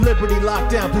Liberty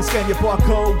lockdown, please scan your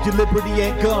barcode. Your liberty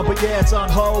ain't gone, but yeah, it's on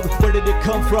hold. Where did it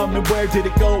come from and where did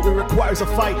it go? It requires a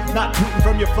fight, not tweeting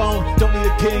from your phone. Don't need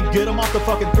a king, get him off the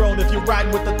fucking throne. If you're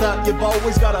riding with the thought, you've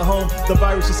always got a home. The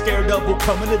virus you're scared of will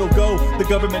come and it'll go. The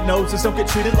government knows this, don't get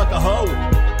treated like a hoe.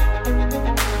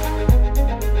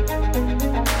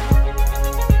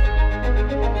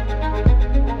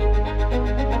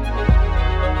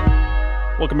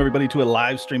 Welcome, everybody, to a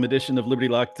live stream edition of Liberty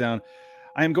Lockdown.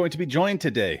 I am going to be joined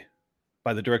today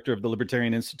by the director of the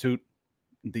Libertarian Institute,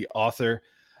 the author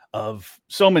of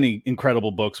so many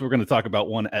incredible books. We're going to talk about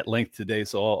one at length today,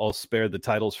 so I'll spare the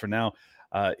titles for now.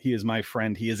 He is my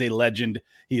friend. He is a legend.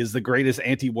 He is the greatest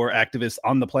anti-war activist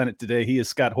on the planet today. He is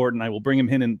Scott Horton. I will bring him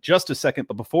in just a second,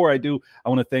 but before I do, I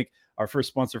want to thank our first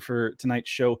sponsor for tonight's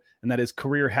show, and that is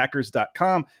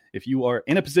CareerHackers.com. If you are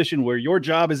in a position where your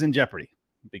job is in jeopardy,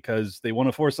 because they want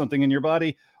to force something in your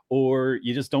body, or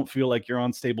you just don't feel like you're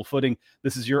on stable footing,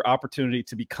 this is your opportunity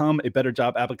to become a better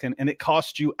job applicant, and it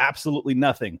costs you absolutely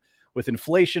nothing. With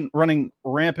inflation running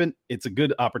rampant, it's a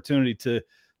good opportunity to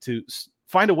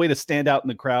find a way to stand out in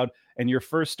the crowd, and your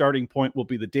first starting point will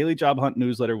be the Daily Job Hunt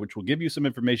newsletter, which will give you some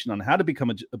information on how to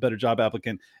become a better job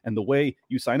applicant, and the way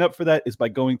you sign up for that is by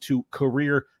going to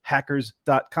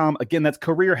CareerHackers.com. Again, that's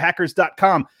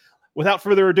CareerHackers.com. Without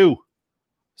further ado,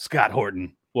 Scott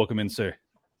Horton, welcome in, sir.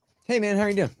 Hey, man, how are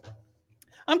you doing?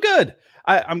 I'm good.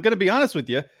 I'm going to be honest with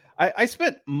you. I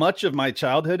spent much of my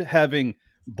childhood having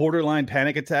borderline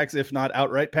panic attacks, if not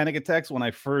outright panic attacks, when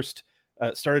I first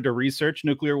started to research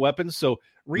nuclear weapons. So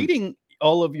reading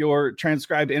all of your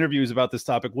transcribed interviews about this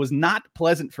topic was not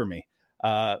pleasant for me.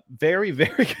 Very,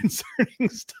 very concerning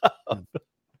stuff.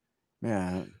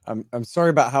 Yeah, I'm sorry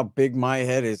about how big my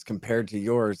head is compared to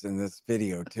yours in this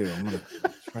video too. I'm gonna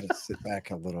try to sit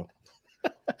back a little.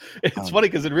 It's funny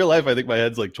because in real life, I think my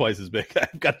head's like twice as big.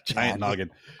 I've got a giant noggin.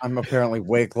 I'm apparently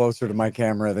way closer to my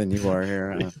camera than you are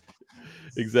here.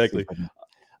 Exactly.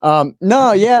 No.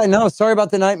 Sorry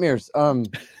about the nightmares.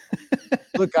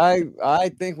 Look, I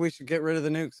think we should get rid of the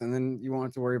nukes, and then you won't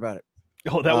have to worry about it.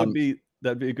 Oh, that'd be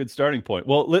a good starting point.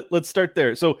 Well, let's start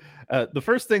there. So the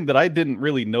first thing that I didn't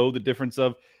really know the difference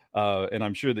of, and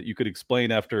I'm sure that you could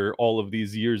explain after all of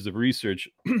these years of research.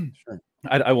 Sure.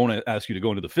 I won't ask you to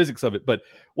go into the physics of it, but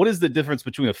what is the difference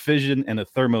between a fission and a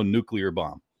thermonuclear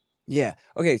bomb? Yeah.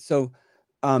 Okay. So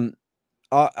I'm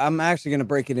actually going to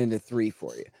break it into three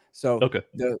for you. So okay.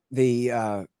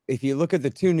 If you look at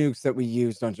the two nukes that we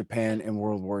used on Japan in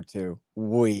World War II,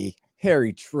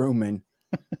 Harry Truman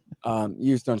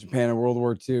used on Japan in World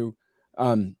War II.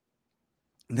 The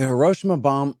Hiroshima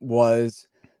bomb was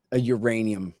a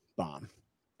uranium bomb,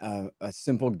 a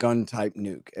simple gun type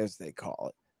nuke, as they call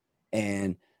it.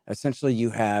 And essentially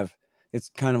it's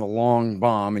kind of a long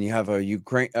bomb, and you have a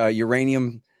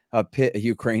uranium pit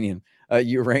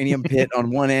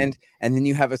on one end, and then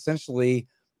you have essentially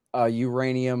a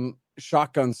uranium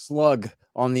shotgun slug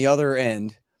on the other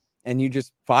end, and you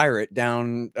just fire it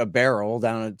down a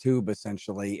tube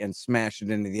essentially and smash it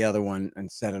into the other one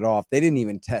and set it off. They didn't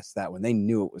even test that one. They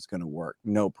knew it was going to work,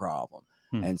 no problem.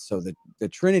 And so the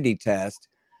Trinity test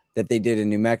that they did in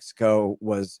New Mexico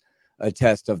was a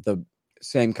test of the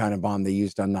same kind of bomb they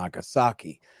used on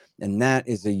Nagasaki. And that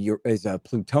is a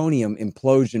plutonium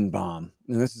implosion bomb.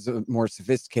 And this is a more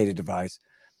sophisticated device.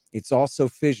 It's also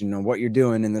fission. And what you're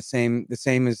doing, and the same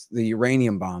as the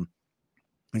uranium bomb,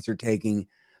 is you're taking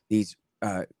these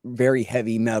very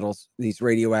heavy metals, these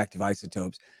radioactive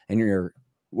isotopes, and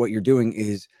what you're doing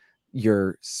is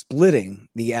you're splitting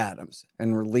the atoms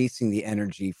and releasing the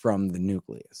energy from the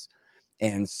nucleus.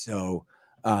 And so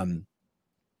to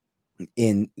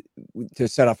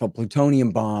set off a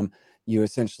plutonium bomb, you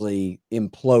essentially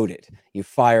implode it. You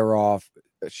fire off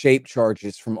shape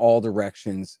charges from all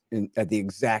directions at the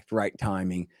exact right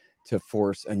timing to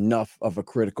force enough of a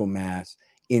critical mass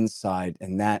inside,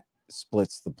 and that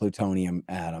splits the plutonium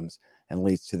atoms and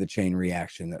leads to the chain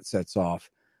reaction that sets off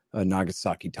a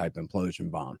Nagasaki type implosion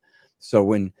bomb. So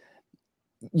when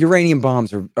uranium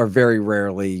bombs are very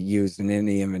rarely used in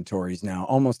any inventories now,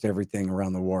 almost everything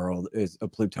around the world is a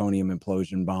plutonium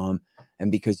implosion bomb.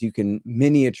 And because you can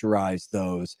miniaturize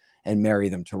those and marry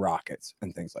them to rockets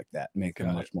and things like that, make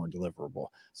them much more deliverable.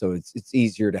 So it's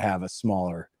easier to have a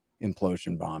smaller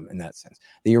implosion bomb in that sense.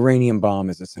 The uranium bomb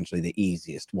is essentially the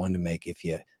easiest one to make if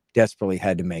you desperately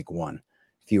had to make one.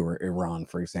 If you were Iran,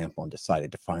 for example, and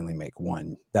decided to finally make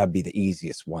one, that'd be the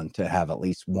easiest one to have at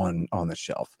least one on the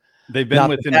shelf. They've been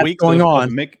within weeks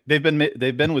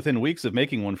they've been within weeks of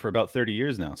making one for about 30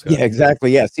 years now, Scott. Yeah,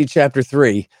 exactly. Yeah. See chapter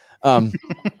 3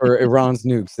 for Iran's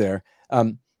nukes there.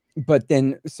 But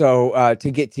then, so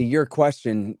to get to your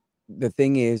question, the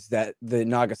thing is that the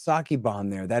Nagasaki bomb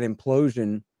there, that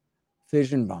implosion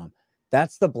fission bomb,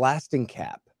 that's the blasting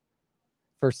cap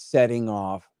for setting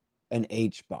off an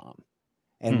H bomb.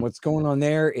 And what's going on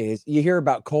there is you hear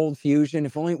about cold fusion.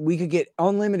 If only we could get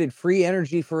unlimited free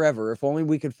energy forever, if only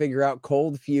we could figure out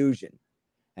cold fusion.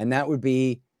 And that would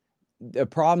be the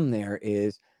problem. There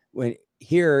is when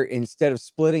here, instead of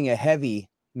splitting a heavy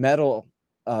metal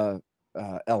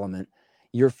element,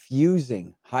 you're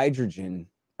fusing hydrogen,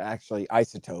 actually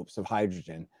isotopes of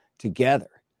hydrogen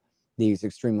together, these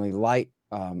extremely light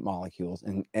molecules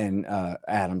and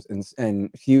atoms, and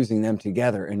fusing them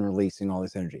together and releasing all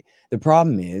this energy. The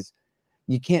problem is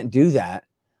you can't do that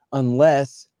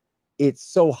unless it's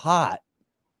so hot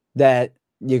that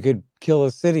you could kill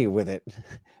a city with it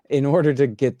in order to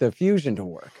get the fusion to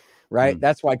work, right?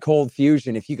 That's why cold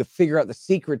fusion, if you could figure out the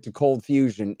secret to cold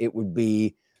fusion, it would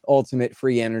be ultimate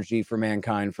free energy for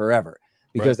mankind forever.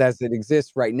 Because as it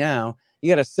exists right now,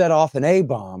 you got to set off an A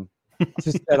bomb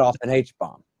to set off an H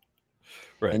bomb.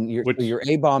 Right. And your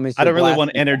A bomb is. I don't really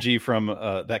want energy from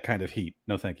that kind of heat.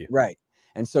 No, thank you. Right.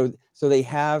 And so they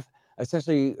have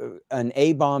essentially an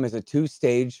A bomb is a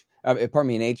two-stage. An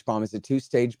H bomb is a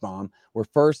two-stage bomb where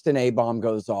first an A bomb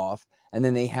goes off, and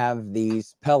then they have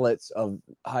these pellets of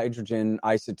hydrogen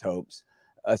isotopes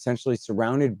essentially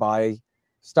surrounded by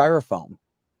styrofoam.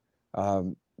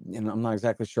 And I'm not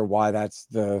exactly sure why that's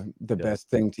the best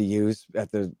thing to use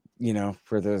at the,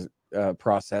 for the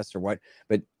process or what,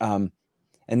 but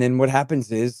and then what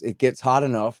happens is it gets hot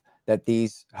enough that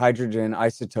these hydrogen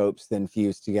isotopes then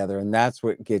fuse together, and that's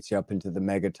what gets you up into the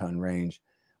megaton range,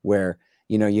 where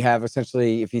you have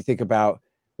essentially, if you think about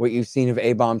what you've seen of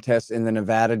A-bomb tests in the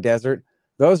Nevada desert,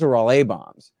 those are all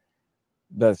A-bombs.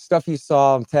 The stuff you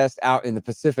saw them test out in the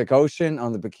Pacific Ocean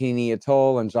on the Bikini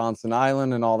Atoll and Johnson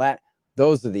Island and all that,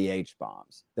 those are the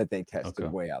H-bombs that they tested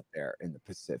way out there in the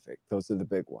Pacific. Those are the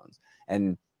big ones.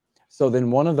 And so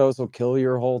then one of those will kill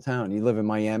your whole town. You live in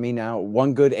Miami now.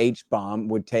 One good H-bomb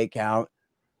would take out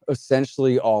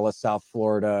essentially all of South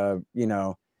Florida,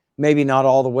 maybe not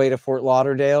all the way to Fort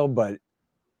Lauderdale, but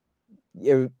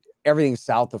everything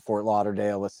south of Fort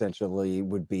Lauderdale essentially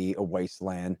would be a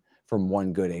wasteland from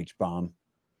one good H-bomb.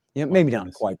 Maybe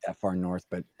not quite that far north,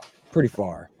 but pretty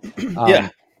far. Yeah.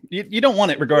 You don't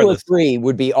want it regardless. 2 or 3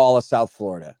 would be all of South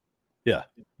Florida. Yeah,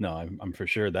 no, I'm for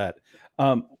sure that.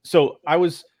 So I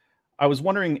was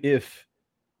wondering if,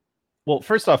 well,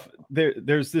 first off,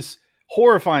 there's this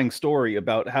horrifying story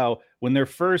about how when they're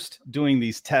first doing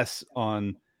these tests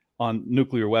on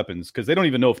nuclear weapons, because they don't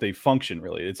even know if they function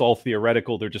really. It's all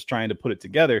theoretical. They're just trying to put it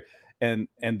together, and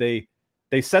they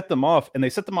set them off, and they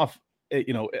set them off,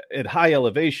 at high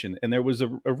elevation, and there was a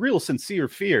real sincere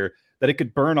fear that it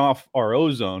could burn off our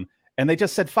ozone, and they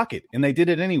just said fuck it, and they did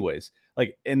it anyways.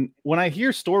 Like, and when I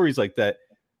hear stories like that,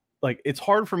 like, it's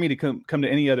hard for me to come to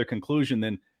any other conclusion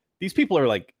than these people are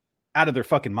like out of their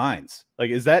fucking minds.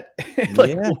 Like, is that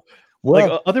like, yeah. Well,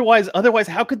 like otherwise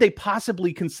how could they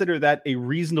possibly consider that a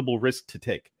reasonable risk to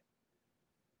take?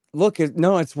 Look,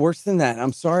 no, it's worse than that.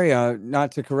 I'm sorry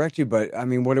not to correct you, but I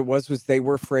mean, what it was they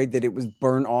were afraid that it was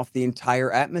burn off the entire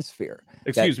atmosphere.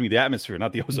 Excuse me, the atmosphere,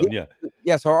 not the ozone.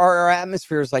 Yeah. So our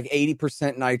atmosphere is like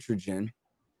 80% nitrogen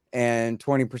and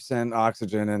 20%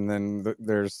 oxygen, and then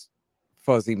there's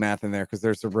fuzzy math in there because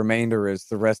there's the remainder is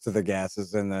the rest of the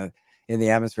gases in the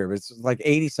atmosphere. But it's like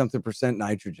 80-something%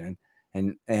 nitrogen,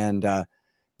 and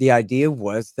the idea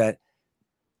was that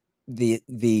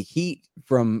the heat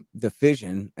from the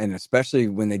fission, and especially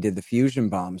when they did the fusion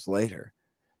bombs later,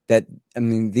 that, I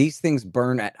mean, these things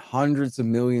burn at hundreds of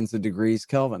millions of degrees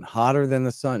Kelvin, hotter than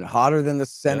the sun, hotter than the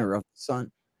center of the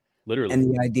sun. Literally.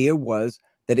 And the idea was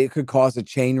that it could cause a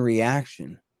chain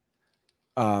reaction,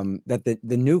 that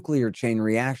the nuclear chain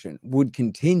reaction would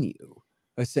continue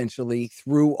essentially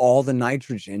through all the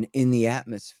nitrogen in the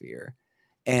atmosphere.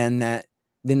 And that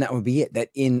would be it, that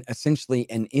in essentially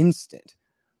an instant,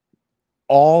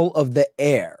 all of the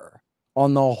air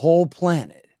on the whole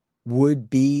planet would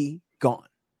be gone.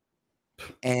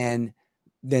 And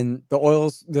then the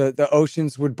oils, the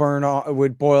oceans would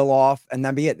boil off, and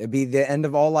that'd be it. It'd be the end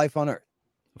of all life on Earth.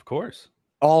 Of course.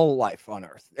 All life on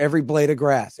Earth, every blade of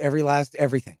grass,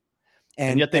 everything.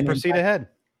 And yet they proceed ahead.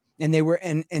 And they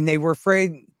were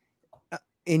afraid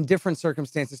in different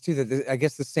circumstances too, that I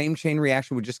guess the same chain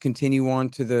reaction would just continue on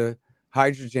to the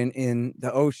hydrogen in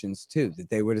the oceans too, that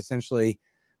they would essentially,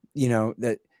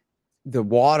 that the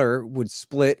water would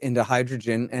split into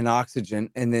hydrogen and oxygen,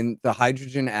 and then the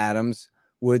hydrogen atoms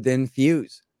would then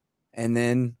fuse and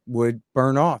then would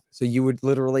burn off. So you would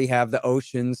literally have the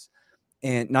oceans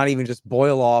and not even just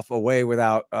boil off away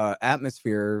without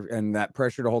atmosphere and that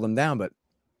pressure to hold them down, but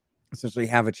essentially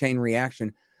have a chain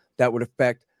reaction that would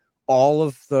affect all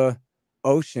of the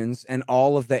oceans and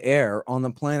all of the air on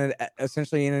the planet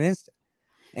essentially in an instant.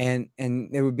 And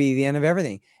it would be the end of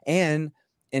everything. And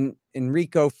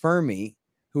Enrico Fermi,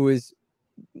 who is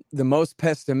the most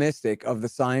pessimistic of the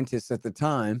scientists at the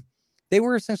time, they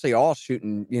were essentially all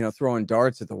shooting, throwing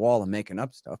darts at the wall and making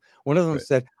up stuff. One of them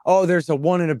said, "Oh, there's a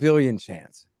 1 in a billion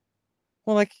chance."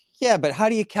 Well, like, yeah, but how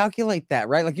do you calculate that,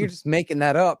 right? Like, you're just making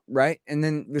that up, right? And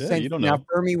then the same. Now,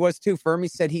 Fermi was too. Fermi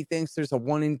said he thinks there's a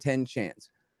 1 in 10 chance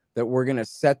that we're going to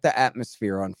set the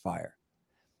atmosphere on fire.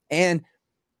 And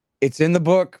it's in the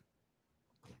book.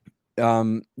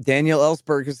 Daniel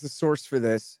Ellsberg is the source for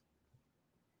this.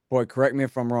 Boy, correct me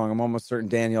if I'm wrong. I'm almost certain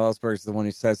Daniel Ellsberg is the one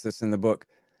who says this in the book,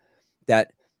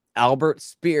 that Albert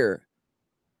Speer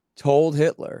told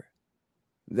Hitler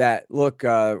that, look,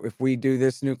 if we do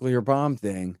this nuclear bomb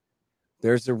thing,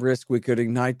 there's a risk we could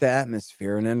ignite the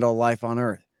atmosphere and end all life on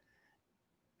Earth.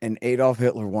 And Adolf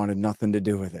Hitler wanted nothing to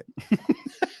do with it.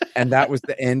 And that was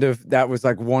the end of, that was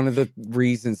like one of the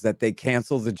reasons that they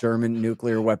canceled the German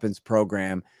nuclear weapons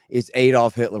program, is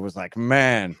Adolf Hitler was like,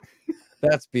 man,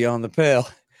 that's beyond the pale.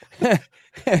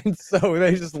 And so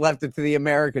they just left it to the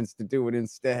Americans to do it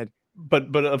instead.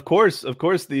 But of course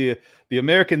the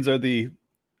Americans are the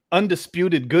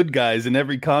undisputed good guys in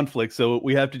every conflict, so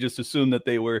we have to just assume that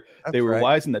they were right.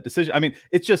 Wise in that decision. I mean,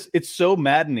 it's so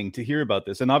maddening to hear about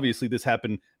this, and obviously this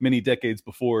happened many decades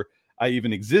before I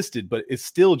even existed, but it's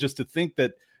still just to think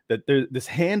that there's this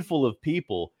handful of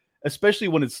people, especially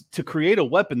when it's to create a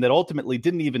weapon that ultimately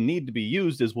didn't even need to be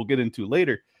used, as we'll get into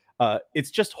later.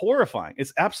 It's just horrifying.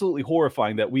 It's absolutely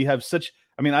horrifying that we have such.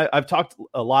 I mean, I've talked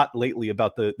a lot lately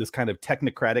about this kind of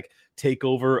technocratic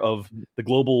takeover of the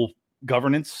global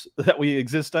governance that we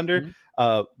exist under.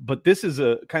 But this is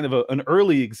a kind of an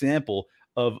early example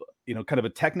of, kind of a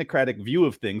technocratic view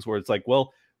of things, where it's like,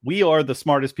 well, we are the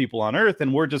smartest people on Earth,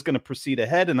 and we're just going to proceed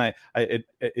ahead. And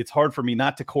it's hard for me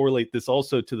not to correlate this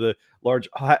also to the Large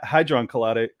Hadron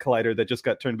Collider that just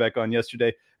got turned back on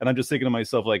yesterday. And I'm just thinking to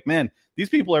myself, like, man, these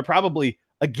people are probably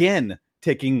again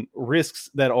taking risks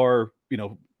that are,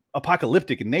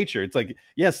 apocalyptic in nature. It's like,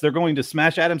 yes, they're going to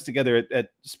smash atoms together at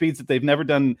speeds that they've never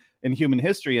done in human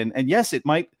history. And yes, it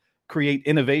might create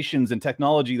innovations and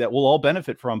technology that we'll all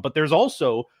benefit from, but there's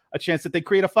also a chance that they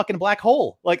create a fucking black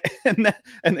hole. Like, and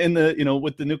in the,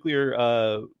 with the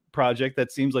nuclear project,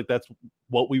 that seems like that's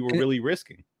what we were really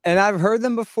risking. And I've heard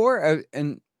them before.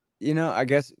 And, I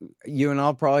guess you and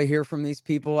I'll probably hear from these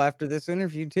people after this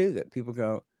interview too, that people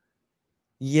go,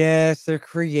 yes, they're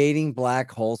creating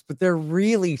black holes, but they're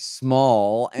really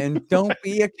small. And don't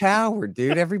be a coward,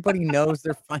 dude. Everybody knows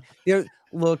they're fine.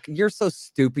 Look, you're so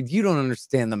stupid. You don't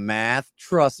understand the math.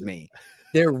 Trust me.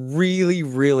 They're really,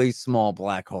 really small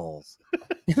black holes.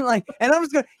 And I was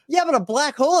going, yeah, but a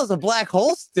black hole is a black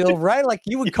hole still, right? Like,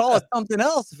 you would call it something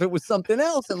else if it was something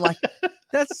else. And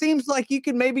that seems like you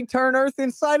could maybe turn Earth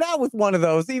inside out with one of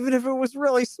those, even if it was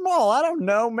really small. I don't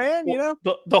know, man.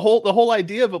 Well, the whole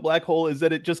idea of a black hole is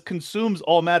that it just consumes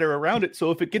all matter around it.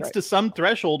 So if it gets to some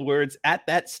threshold where it's at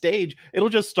that stage, it'll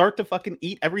just start to fucking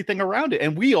eat everything around it.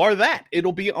 And we are that.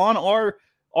 It'll be on our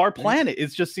planet. It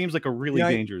just seems like a really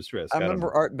dangerous risk. I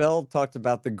remember Art Bell talked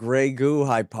about the gray goo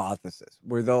hypothesis,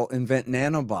 where they'll invent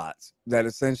nanobots that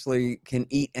essentially can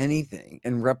eat anything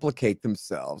and replicate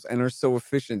themselves and are so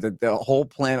efficient that the whole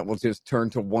planet will just turn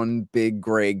to one big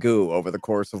gray goo over the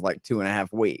course of like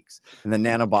 2.5 weeks. And the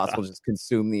nanobots will just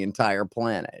consume the entire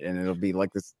planet, and it'll be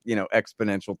like this,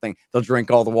 exponential thing. They'll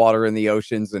drink all the water in the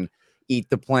oceans and eat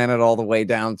the planet all the way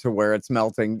down to where it's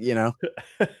melting,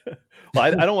 Well,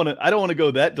 I don't want to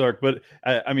go that dark, but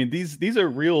I mean, these are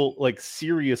real, like,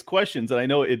 serious questions, and I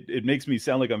know it makes me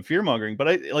sound like I'm fear mongering, but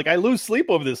I lose sleep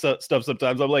over this stuff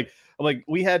sometimes. I'm like,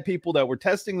 we had people that were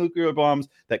testing nuclear bombs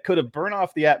that could have burned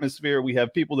off the atmosphere. We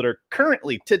have people that are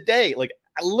currently today, like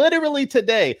literally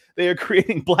today, they are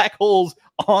creating black holes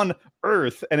on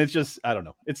Earth, and it's just, I don't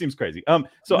know, it seems crazy.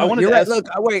 So I wanted to ask. Look,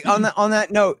 wait, on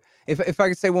that note, if I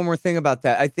could say one more thing about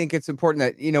that, I think it's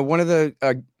important that one of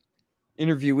the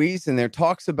interviewees in there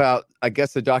talks about, I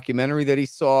guess, a documentary that he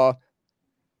saw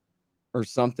or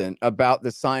something about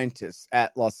the scientists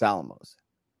at Los Alamos,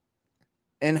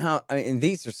 and how, and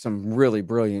these are some really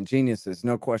brilliant geniuses,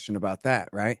 no question about that,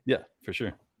 right? Yeah, for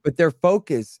sure. But their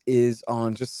focus is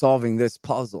on just solving this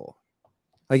puzzle.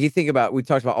 Like, you think about, we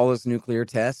talked about all those nuclear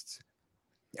tests.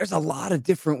 There's a lot of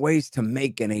different ways to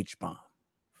make an H-bomb.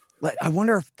 I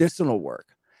wonder if this one will work.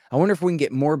 I wonder if we can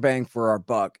get more bang for our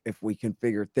buck if we can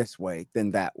figure it this way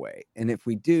than that way. And if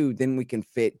we do, then we can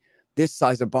fit this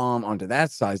size of bomb onto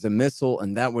that size of missile,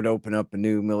 and that would open up a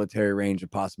new military range of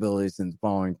possibilities and the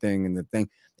following thing and the thing.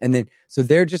 And then, so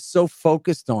they're just so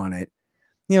focused on it.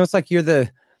 It's like you're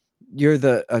the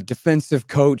defensive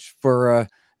coach for a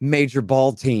major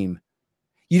ball team.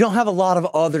 You don't have a lot of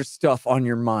other stuff on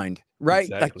your mind, right?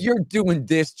 Exactly. Like you're doing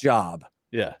this job.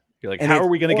 Yeah. You're like, how are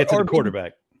we going to get to the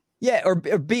quarterback? Or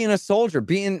being a soldier,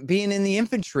 being in the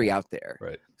infantry out there.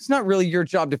 Right. It's not really your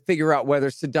job to figure out whether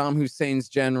Saddam Hussein's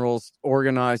generals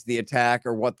organized the attack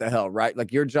or what the hell, right?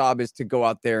 Like your job is to go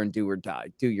out there and do or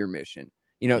die, do your mission.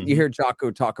 You hear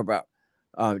Jocko talk about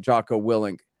Jocko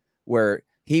Willink, where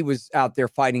he was out there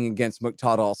fighting against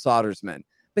Muqtada al-Sadr's men.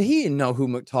 But he didn't know who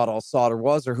Muqtada al-Sadr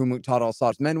was, or who Muqtada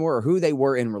al-Sadr's men were, or who they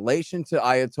were in relation to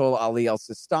Ayatollah Ali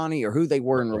al-Sistani, or who they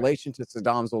were in relation to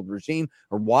Saddam's old regime,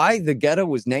 or why the ghetto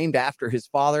was named after his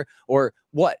father, or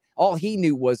what. All he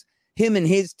knew was him and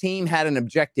his team had an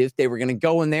objective. They were going to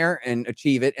go in there and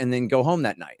achieve it and then go home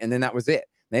that night. And then that was it.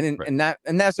 They didn't,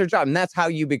 and that's their job. And that's how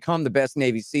you become the best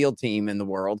Navy SEAL team in the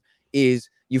world, is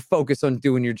you focus on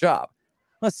doing your job.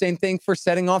 Well, same thing for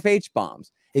setting off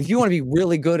H-bombs. If you want to be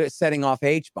really good at setting off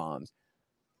H-bombs,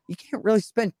 you can't really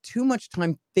spend too much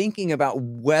time thinking about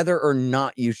whether or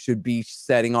not you should be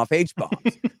setting off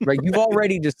H-bombs, right? You've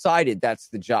already decided that's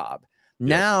the job.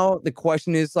 Now the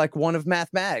question is like one of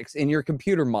mathematics in your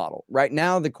computer model. Right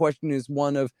now the question is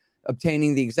one of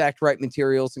obtaining the exact right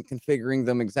materials and configuring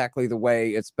them exactly the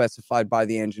way it's specified by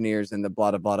the engineers and the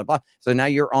blah, blah, blah, blah. So now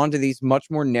you're onto these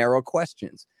much more narrow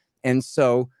questions. And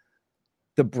so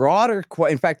the broader,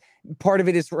 in fact, part of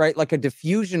it is like a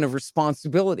diffusion of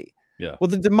responsibility. Yeah. Well,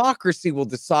 the democracy will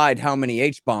decide how many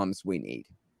H-bombs we need,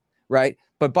 right?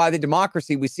 But by the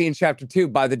democracy, we see in chapter 2,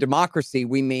 by the democracy,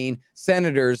 we mean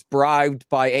senators bribed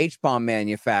by H-bomb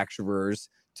manufacturers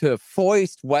to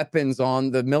foist weapons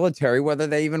on the military, whether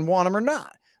they even want them or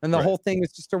not. And the whole thing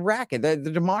is just a racket. The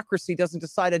democracy doesn't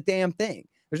decide a damn thing.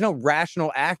 There's no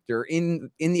rational actor in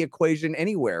the equation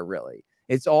anywhere, really.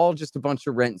 It's all just a bunch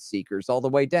of rent seekers all the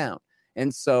way down.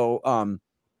 And so,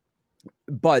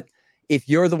 but if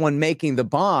you're the one making the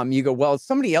bomb, you go, well, it's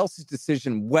somebody else's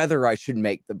decision whether I should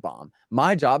make the bomb.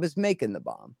 My job is making the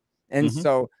bomb. And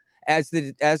so as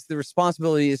the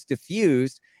responsibility is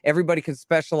diffused, everybody can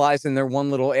specialize in their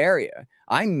one little area.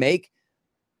 I make,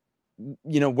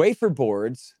 wafer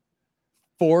boards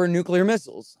for nuclear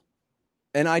missiles.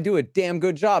 And I do a damn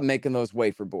good job making those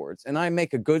wafer boards. And I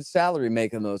make a good salary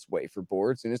making those wafer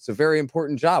boards. And it's a very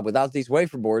important job. Without these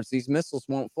wafer boards, these missiles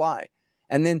won't fly.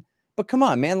 And then, but come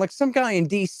on, man, like some guy in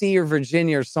DC or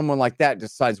Virginia or someone like that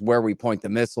decides where we point the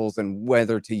missiles and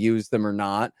whether to use them or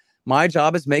not. My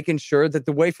job is making sure that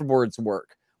the wafer boards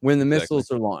work when the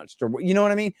missiles are launched. Or, you know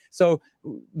what I mean? So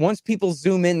once people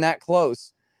zoom in that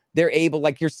close, they're able,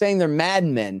 like you're saying, they're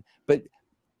madmen, but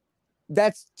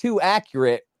that's too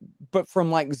accurate. But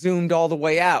from like zoomed all the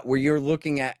way out, where you're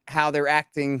looking at how they're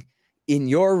acting in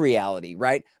your reality,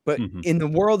 right? But in the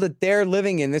world that they're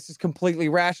living in, this is completely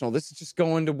rational. This is just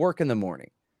going to work in the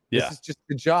morning. This is just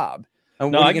the job.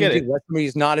 And what are you going to do? Let somebody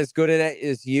who's not as good at it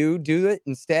as you do it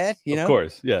instead? Of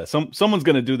course, yeah. Someone's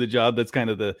going to do the job. That's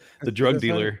kind of the drug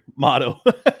dealer motto.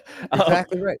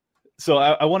 Exactly right. So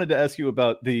I wanted to ask you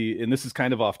about and this is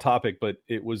kind of off topic, but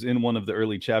it was in one of the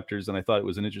early chapters, and I thought it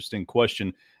was an interesting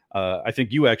question. I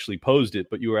think you actually posed it,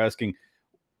 but you were asking,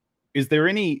 is there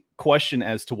any question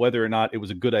as to whether or not it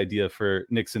was a good idea for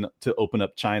Nixon to open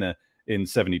up China in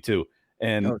 1972?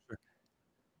 And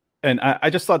and I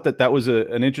just thought that was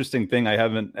an interesting thing I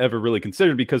haven't ever really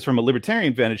considered, because from a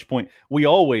libertarian vantage point, we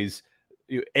always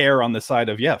err on the side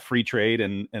of free trade,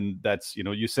 and that's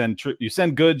you send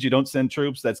goods, you don't send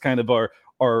troops. That's kind of our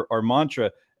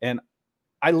mantra, and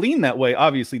I lean that way,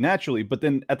 obviously, naturally. But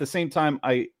then at the same time,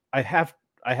 I have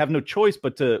no choice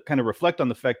but to kind of reflect on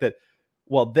the fact that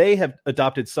while they have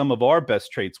adopted some of our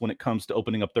best traits when it comes to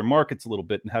opening up their markets a little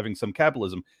bit and having some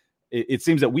capitalism, it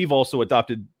seems that we've also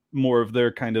adopted more of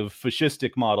their kind of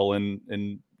fascistic model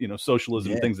and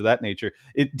socialism, things of that nature.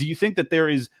 Do you think that there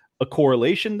is a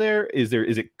correlation there? Is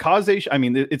it causation? I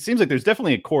mean, it seems like there's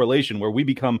definitely a correlation where we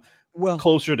become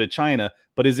closer to China,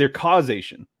 but is there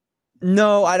causation?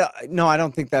 No, I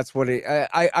don't think that's what it.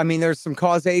 I mean, there's some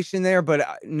causation there,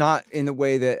 but not in the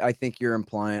way that I think you're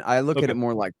implying. I look at it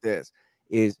more like this: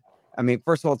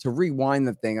 first of all, to rewind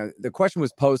the thing, the question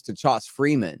was posed to Chas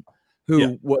Freeman,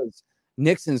 who was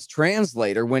Nixon's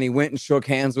translator when he went and shook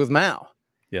hands with Mao.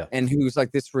 Yeah, and who's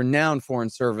like this renowned foreign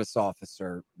service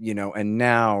officer, and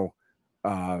now,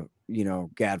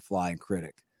 gadfly and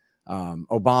critic.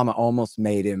 Obama almost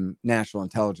made him national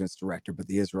intelligence director, but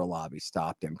the Israel lobby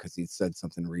stopped him because he said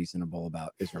something reasonable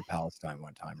about Israel-Palestine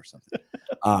one time or something.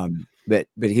 But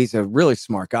he's a really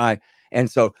smart guy. And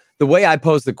so the way I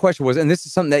posed the question was, and this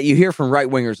is something that you hear from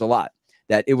right-wingers a lot,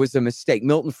 that it was a mistake.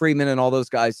 Milton Friedman and all those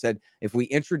guys said, if we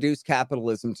introduce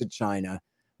capitalism to China,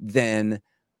 then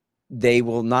they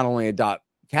will not only adopt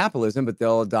capitalism, but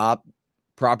they'll adopt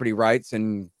property rights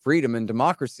and freedom and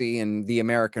democracy and the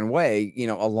American way,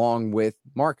 along with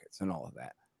markets and all of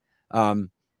that.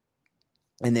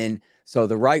 And then, so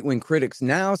the right-wing critics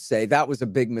now say that was a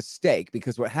big mistake,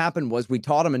 because what happened was we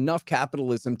taught them enough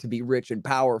capitalism to be rich and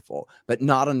powerful, but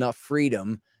not enough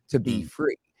freedom to be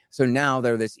free. So now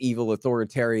they're this evil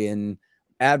authoritarian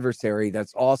adversary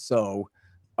that's also,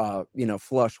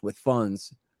 flush with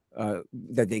funds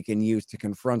that they can use to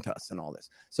confront us and all this.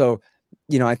 So,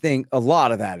 I think a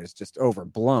lot of that is just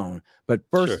overblown. But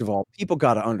first of all, people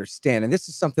got to understand, and this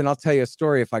is something, I'll tell you a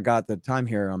story if I got the time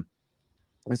here.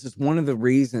 This is one of the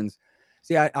reasons.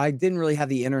 See, I didn't really have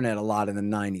the internet a lot in the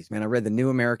 90s, man. I read the New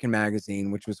American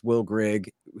Magazine, which was Will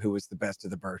Grigg, who was the best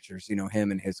of the Birchers,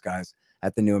 him and his guys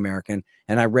at the New American.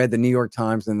 And I read the New York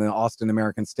Times and the Austin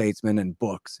American Statesman and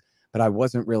books, but I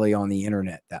wasn't really on the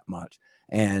internet that much.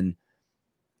 And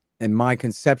my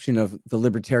conception of the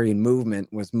libertarian movement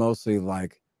was mostly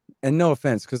like, and no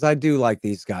offense, because I do like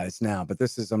these guys now, but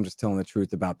I'm just telling the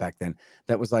truth about back then.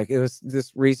 That was like, it was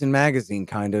this Reason Magazine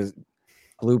kind of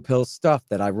blue pill stuff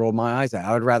that I rolled my eyes at.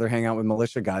 I would rather hang out with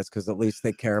militia guys because at least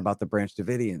they care about the Branch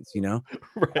Davidians,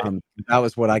 Right. That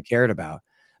was what I cared about.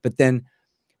 But then,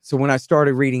 so when I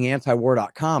started reading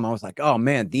antiwar.com, I was like, oh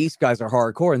man, these guys are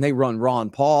hardcore, and they run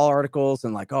Ron Paul articles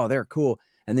and like, oh, they're cool.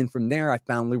 And then from there, I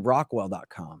found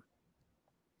LewRockwell.com.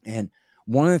 And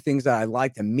one of the things that I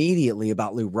liked immediately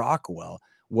about Lew Rockwell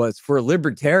was, for a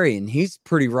libertarian, he's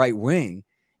pretty right wing.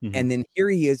 Mm-hmm. And then here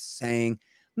he is saying,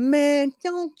 man,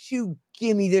 don't you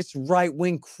give me this right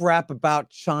wing crap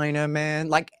about China, man.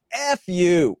 Like, F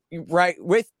you, right?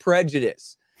 With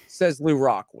prejudice, says Lew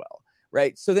Rockwell,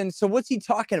 right? So what's he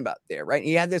talking about there, right?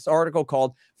 He had this article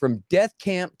called From Death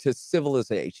Camp to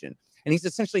Civilization. And he's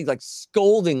essentially like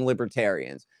scolding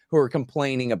libertarians who are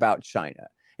complaining about China.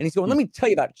 And he's going, let me tell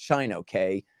you about China,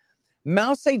 okay?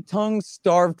 Mao Zedong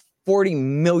starved 40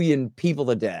 million people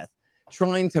to death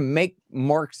trying to make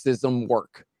Marxism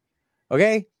work,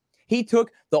 okay? He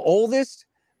took the oldest,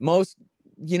 most,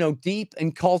 deep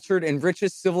and cultured and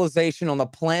richest civilization on the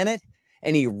planet,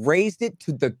 and he raised it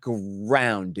to the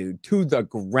ground, dude, to the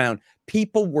ground.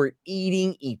 People were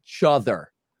eating each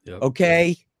other,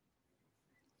 okay?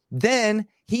 Then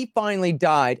he finally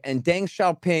died, and Deng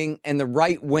Xiaoping and the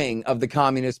right wing of the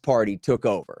Communist Party took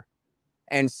over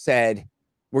and said,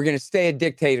 we're going to stay a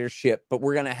dictatorship, but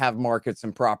we're going to have markets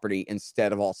and property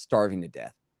instead of all starving to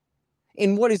death.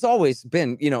 In what has always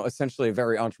been, essentially a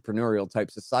very entrepreneurial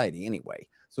type society anyway.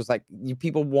 So it's like, you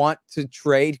people want to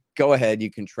trade, go ahead,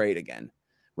 you can trade again,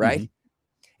 right?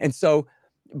 Mm-hmm. And so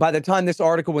by the time this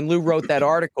article, when Lew wrote that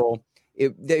article,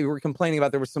 they were complaining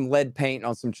about there was some lead paint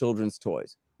on some children's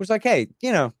toys. It was like, hey,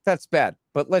 that's bad,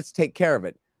 but let's take care of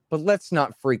it. But let's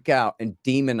not freak out and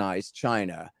demonize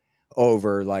China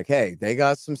over like, hey, they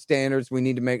got some standards. We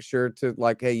need to make sure to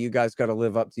like, hey, you guys got to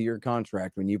live up to your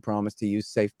contract when you promise to use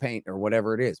safe paint or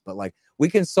whatever it is. But like, we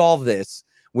can solve this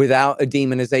without a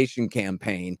demonization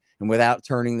campaign and without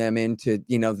turning them into,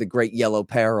 the great yellow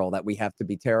peril that we have to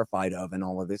be terrified of and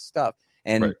all of this stuff.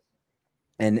 And right.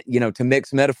 And, to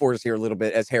mix metaphors here a little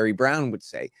bit, as Harry Brown would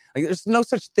say, like, there's no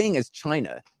such thing as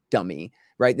China, dummy,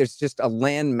 right? There's just a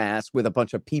landmass with a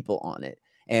bunch of people on it.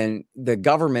 And the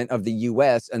government of the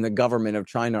U.S. and the government of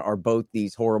China are both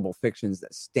these horrible fictions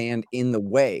that stand in the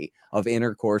way of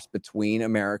intercourse between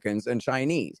Americans and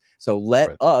Chinese. So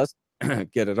let us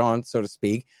get it on, so to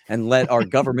speak, and let our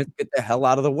government get the hell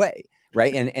out of the way.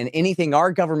 Right. And anything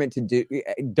our government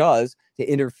does to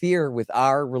interfere with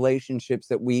our relationships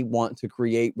that we want to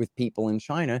create with people in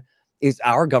China is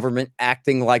our government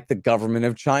acting like the government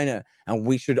of China. And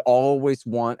we should always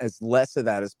want as less of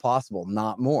that as possible,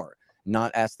 not more.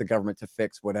 Not ask the government to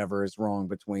fix whatever is wrong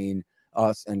between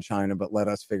us and China, but let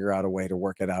us figure out a way to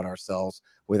work it out ourselves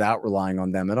without relying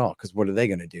on them at all. Because what are they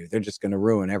going to do? They're just going to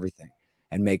ruin everything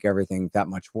and make everything that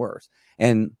much worse.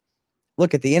 And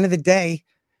look, at the end of the day,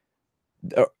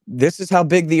 this is how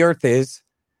big the earth is,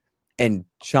 and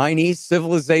Chinese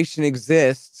civilization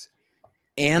exists,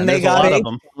 and they got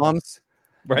H-bombs.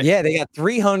 Right. Yeah, they got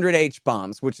 300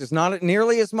 H-bombs, which is not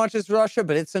nearly as much as Russia,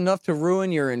 but it's enough to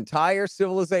ruin your entire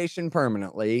civilization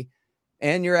permanently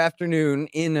and your afternoon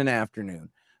in an afternoon.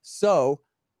 So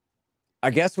I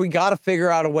guess we got to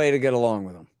figure out a way to get along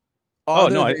with them.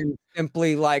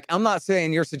 Simply like, I'm not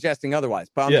saying you're suggesting otherwise,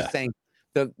 but I'm just saying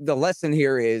the lesson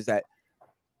here is that,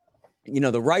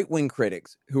 the right-wing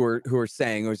critics who are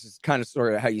saying, which is kind of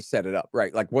sort of how you set it up,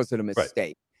 right? Like, was it a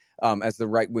mistake? As the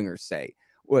right-wingers say,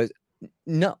 was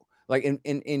no. Like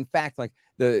in fact, like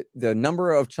the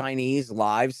number of Chinese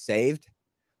lives saved,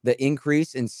 the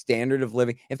increase in standard of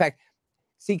living. In fact,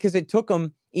 see, because it took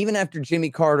them even after Jimmy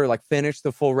Carter like finished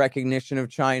the full recognition of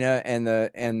China and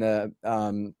the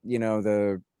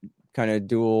the kind of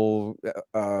dual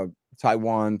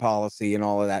Taiwan policy and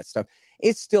all of that stuff.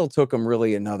 It still took them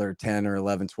really another 10 or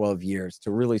 11, 12 years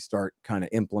to really start kind of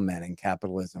implementing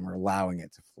capitalism or allowing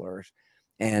it to flourish.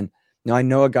 And now I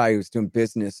know a guy who's doing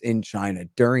business in China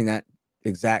during that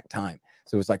exact time.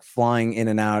 So it was like flying in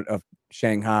and out of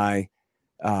Shanghai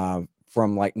from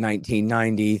like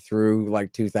 1990 through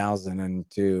like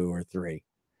 2002 or 3.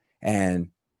 And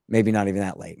maybe not even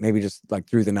that late, maybe just like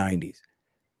through the 90s.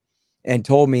 And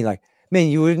told me like, man,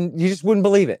 you just wouldn't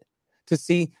believe it to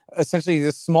see essentially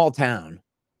this small town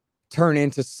turn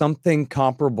into something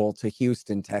comparable to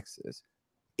Houston, Texas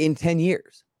in 10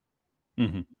 years.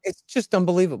 Mm-hmm. It's just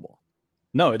unbelievable.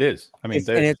 No, it is. I mean,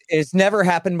 it's never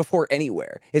happened before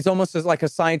anywhere. It's almost as like a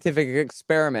scientific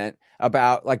experiment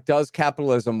about like, does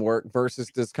capitalism work versus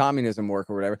does communism work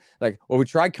or whatever? Like, well, we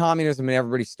tried communism and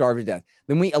everybody starved to death.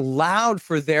 Then we allowed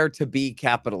for there to be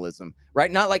capitalism, right?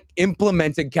 Not like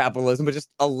implemented capitalism, but just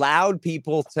allowed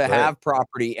people to have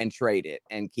property and trade it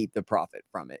and keep the profit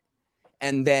from it.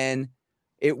 And then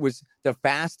it was the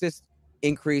fastest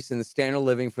increase in the standard of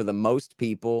living for the most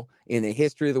people in the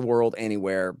history of the world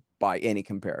anywhere by any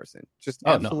comparison. Just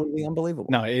absolutely unbelievable.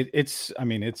 No, it's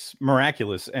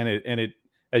miraculous. And it,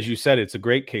 as you said, it's a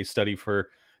great case study for,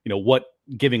 what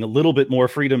giving a little bit more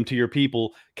freedom to your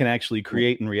people can actually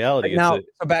create in reality. Now,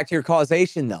 so back to your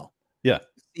causation though. Yeah.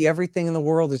 See, everything in the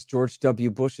world is George W.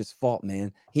 Bush's fault,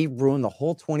 man. He ruined the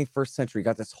whole 21st century,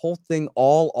 got this whole thing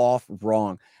all off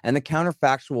wrong. And the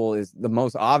counterfactual is the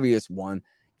most obvious one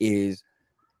is,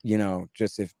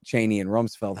 just if Cheney and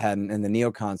Rumsfeld hadn't, and the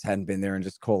neocons hadn't been there and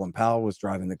just Colin Powell was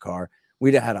driving the car,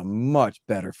 we'd have had a much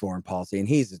better foreign policy. And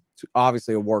he's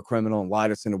obviously a war criminal and lied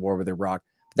us into war with Iraq.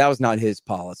 But that was not his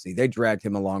policy. They dragged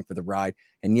him along for the ride.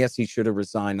 And yes, he should have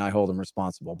resigned. I hold him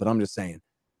responsible, but I'm just saying.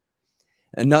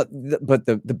 And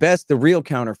the real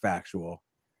counterfactual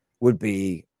would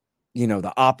be,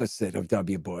 the opposite of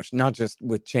W. Bush, not just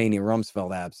with Cheney and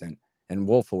Rumsfeld absent and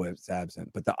Wolfowitz absent,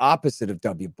 but the opposite of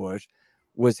W. Bush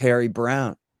was Harry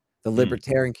Brown, the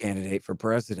libertarian candidate for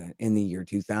president in the year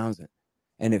 2000.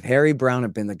 And if Harry Brown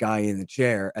had been the guy in the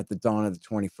chair at the dawn of the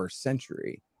 21st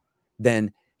century,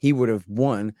 then he would have,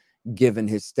 one, given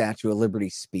his Statue of Liberty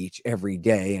speech every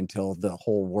day until the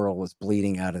whole world was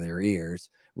bleeding out of their ears,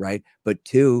 right? But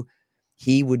two,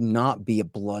 he would not be a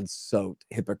blood-soaked,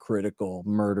 hypocritical,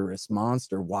 murderous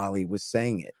monster while he was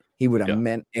saying it. He would have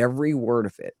meant every word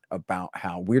of it about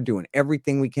how we're doing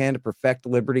everything we can to perfect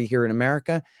liberty here in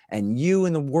America. And you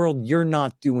in the world, you're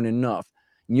not doing enough.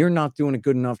 You're not doing a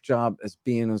good enough job as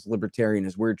being as libertarian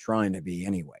as we're trying to be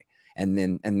anyway. And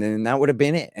then that would have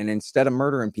been it. And instead of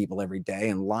murdering people every day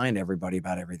and lying to everybody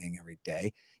about everything every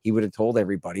day, he would have told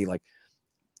everybody, like,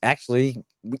 actually,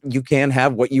 you can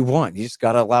have what you want. You just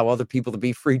got to allow other people to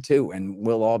be free too, and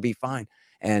we'll all be fine.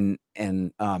 And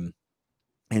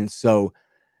so,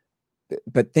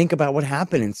 but think about what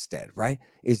happened instead, right?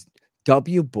 Is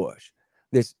W. Bush,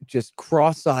 this just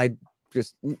cross-eyed,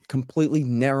 just completely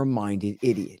narrow-minded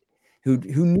idiot who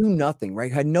knew nothing,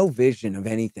 right? Had no vision of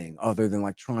anything other than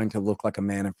like trying to look like a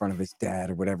man in front of his dad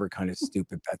or whatever kind of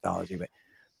stupid pathology, but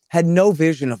had no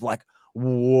vision of like,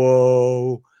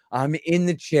 whoa, I'm in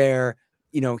the chair,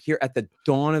 here at the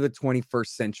dawn of the 21st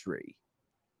century,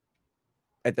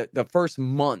 at the first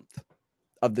month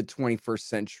of the 21st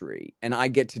century, and I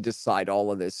get to decide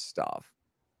all of this stuff.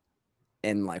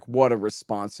 And like, what a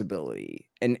responsibility.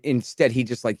 And instead, he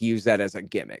just like used that as a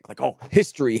gimmick. Like, oh,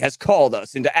 history has called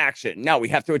us into action. Now we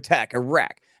have to attack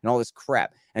Iraq and all this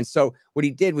crap. And so what he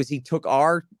did was he took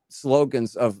our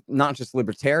slogans of not just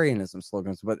libertarianism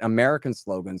slogans, but American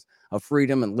slogans of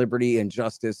freedom and liberty and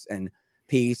justice and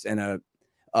peace and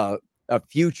a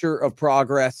future of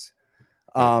progress.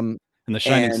 And the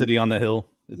shining city on the hill.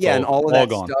 And all of that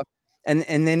gone. Stuff.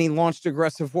 And then he launched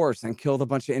aggressive wars and killed a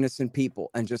bunch of innocent people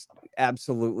and just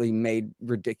absolutely made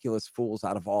ridiculous fools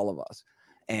out of all of us.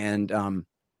 And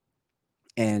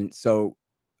so,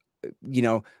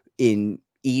 in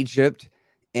Egypt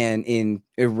and in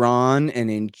Iran and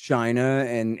in China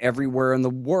and everywhere in the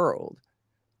world,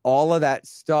 all of that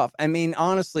stuff. I mean,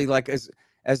 honestly, like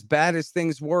as bad as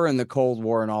things were in the Cold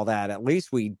War and all that, at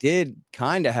least we did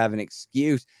kind of have an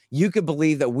excuse. You could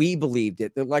believe that we believed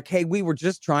it. They're like, hey, we were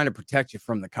just trying to protect you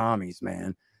from the commies,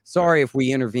 man. Sorry if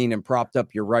we intervened and propped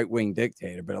up your right-wing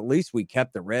dictator, but at least we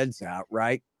kept the Reds out,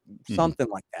 right? Something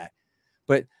like that.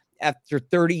 But after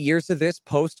 30 years of this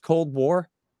post-Cold War,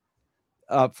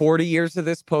 40 years of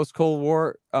this post-Cold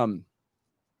War,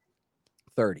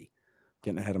 30,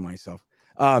 getting ahead of myself.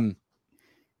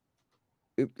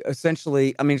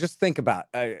 Essentially, I mean, just think about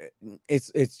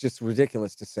it's just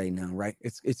ridiculous to say now, right?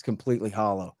 It's completely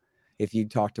hollow. If you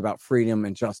talked about freedom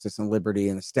and justice and liberty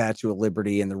and the Statue of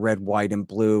Liberty and the red, white, and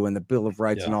blue and the Bill of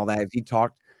Rights and all that, if you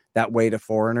talked that way to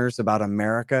foreigners about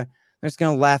America, they're just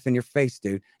gonna laugh in your face,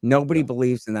 dude. Nobody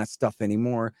believes in that stuff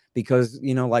anymore because,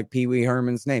 you know, like Pee Wee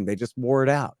Herman's name, they just wore it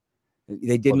out.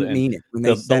 They didn't mean it when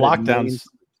they the lockdowns.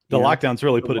 The lockdowns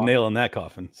really put a nail in that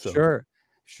coffin. So.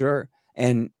 Sure.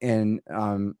 And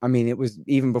I mean, it was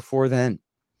even before then.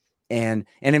 And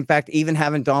in fact, even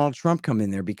having Donald Trump come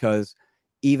in there, because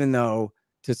even though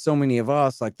to so many of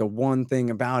us, like the one thing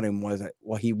about him was that,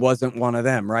 well, he wasn't one of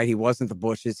them, right? He wasn't the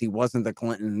Bushes. He wasn't the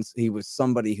Clintons. He was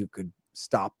somebody who could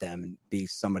stop them and be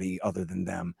somebody other than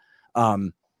them.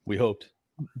 We hoped.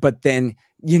 But then,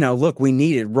 you know, look, we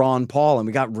needed Ron Paul and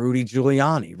we got Rudy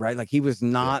Giuliani, right? Like he was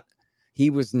not,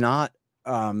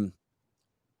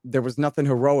 there was nothing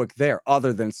heroic there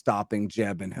other than stopping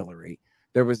Jeb and Hillary.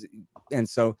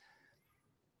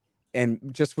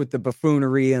 And just with the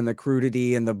buffoonery and the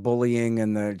crudity and the bullying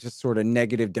and the just sort of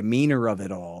negative demeanor of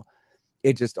it all,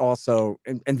 it just also,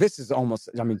 and this is almost,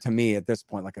 I mean, to me at this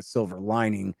point, like a silver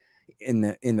lining in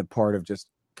the part of just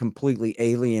completely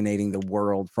alienating the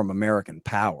world from American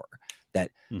power,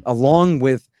 that along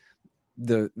with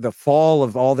the fall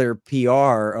of all their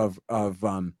PR of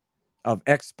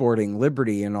exporting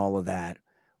liberty and all of that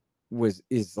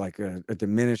is like a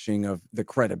diminishing of the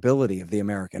credibility of the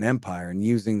American empire and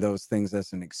using those things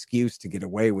as an excuse to get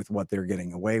away with what they're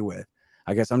getting away with.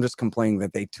 I guess I'm just complaining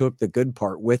that they took the good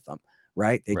part with them,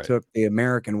 right? They took the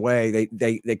American way.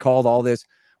 They called all this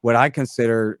what I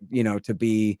consider, you know, to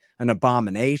be an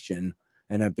abomination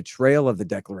and a betrayal of the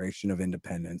Declaration of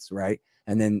Independence, right?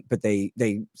 And then, but they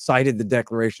cited the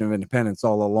Declaration of Independence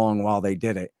all along while they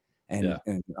did it.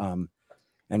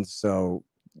 And so,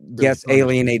 yes,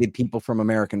 alienated people from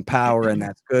American power, and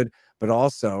that's good, but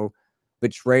also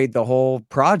betrayed the whole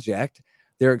project,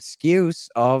 their excuse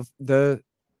of the,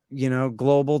 you know,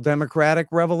 global democratic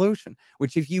revolution,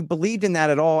 which if you believed in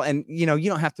that at all, and, you know, you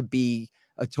don't have to be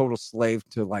a total slave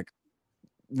to like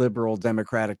liberal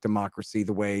democratic democracy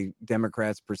the way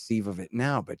Democrats perceive of it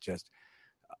now, but just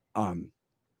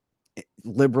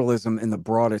liberalism in the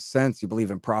broadest sense. You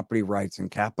believe in property rights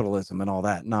and capitalism and all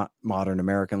that, not modern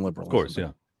American liberalism. Of course,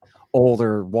 yeah.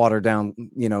 Older, watered down,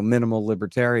 you know, minimal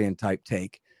libertarian type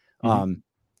take.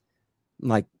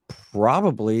 Like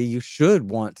probably you should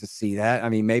want to see that. I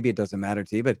mean, maybe it doesn't matter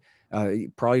to you, but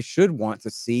you probably should want to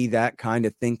see that kind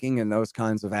of thinking and those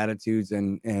kinds of attitudes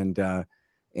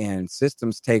and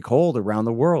systems take hold around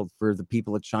the world for the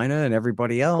people of China and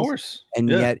everybody else. Of course. And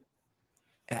yet,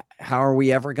 how are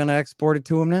we ever going to export it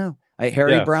to them now?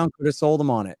 Harry Brown could have sold them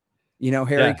on it. You know,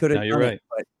 Harry could have done it.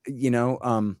 But, you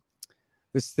know,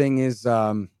 this thing is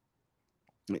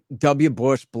W.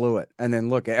 Bush blew it. And then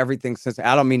look at everything since.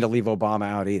 I don't mean to leave Obama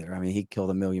out either. I mean, he killed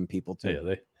 1 million people too.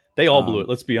 Yeah, they all blew it.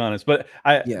 Let's be honest. But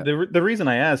the reason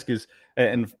I ask is,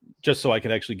 and just so I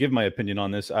can actually give my opinion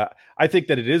on this, I think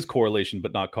that it is correlation,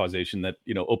 but not causation. That,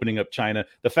 you know, opening up China,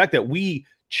 the fact that we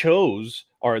chose,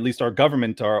 or at least our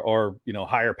government, or you know,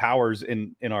 higher powers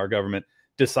in our government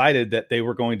decided that they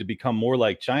were going to become more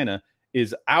like China,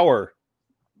 is our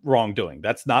wrongdoing.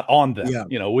 That's not on them.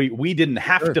 You know, we didn't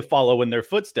have to follow in their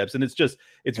footsteps. And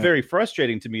it's very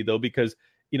frustrating to me though, because,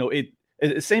 you know,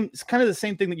 it's kind of the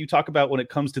same thing that you talk about when it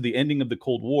comes to the ending of the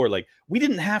Cold War. Like, we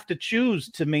didn't have to choose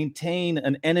to maintain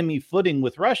an enemy footing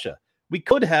with Russia. We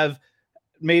could have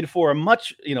made for a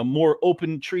much, you know, more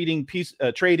open trading,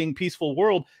 peaceful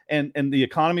world, and the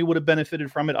economy would have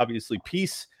benefited from it. Obviously,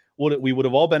 we would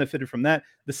have all benefited from that.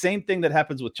 The same thing that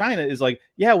happens with China is like,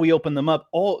 we open them up,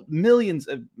 all millions,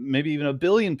 maybe even 1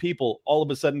 billion people all of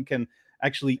a sudden can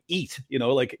actually eat, you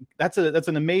know, like that's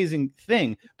an amazing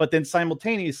thing. But then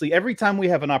simultaneously, every time we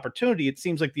have an opportunity, it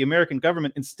seems like the American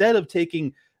government, instead of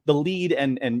taking the lead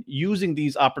and using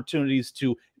these opportunities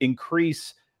to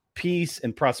increase peace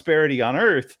and prosperity on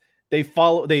earth, they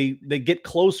get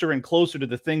closer and closer to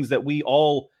the things that we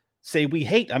all say we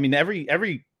hate. I mean,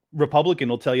 every Republican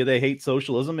will tell you they hate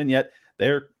socialism, and yet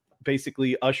they're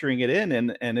basically ushering it in,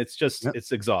 and it's just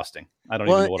it's exhausting. I don't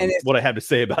even know what I have to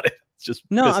say about it. It's just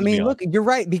I mean, look, you're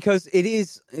right, because it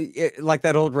is like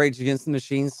that old Rage Against the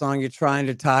Machine song, "You're trying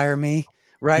to tire me,"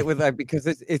 right? With that, because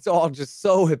it's all just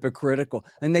so hypocritical,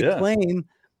 and they claim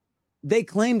they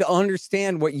claim to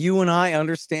understand what you and I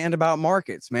understand about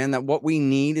markets, man, that what we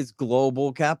need is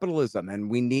global capitalism, and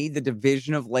we need the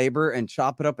division of labor and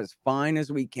chop it up as fine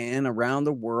as we can around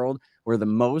the world, where the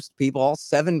most people, all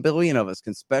 7 billion of us,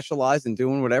 can specialize in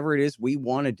doing whatever it is we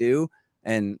want to do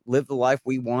and live the life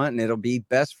we want, and it'll be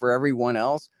best for everyone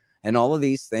else. And all of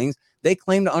these things, they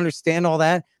claim to understand all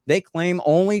that. They claim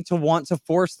only to want to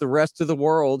force the rest of the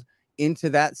world into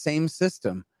that same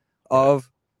system of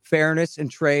fairness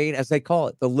and trade, as they call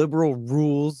it, the liberal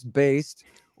rules-based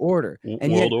order.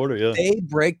 And world order, yeah.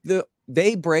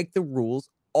 They break the rules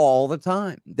all the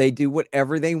time. They do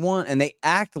whatever they want, and they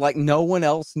act like no one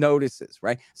else notices,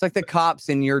 right? It's like the cops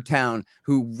in your town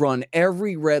who run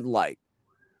every red light.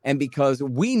 And because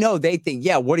we know, they think,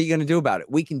 yeah, what are you going to do about it?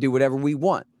 We can do whatever we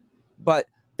want. But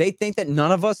they think that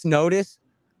none of us notice,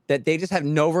 that they just have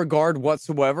no regard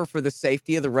whatsoever for the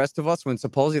safety of the rest of us, when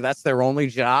supposedly that's their only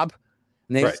job.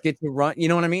 And they just get to run. You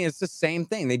know what I mean? It's the same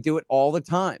thing. They do it all the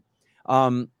time.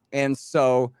 And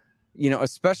so, you know,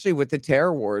 especially with the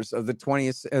terror wars of the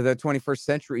 21st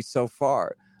century so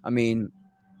far, I mean,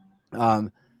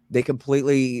 they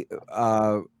completely,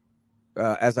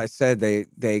 as I said,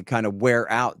 they kind of wear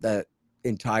out that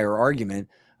entire argument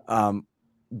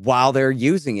while they're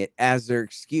using it as their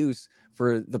excuse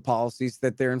for the policies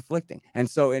that they're inflicting. And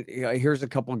so here's a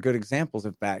couple of good examples,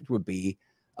 in fact, would be,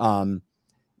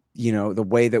 you know, the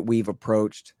way that we've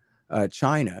approached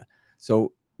China.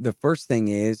 So the first thing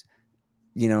is,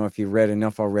 you know, if you've read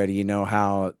enough already, you know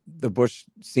how the Bush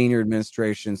senior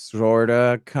administration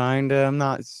I'm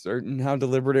not certain how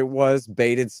deliberate it was,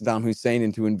 baited Saddam Hussein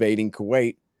into invading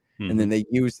Kuwait. And then they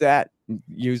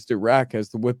used Iraq as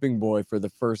the whipping boy for the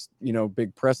first, you know,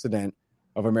 big precedent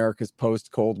of America's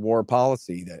post-Cold War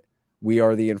policy, that we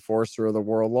are the enforcer of the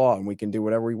world law and we can do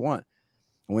whatever we want.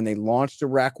 And when they launched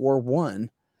Iraq War I and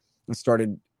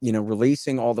started, you know,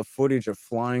 releasing all the footage of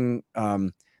flying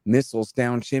missiles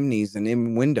down chimneys and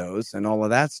in windows and all of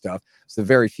that stuff, it's the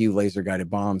very few laser-guided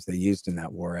bombs they used in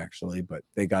that war, actually, but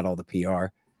they got all the PR.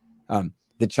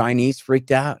 The Chinese freaked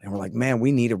out and were like, man,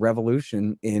 we need a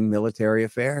revolution in military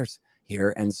affairs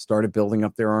here, and started building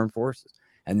up their armed forces.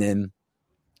 And then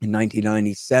in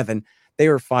 1997, they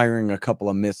were firing a couple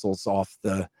of missiles off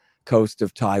the coast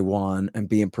of Taiwan and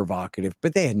being provocative,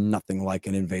 but they had nothing like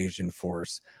an invasion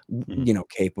force, you know,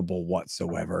 capable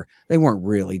whatsoever. They weren't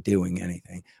really doing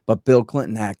anything. But Bill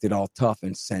Clinton acted all tough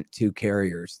and sent 2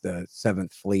 carriers, the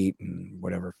 7th Fleet and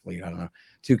whatever fleet, I don't know,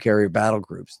 2 carrier battle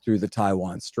groups through the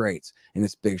Taiwan Straits in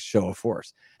this big show of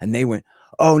force. And they went,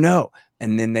 oh no.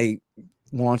 And then they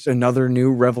launched another new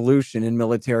revolution in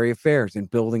military affairs and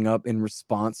building up in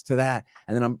response to that.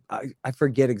 And then I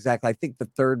forget exactly. I think the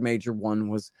third major one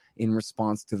was in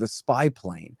response to the spy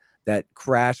plane that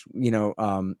crashed, you know,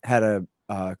 had a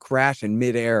crash in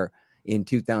midair in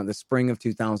the spring of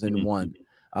 2001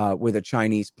 with a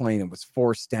Chinese plane that was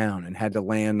forced down and had to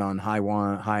land on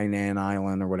Hainan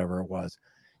Island or whatever it was.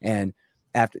 And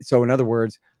so in other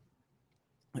words,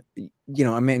 you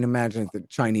know, I mean, imagine if the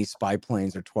Chinese spy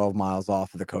planes are 12 miles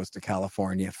off of the coast of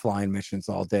California, flying missions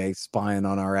all day, spying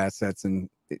on our assets in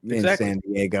San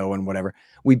Diego and whatever.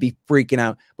 We'd be freaking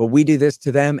out. But we do this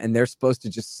to them, and they're supposed to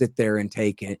just sit there and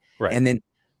take it. Right. And then,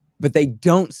 but they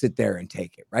don't sit there and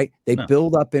take it, right? They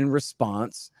build up in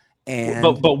response, and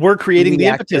but we're creating the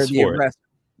impetus for it.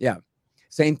 Yeah.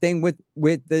 Same thing with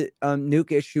the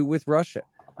nuke issue with Russia.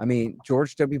 I mean,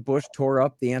 George W. Bush tore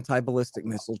up the anti-ballistic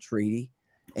missile treaty.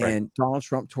 And Donald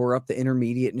Trump tore up the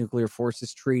Intermediate Nuclear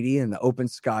Forces Treaty and the Open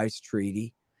Skies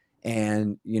Treaty.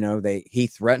 And, you know, he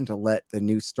threatened to let the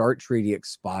New START Treaty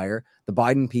expire. The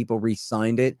Biden people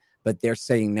re-signed it, but they're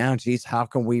saying now, geez, how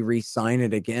can we re-sign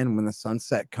it again when the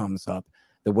sunset comes up,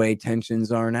 the way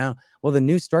tensions are now? Well, the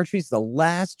New START Treaty is the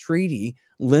last treaty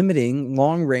limiting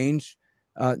long-range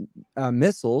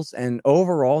missiles and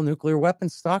overall nuclear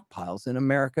weapons stockpiles in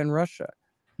America and Russia.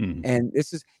 And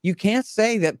you can't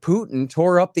say that Putin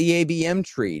tore up the ABM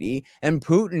treaty and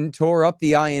Putin tore up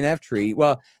the INF treaty.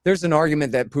 Well, there's an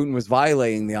argument that Putin was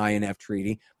violating the INF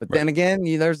treaty, but then again,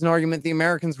 there's an argument the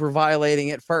Americans were violating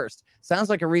it first. Sounds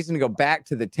like a reason to go back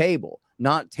to the table,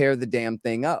 not tear the damn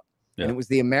thing up. Yeah. And it was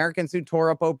the Americans who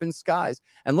tore up Open Skies.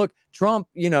 And look, Trump,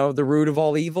 you know, the root of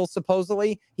all evil,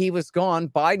 supposedly, he was gone.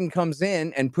 Biden comes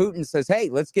in and Putin says, hey,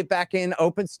 let's get back in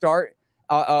Open Skies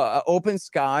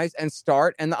and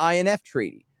START and the INF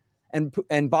treaty. And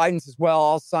Biden says, well,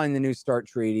 I'll sign the New START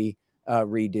treaty,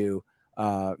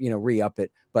 re-up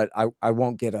it, but I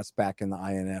won't get us back in the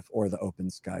INF or the Open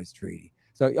Skies treaty.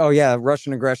 So, oh yeah,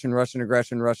 Russian aggression,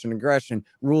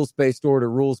 rules-based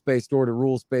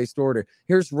order.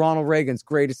 Here's Ronald Reagan's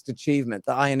greatest achievement,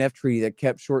 the INF Treaty that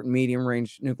kept short and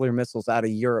medium-range nuclear missiles out of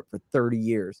Europe for 30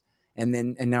 years.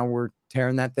 And now we're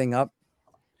tearing that thing up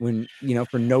when,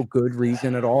 for no good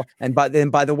reason at all. And by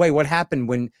the way, what happened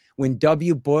when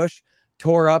W. Bush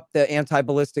tore up the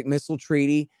anti-ballistic missile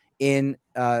treaty in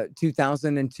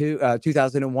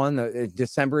 2001,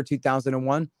 December of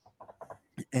 2001,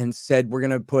 and said we're going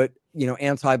to put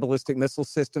anti-ballistic missile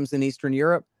systems in Eastern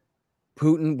Europe?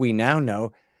 Putin, we now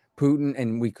know,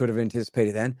 and we could have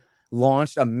anticipated then,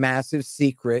 launched a massive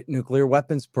secret nuclear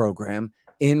weapons program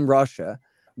in Russia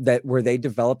where they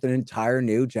developed an entire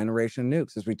new generation of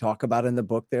nukes. As we talk about in the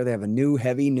book there, they have a new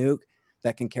heavy nuke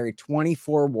that can carry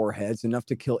 24 warheads, enough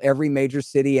to kill every major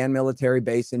city and military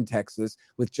base in Texas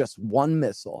with just one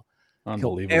missile.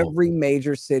 Unbelievable. Kill every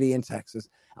major city in Texas,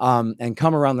 and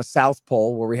come around the South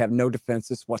Pole where we have no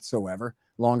defenses whatsoever,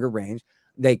 longer range.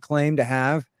 They claim to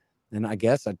have, and I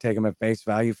guess I'd take them at face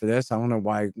value for this. I don't know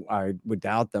why I would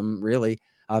doubt them, really.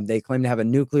 They claim to have a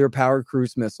nuclear-powered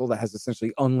cruise missile that has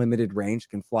essentially unlimited range,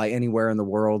 can fly anywhere in the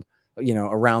world,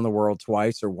 around the world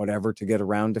twice or whatever to get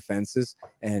around defenses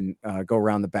and go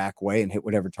around the back way and hit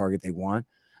whatever target they want.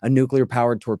 A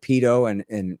nuclear-powered torpedo and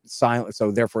silent,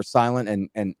 so therefore silent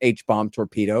and H-bomb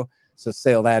torpedo. So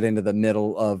sail that into the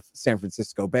middle of San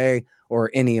Francisco Bay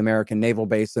or any American naval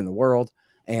base in the world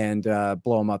and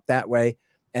blow them up that way.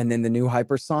 And then the new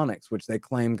hypersonics, which they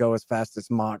claim go as fast as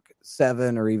Mach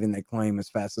 7, or even they claim as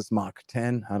fast as Mach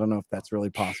 10. I don't know if that's really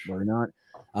possible or not.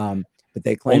 But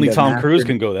they claim only Tom Cruise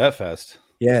can go that fast.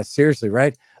 Yeah, seriously,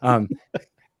 right?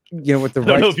 With the I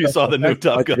don't know if you saw the new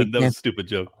Top Gun. That was a stupid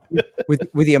joke.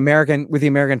 with the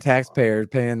American taxpayers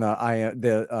paying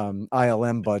the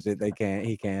ILM budget,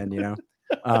 he can.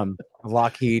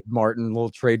 Lockheed Martin, little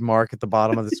trademark at the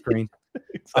bottom of the screen.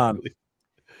 Exactly.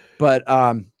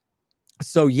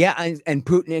 So yeah, and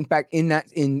Putin, in fact, in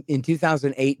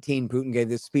 2018, Putin gave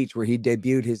this speech where he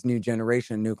debuted his new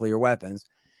generation nuclear weapons,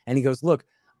 and he goes, "Look,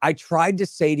 I tried to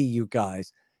say to you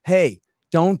guys, hey,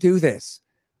 don't do this,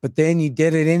 but then you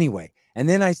did it anyway. And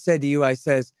then I said to you, I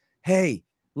says, hey,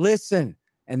 listen,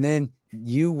 and then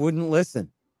you wouldn't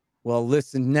listen. Well,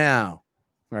 listen now,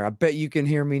 or I bet you can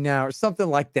hear me now," or something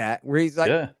like that. Where he's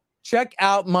like, Check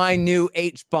out my new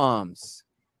H-bombs.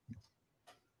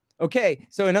 Okay,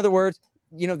 so in other words,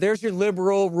 there's your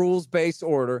liberal rules-based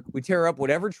order. We tear up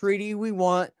whatever treaty we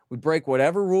want. We break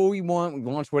whatever rule we want. We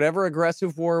launch whatever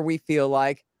aggressive war we feel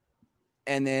like.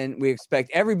 And then we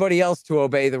expect everybody else to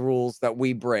obey the rules that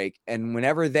we break. And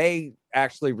whenever they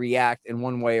actually react in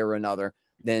one way or another,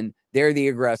 then they're the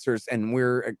aggressors, and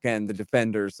we're, again, the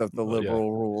defenders of the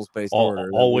liberal rules-based order.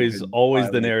 Always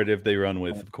the narrative they run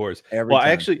with, of course.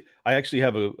 I actually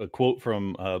have a quote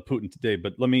from Putin today,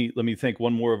 but let me thank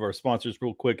one more of our sponsors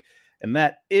real quick, and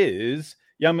that is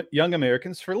Young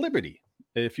Americans for Liberty.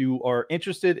 If you are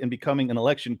interested in becoming an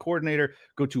election coordinator,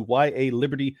 go to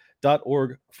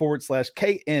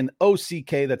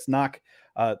yaliberty.org/KNOCK. That's knock.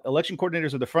 Election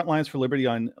coordinators are the front lines for liberty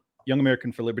on Young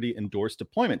American for Liberty endorsed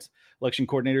deployments. Election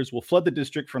coordinators will flood the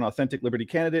district for an authentic liberty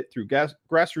candidate through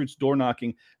grassroots door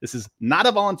knocking. This is not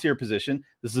a volunteer position.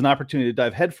 This is an opportunity to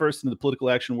dive headfirst into the political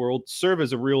action world, serve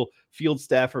as a real field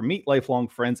staffer, meet lifelong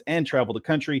friends, and travel the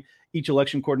country. Each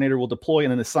election coordinator will deploy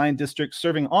in an assigned district,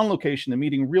 serving on location and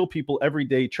meeting real people every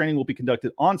day. Training will be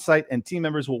conducted on site, and team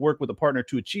members will work with a partner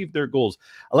to achieve their goals.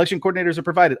 Election coordinators are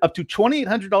provided up to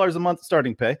 $2,800 a month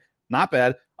starting pay. Not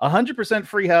bad. 100%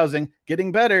 free housing,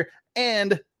 getting better,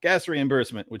 and gas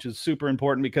reimbursement, which is super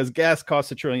important because gas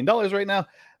costs $1 trillion right now.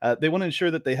 They want to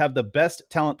ensure that they have the best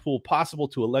talent pool possible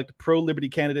to elect pro-liberty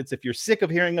candidates. If you're sick of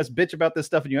hearing us bitch about this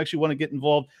stuff and you actually want to get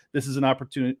involved, this is an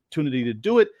opportunity to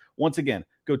do it. Once again,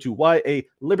 go to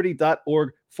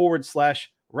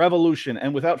yaliberty.org/revolution.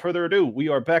 And without further ado, we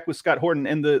are back with Scott Horton.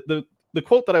 And the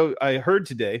quote that I heard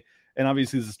today, and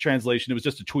obviously this is translation, it was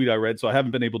just a tweet I read, so I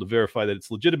haven't been able to verify that it's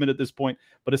legitimate at this point.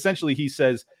 But essentially he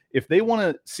says, if they want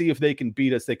to see if they can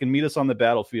beat us, they can meet us on the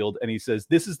battlefield. And he says,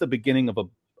 this is the beginning of a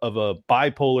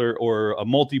bipolar or a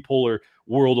multipolar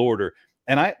world order.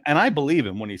 And I believe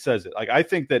him when he says it. Like, I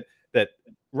think that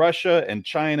Russia and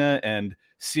China and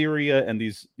Syria and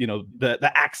these,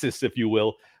 the Axis, if you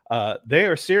will, they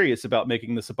are serious about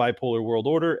making this a bipolar world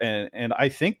order. And I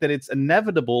think that it's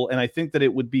inevitable. And I think that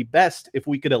it would be best if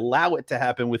we could allow it to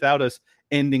happen without us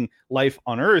ending life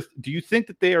on Earth. Do you think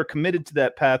that they are committed to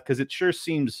that path? Because it sure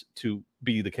seems to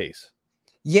be the case.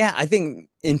 Yeah, I think,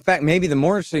 in fact, maybe the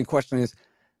more interesting question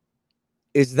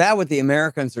is that what the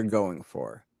Americans are going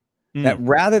for? that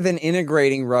rather than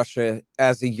integrating Russia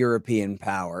as a European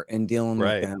power and dealing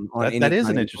with them on that is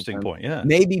an interesting point. Yeah,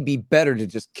 maybe be better to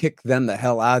just kick them the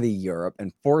hell out of Europe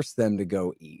and force them to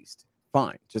go east.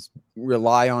 Fine, just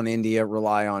rely on India,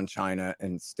 rely on China,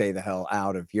 and stay the hell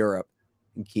out of Europe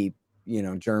and keep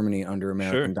Germany under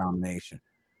American domination.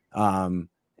 And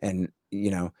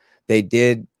they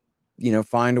did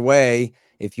find a way,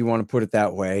 if you want to put it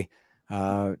that way,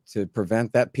 to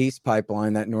prevent that peace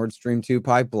pipeline, that Nord Stream 2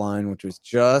 pipeline, which was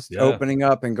just opening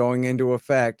up and going into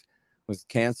effect, was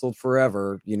canceled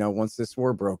forever, once this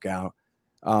war broke out.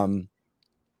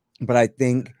 But I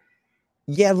think,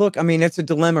 look, I mean, it's a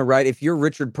dilemma, right? If you're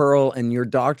Richard Pearl and your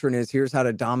doctrine is here's how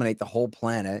to dominate the whole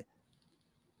planet,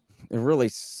 it really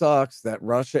sucks that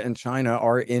Russia and China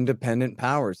are independent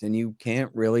powers, and you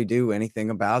can't really do anything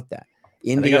about that.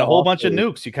 India, they got a whole bunch of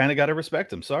nukes. You kind of got to respect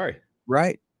them. Sorry.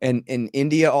 Right. And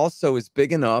India also is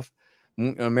big enough.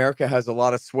 America has a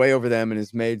lot of sway over them and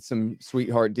has made some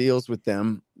sweetheart deals with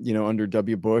them, under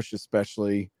W. Bush,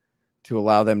 especially to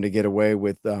allow them to get away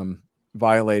with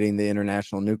violating the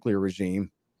international nuclear regime.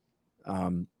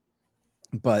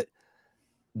 But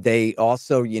they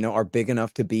also, are big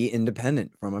enough to be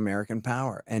independent from American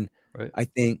power. And I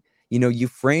think, you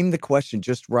frame the question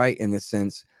just right in the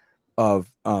sense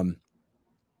of,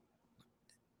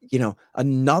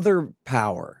 another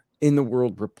power in the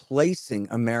world replacing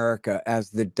America as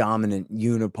the dominant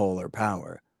unipolar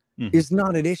power is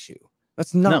not an issue.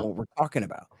 That's not what we're talking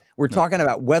about. We're talking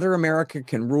about whether America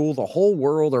can rule the whole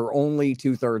world or only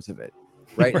 2/3 of it.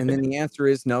 Right. And then the answer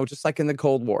is no, just like in the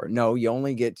Cold War. No, you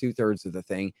only get 2/3 of the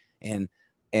thing.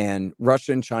 And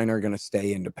Russia and China are going to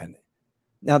stay independent.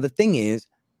 Now, the thing is,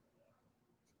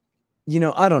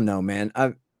 I don't know, man.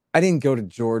 I didn't go to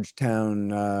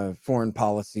Georgetown foreign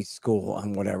policy school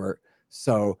and whatever.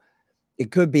 So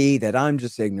it could be that I'm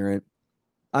just ignorant.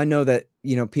 I know that,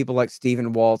 people like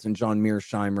Stephen Walt and John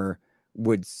Mearsheimer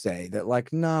would say that,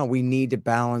 like, no, we need to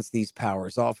balance these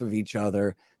powers off of each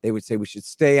other. They would say we should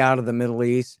stay out of the Middle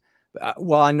East.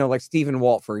 Well, I know, like Stephen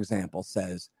Walt, for example,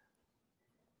 says,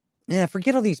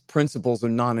 forget all these principles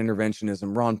of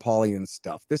non-interventionism, Ron Paulian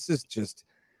stuff. This is just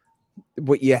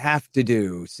what you have to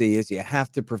do, is you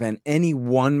have to prevent any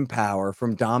one power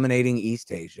from dominating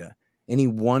East Asia, any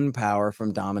one power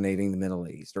from dominating the Middle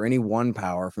East, or any one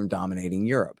power from dominating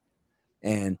Europe.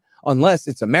 And unless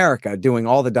it's America doing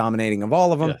all the dominating of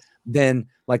all of them, then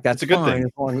that's a good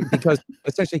thing. Because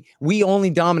essentially we only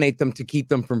dominate them to keep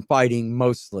them from fighting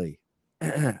mostly.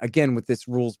 Again, with this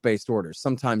rules-based order.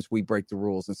 Sometimes we break the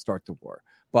rules and start the war,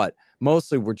 but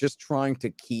mostly we're just trying to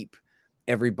keep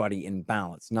everybody in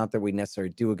balance. Not that we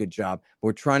necessarily do a good job.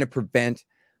 We're trying to prevent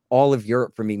all of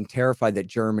Europe from being terrified that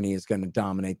Germany is going to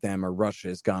dominate them or Russia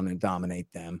is going to dominate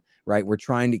them, right? We're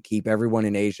trying to keep everyone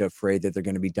in Asia afraid that they're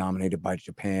going to be dominated by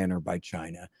Japan or by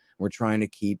China. We're trying to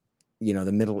keep,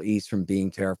 the Middle East from being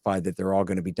terrified that they're all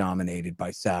going to be dominated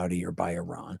by Saudi or by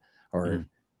Iran or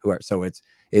whoever. So it's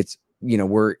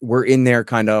we're in there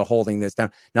kind of holding this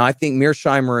down. Now, I think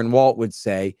Mearsheimer and Walt would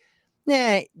say,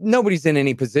 nobody's in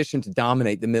any position to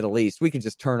dominate the Middle East. We could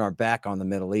just turn our back on the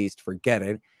Middle East, forget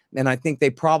it. And I think they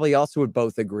probably also would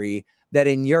both agree that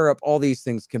in Europe, all these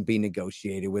things can be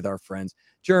negotiated with our friends.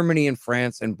 Germany and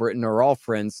France and Britain are all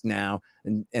friends now.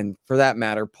 And for that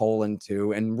matter, Poland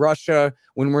too. And Russia,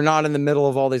 when we're not in the middle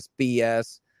of all this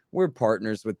BS, we're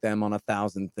partners with them on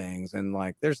 1,000 things. And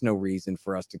there's no reason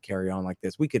for us to carry on like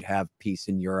this. We could have peace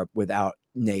in Europe without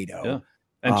NATO. Yeah.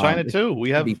 And China too. We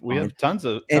have tons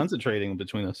of trading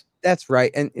between us. That's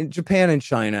right. And Japan and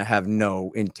China have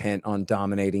no intent on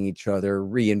dominating each other,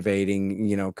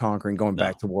 reinvading, conquering, going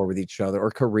back to war with each other, or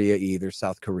Korea either,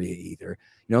 South Korea either.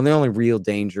 The only real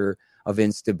danger of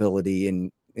instability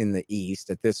in the East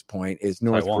at this point is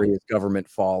North Korea's government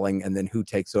falling, and then who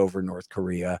takes over North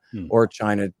Korea, or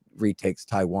China retakes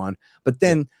Taiwan. But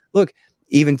then look,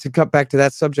 even to cut back to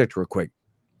that subject real quick,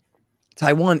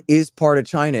 Taiwan is part of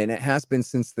China, and it has been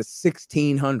since the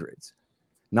 1600s,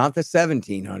 not the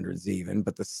 1700s even,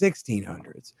 but the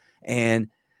 1600s. And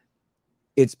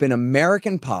it's been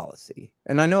American policy.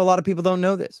 And I know a lot of people don't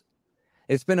know this.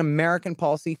 It's been American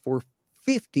policy for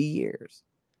 50 years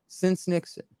since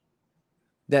Nixon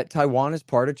that Taiwan is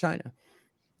part of China,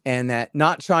 and that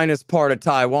not China's part of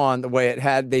Taiwan the way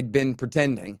they'd been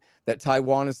pretending that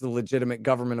Taiwan is the legitimate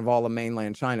government of all of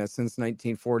mainland China since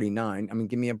 1949. I mean,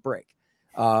 give me a break.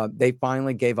 They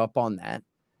finally gave up on that,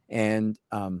 and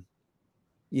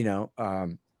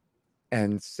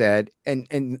and said,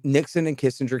 and Nixon and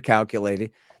Kissinger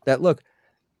calculated that, look,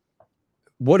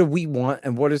 what do we want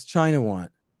and what does China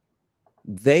want?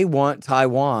 They want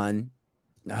Taiwan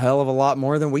a hell of a lot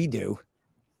more than we do.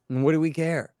 And what do we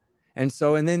care? And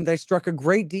then they struck a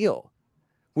great deal,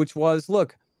 which was,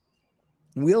 look,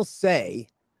 we'll say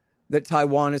that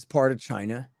Taiwan is part of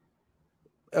China.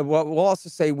 We'll also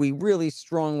say we really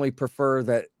strongly prefer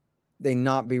that they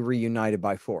not be reunited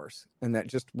by force, and that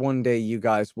just one day you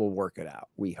guys will work it out,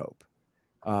 we hope,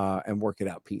 and work it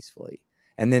out peacefully.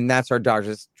 And then that's our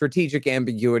doctrine. Strategic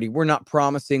ambiguity. We're not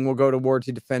promising we'll go to war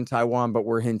to defend Taiwan, but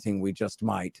we're hinting we just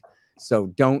might. So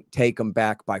don't take them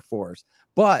back by force.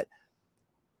 But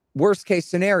worst case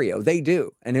scenario, they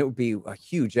do. And it would be a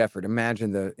huge effort.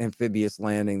 Imagine the amphibious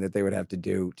landing that they would have to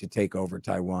do to take over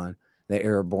Taiwan, the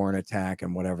airborne attack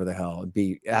and whatever the hell. It'd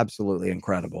be absolutely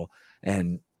incredible.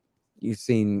 And you've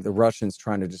seen the Russians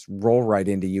trying to just roll right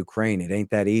into Ukraine. It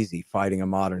ain't that easy fighting a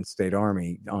modern state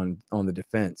army on the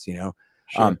defense, you know.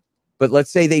 Sure. But let's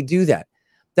say they do that.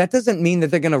 That doesn't mean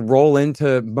that they're going to roll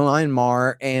into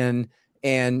Myanmar and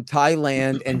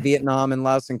Thailand and Vietnam and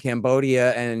Laos and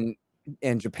Cambodia and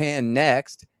Japan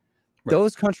next. Right.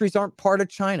 Those countries aren't part of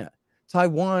China.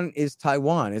 Taiwan is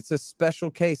Taiwan. It's a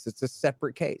special case. It's a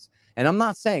separate case. And I'm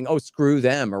not saying, oh, screw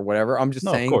them or whatever. I'm just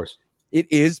saying, of course, it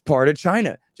is part of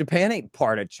China. Japan ain't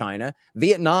part of China.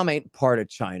 Vietnam ain't part of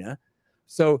China.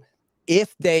 So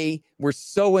if they were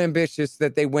so ambitious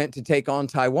that they went to take on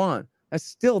Taiwan, that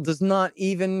still does not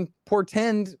even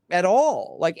portend at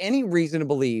all like any reason to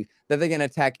believe that they're going to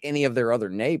attack any of their other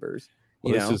neighbors.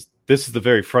 Well, this is the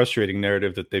very frustrating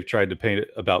narrative that they've tried to paint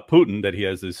about Putin, that he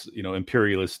has this,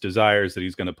 imperialist desires that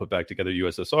he's going to put back together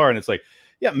USSR. And it's like,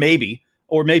 yeah, maybe,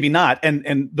 or maybe not.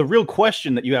 And the real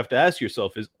question that you have to ask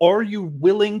yourself is, are you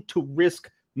willing to risk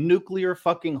nuclear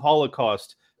fucking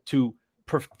holocaust to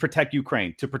protect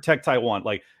Ukraine, to protect Taiwan?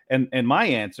 Like, and my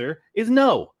answer is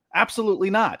no. Absolutely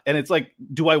not. And it's like,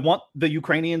 do I want the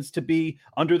Ukrainians to be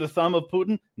under the thumb of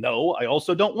Putin? No, I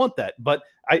also don't want that. But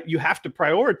you have to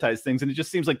prioritize things. And it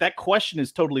just seems like that question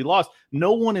is totally lost.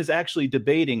 No one is actually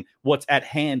debating what's at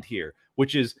hand here,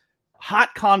 which is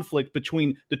hot conflict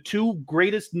between the two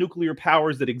greatest nuclear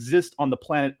powers that exist on the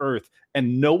planet Earth.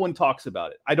 And no one talks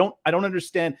about it. I don't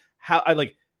understand how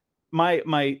my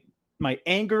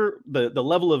anger, the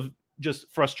level of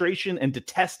just frustration and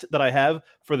detest that I have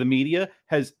for the media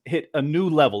has hit a new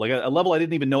level, like a level I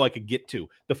didn't even know I could get to.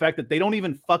 The fact that they don't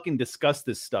even fucking discuss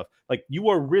this stuff. Like, you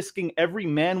are risking every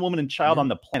man, woman, and child on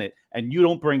the planet, and you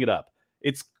don't bring it up.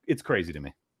 It's crazy to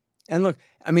me. And look,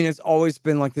 I mean, it's always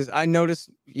been like this. I noticed,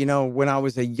 when I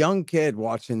was a young kid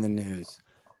watching the news,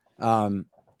 that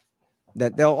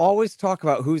they'll always talk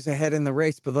about who's ahead in the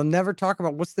race, but they'll never talk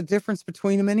about what's the difference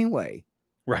between them anyway.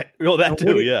 Right. Well, that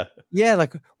too. Yeah. Yeah.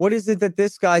 Like, what is it that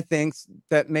this guy thinks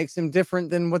that makes him different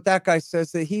than what that guy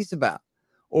says that he's about?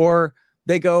 Or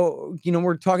they go,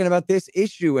 we're talking about this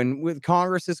issue, and with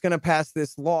Congress is going to pass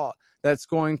this law that's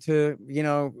going to,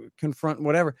 confront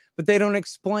whatever, but they don't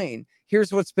explain.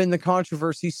 Here's what's been the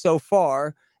controversy so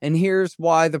far, and here's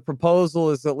why the proposal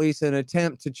is at least an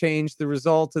attempt to change the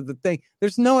result of the thing.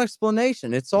 There's no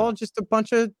explanation. It's all just a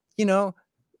bunch of,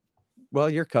 well,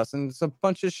 you're cussing. It's a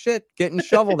bunch of shit getting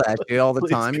shoveled at you all the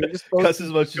time. You're just cuss as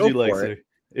much as you like, sir.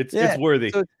 It's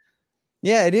worthy. So,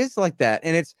 yeah, it is like that.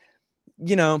 And it's,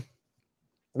 I'm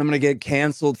going to get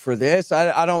canceled for this.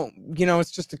 I don't,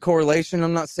 it's just a correlation.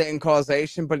 I'm not saying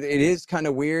causation, but it is kind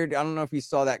of weird. I don't know if you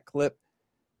saw that clip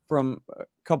from a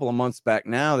couple of months back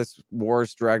now. This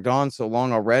war's dragged on so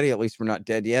long already. At least we're not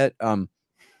dead yet. But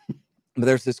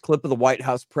there's this clip of the White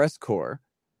House press corps.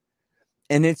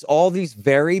 And it's all these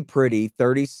very pretty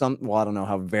 30-something, well, I don't know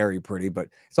how very pretty, but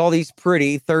it's all these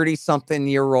pretty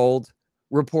 30-something-year-old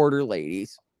reporter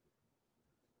ladies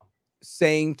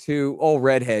saying to,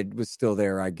 Redhead was still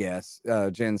there, I guess.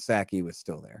 Jen Psaki was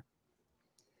still there.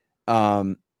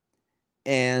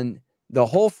 And the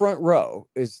whole front row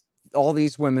is all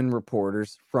these women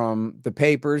reporters from the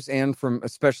papers and from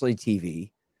especially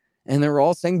TV. And they're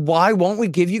all saying, why won't we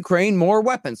give Ukraine more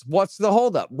weapons? What's the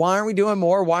holdup? Why aren't we doing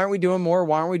more? Why aren't we doing more?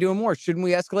 Why aren't we doing more? Shouldn't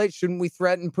we escalate? Shouldn't we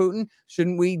threaten Putin?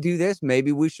 Shouldn't we do this?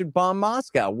 Maybe we should bomb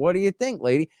Moscow. What do you think,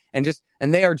 lady? And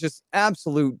they are just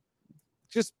absolute,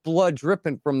 just blood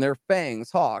dripping from their fangs,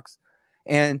 hawks.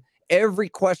 And every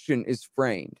question is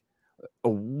framed.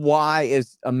 Why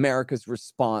is America's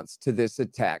response to this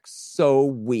attack so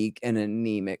weak and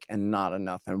anemic and not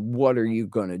enough? And what are you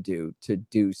going to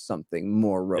do something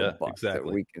more robust? Yeah, exactly.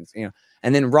 That we can,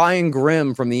 And then Ryan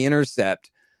Grimm from The Intercept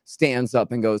stands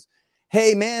up and goes,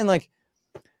 "Hey man, like,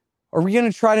 are we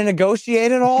going to try to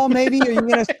negotiate at all? Maybe are you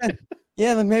going to spend?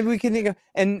 Yeah, like maybe we can."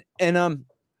 And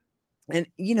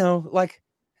like,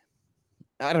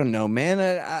 I don't know,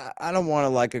 man. I don't want to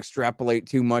like extrapolate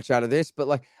too much out of this, but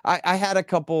like I had a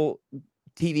couple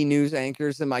TV news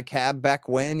anchors in my cab back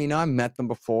when, I met them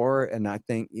before. And I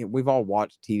think we've all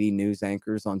watched TV news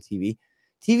anchors on TV.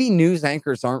 TV news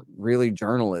anchors aren't really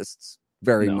journalists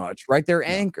very much, right? They're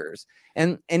anchors.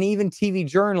 And even TV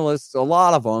journalists, a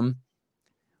lot of them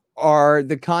are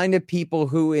the kind of people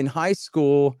who in high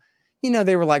school,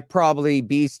 they were like probably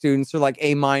B students or like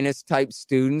A- type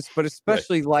students, but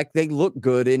especially like they look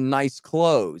good in nice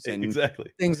clothes and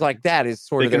things like that is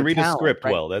sort of they can their read talent, a script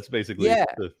right? well. That's basically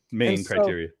the main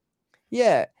criteria.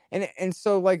 Yeah. And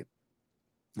so like,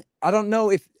 I don't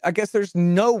know I guess there's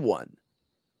no one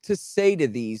to say to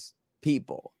these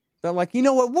people that like, you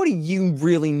know what do you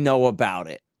really know about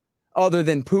it? Other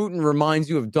than Putin reminds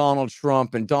you of Donald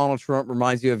Trump and Donald Trump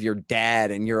reminds you of your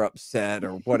dad and you're upset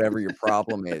or whatever your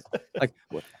problem is. Like,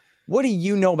 what do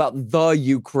you know about the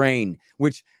Ukraine,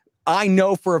 which I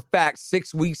know for a fact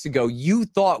 6 weeks ago you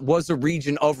thought was a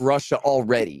region of Russia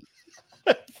already?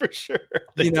 For sure.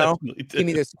 Give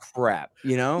me this crap,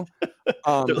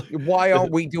 why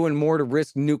aren't we doing more to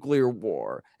risk nuclear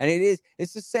war? And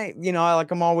it's the same,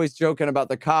 I'm always joking about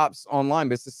the cops online,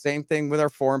 but it's the same thing with our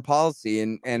foreign policy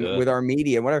and with our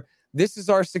media, whatever. This is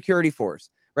our security force,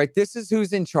 right? This is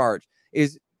who's in charge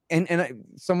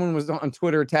someone was on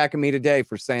Twitter attacking me today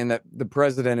for saying that the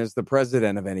president is the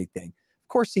president of anything. Of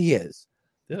course he is.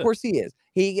 Of course he is.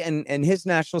 He and his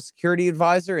national security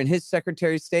advisor and his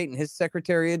secretary of state and his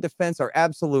secretary of defense are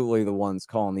absolutely the ones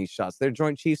calling these shots. Their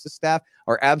joint chiefs of staff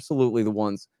are absolutely the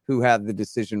ones who have the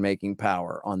decision-making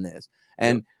power on this.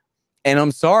 And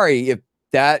I'm sorry if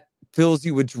that fills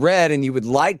you with dread and you would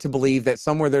like to believe that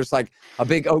somewhere there's like a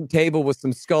big oak table with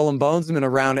some skull and bonesmen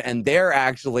around it and they're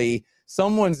actually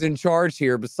someone's in charge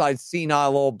here besides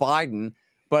senile old Biden.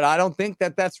 But I don't think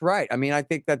that that's right. I mean, I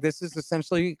think that this is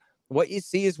essentially what you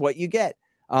see is what you get.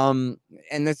 And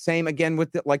the same again with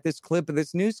like this clip of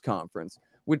this news conference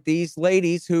with these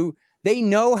ladies who they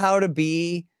know how to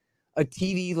be a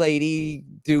TV lady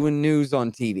doing news on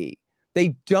TV.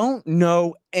 They don't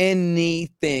know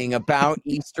anything about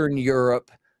Eastern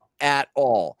Europe at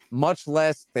all, much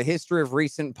less the history of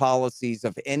recent policies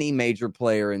of any major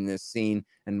player in this scene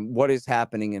and what is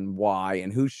happening and why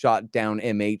and who shot down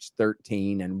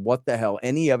MH13 and what the hell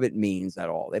any of it means at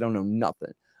all. They don't know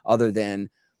nothing other than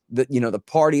the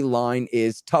party line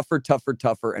is tougher, tougher,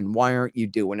 tougher. And why aren't you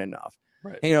doing enough?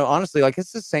 Right. Honestly, like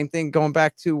it's the same thing going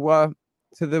back to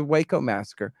the Waco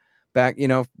massacre back,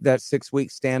 that 6-week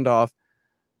standoff.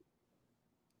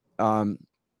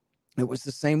 It was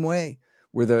the same way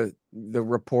where the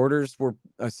reporters were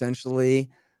essentially,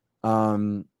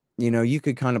 you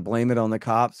could kind of blame it on the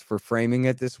cops for framing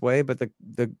it this way, but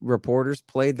the reporters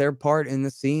played their part in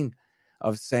the scene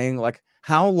of saying like,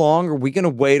 how long are we going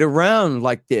to wait around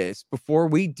like this before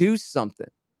we do something?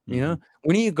 When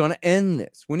are you going to end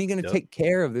this? When are you going to take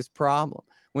care of this problem?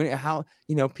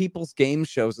 People's game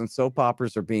shows and soap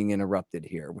operas are being interrupted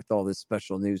here with all this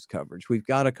special news coverage. We've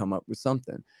got to come up with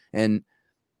something. And,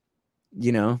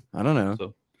 I don't know.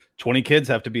 So 20 kids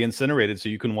have to be incinerated so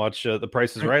you can watch The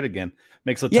Price is Right again.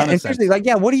 Makes a ton of sense. Like,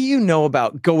 what do you know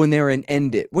about going there and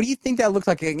end it? What do you think that looks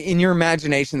like in your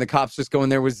imagination? The cops just go in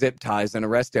there with zip ties and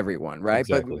arrest everyone, right?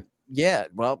 Exactly.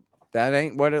 But that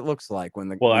ain't what it looks like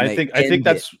when I think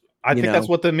that's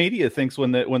what the media thinks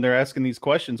when they're asking these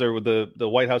questions, or with the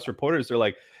White House reporters. They're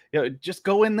like, just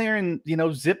go in there and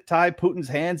zip tie Putin's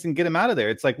hands and get him out of there.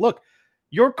 It's like, look,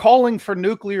 you're calling for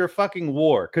nuclear fucking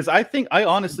war, because I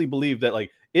honestly believe that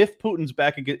like if Putin's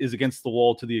back is against the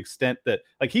wall to the extent that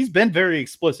like he's been very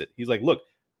explicit, he's like, look,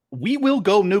 we will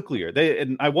go nuclear.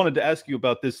 And I wanted to ask you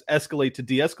about this escalate to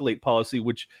de-escalate policy,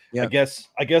 which I guess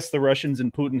the Russians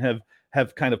and Putin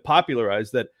have kind of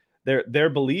popularized that. Their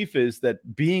belief is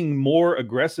that being more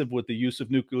aggressive with the use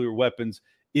of nuclear weapons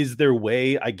is their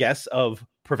way, I guess, of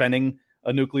preventing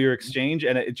a nuclear exchange.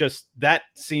 And that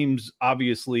seems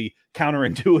obviously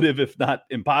counterintuitive, if not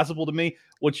impossible to me.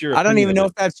 What's your opinion? I don't even know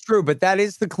if that's true, but that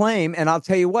is the claim. And I'll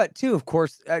tell you what, too, of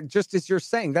course, just as you're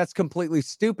saying, that's completely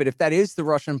stupid. If that is the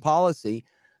Russian policy,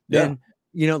 then,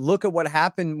 look at what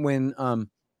happened when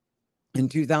in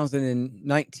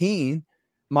 2019,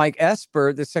 Mike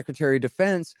Esper, the Secretary of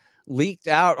Defense, leaked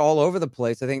out all over the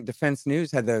place. I think Defense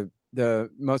News had the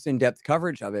most in-depth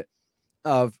coverage of it,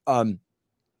 of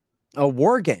a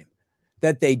war game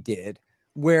that they did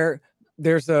where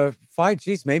there's a fight.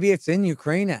 Geez, maybe it's in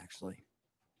Ukraine actually.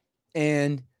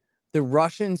 And the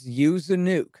Russians use a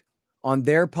nuke on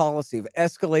their policy of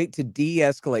escalate to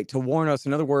de-escalate, to warn us.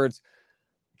 In other words,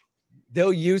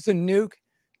 they'll use a nuke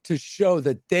to show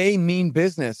that they mean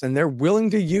business and they're willing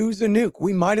to use a nuke.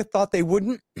 We might have thought they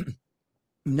wouldn't.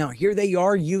 Now, here they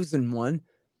are using one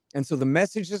And so the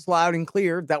message is loud and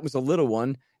clear. That was a little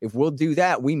one. If we'll do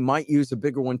that, we might use a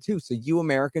bigger one too. So you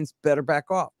Americans better back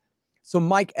off. So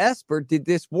Mike Esper did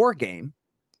this war game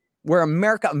where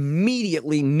America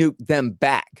immediately nuked them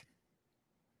back.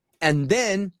 And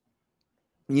then,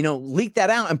 leaked that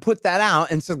out and put that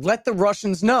out and said, let the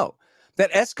Russians know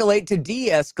that escalate to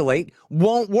de-escalate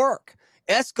won't work.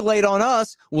 Escalate on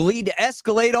us will lead to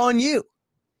escalate on you.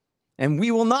 And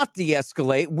we will not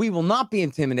de-escalate. We will not be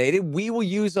intimidated. We will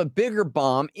use a bigger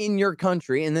bomb in your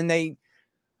country. And then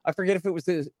I forget if it was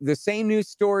the same news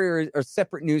story or a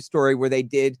separate news story where they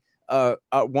did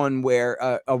one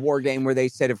where a war game where they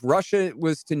said if Russia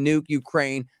was to nuke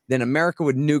Ukraine, then America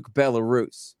would nuke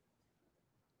Belarus.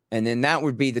 And then that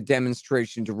would be the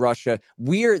demonstration to Russia.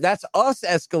 That's us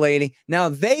escalating. Now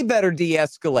they better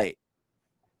de-escalate.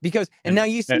 Now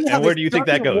you see how where do you think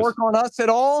that goes? Work on us at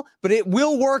all, but it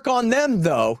will work on them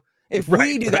though. If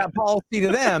we do that policy to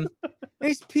them,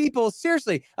 these people,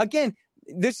 seriously, again,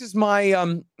 this is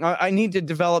my, I need to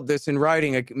develop this in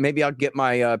writing. Maybe I'll get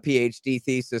my PhD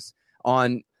thesis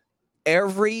on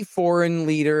every foreign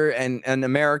leader and an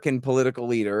American political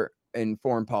leader in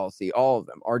foreign policy. All of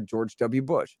them are George W.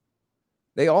 Bush.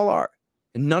 They all are.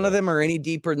 And none of them are any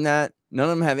deeper than that. None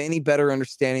of them have any better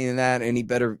understanding than that, any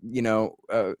better,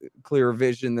 clearer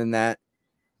vision than that.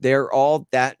 They're all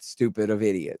that stupid of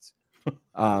idiots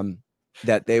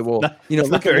that they will,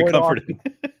 not very comforting.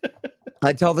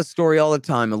 I tell the story all the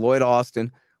time. Lloyd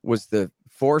Austin was the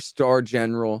 4-star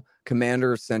general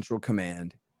commander of Central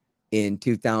Command in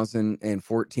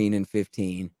 2014 and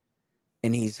 15.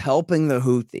 And he's helping the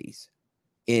Houthis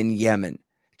in Yemen.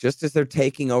 Just as they're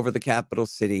taking over the capital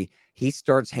city, he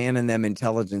starts handing them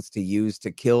intelligence to use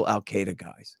to kill Al-Qaeda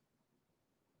guys.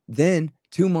 Then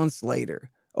 2 months later,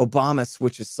 Obama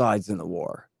switches sides in the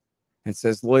war and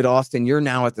says, Lloyd Austin, you're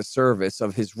now at the service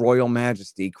of His Royal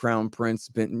Majesty, Crown Prince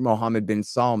Mohammed bin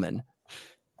Salman,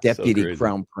 Deputy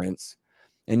Crown Prince,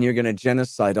 and you're going to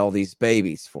genocide all these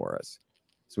babies for us.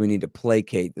 So we need to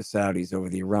placate the Saudis over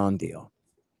the Iran deal.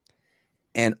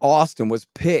 And Austin was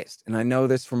pissed. And I know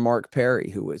this from Mark Perry,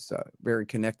 who was a very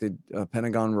connected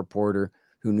Pentagon reporter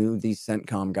who knew these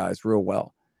CENTCOM guys real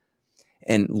well.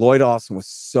 And Lloyd Austin was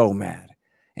so mad.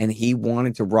 And he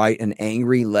wanted to write an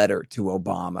angry letter to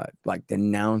Obama, like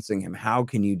denouncing him. How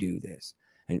can you do this?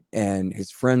 And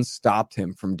his friends stopped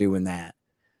him from doing that.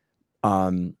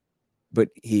 But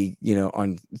he,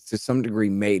 to some degree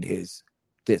made his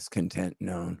discontent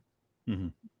known. Mm-hmm.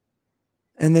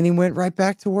 And then he went right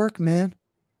back to work, man.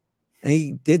 And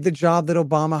he did the job that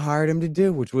Obama hired him to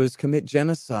do, which was commit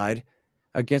genocide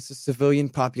against the civilian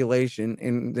population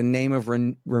in the name of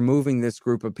removing this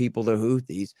group of people, the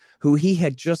Houthis, who he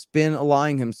had just been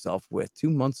allying himself with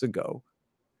 2 months ago.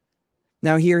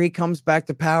 Now here he comes back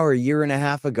to power a year and a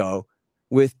half ago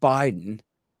with Biden,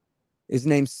 is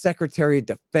named Secretary of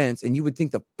Defense, and you would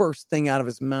think the first thing out of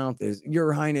his mouth is,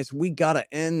 Your Highness, we got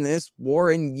to end this war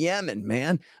in Yemen,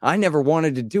 man. I never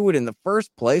wanted to do it in the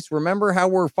first place. Remember how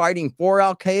we're fighting for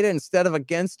Al-Qaeda instead of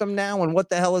against them now? And what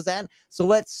the hell is that? So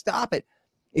let's stop it.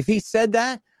 If he said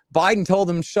that, Biden told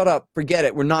him, shut up, forget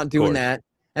it, we're not doing that.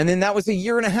 And then that was a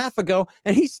year and a half ago,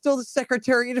 and he's still the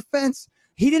Secretary of Defense.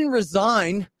 He didn't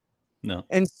resign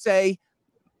and say,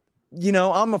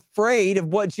 I'm afraid of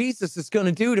what Jesus is going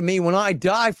to do to me when I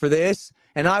die for this,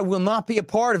 and I will not be a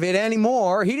part of it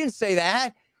anymore. He didn't say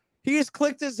that. He just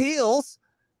clicked his heels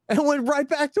and went right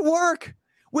back to work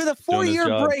with a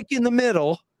 4-year break in the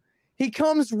middle. He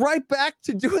comes right back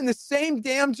to doing the same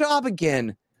damn job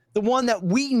again, the one that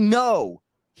we know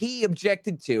he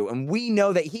objected to, and we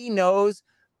know that he knows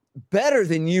better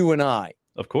than you and I.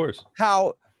 Of course.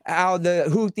 How the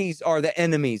Houthis are the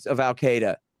enemies of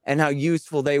Al-Qaeda. And how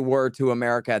useful they were to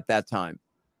America at that time.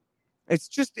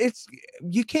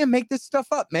 You can't make this stuff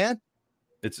up, man.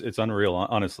 It's unreal,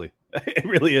 honestly. It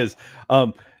really is.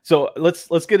 So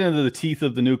let's get into the teeth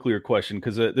of the nuclear question,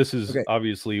 because this is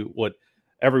obviously what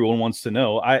everyone wants to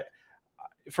know.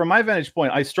 From my vantage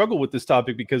point, I struggle with this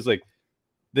topic because, like,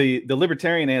 the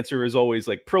libertarian answer is always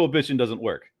like prohibition doesn't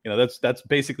work. That's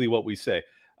basically what we say.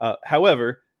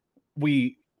 However,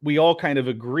 we all kind of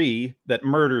agree that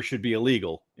murder should be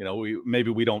illegal.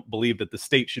 We don't believe that the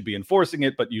state should be enforcing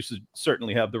it, but you should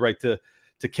certainly have the right to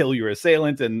kill your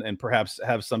assailant and perhaps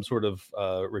have some sort of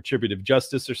retributive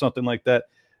justice or something like that.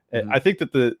 Mm-hmm. I think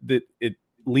that it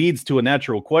leads to a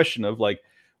natural question of, like,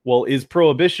 well, is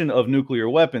prohibition of nuclear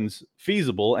weapons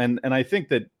feasible? And I think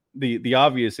that the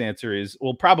obvious answer is,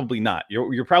 well, probably not.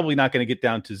 You're probably not going to get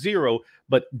down to zero,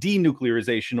 but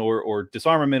denuclearization or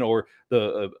disarmament or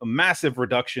a massive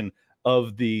reduction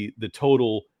of the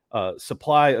total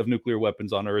supply of nuclear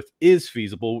weapons on Earth is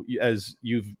feasible, as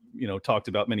you've talked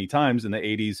about many times. In the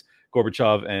 80s,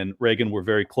 Gorbachev and Reagan were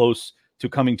very close to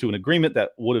coming to an agreement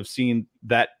that would have seen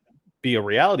that be a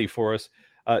reality for us.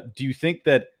 Do you think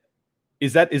that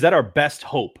is that our best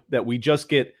hope, that we just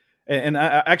get? And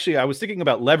I was thinking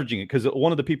about leveraging it, because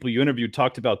one of the people you interviewed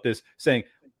talked about this, saying,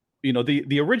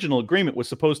 the original agreement was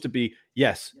supposed to be,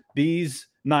 yes, these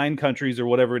 9 countries or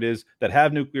whatever it is that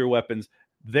have nuclear weapons,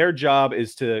 their job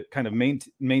is to kind of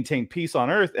maintain peace on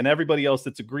Earth, and everybody else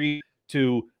that's agreed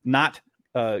to not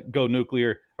go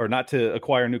nuclear or not to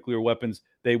acquire nuclear weapons,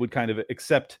 they would kind of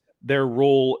accept their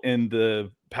role in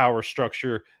the power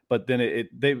structure. But then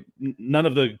none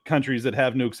of the countries that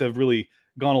have nukes have really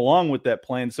gone along with that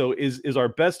plan. So is our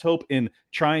best hope in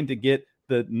trying to get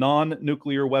the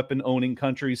non-nuclear weapon owning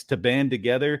countries to band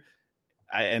together?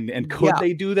 And could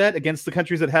they do that against the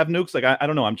countries that have nukes? Like, I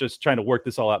don't know. I'm just trying to work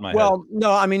this all out in my head. Well,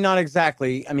 no, I mean, not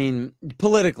exactly. I mean,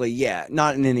 politically, yeah,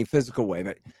 not in any physical way.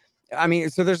 But I mean,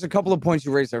 so there's a couple of points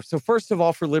you raised there. So first of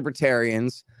all, for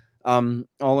libertarians,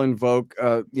 I'll invoke,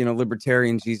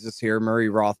 libertarian Jesus here, Murray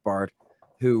Rothbard,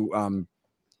 who,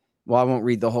 well, I won't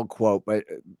read the whole quote, but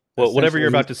well, whatever you're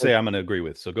about to say, I'm going to agree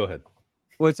with. So go ahead.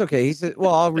 Well, it's okay. He said,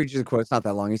 well, I'll read you the quote. It's not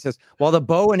that long. He says, while the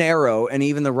bow and arrow and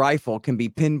even the rifle can be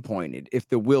pinpointed if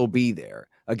the will be there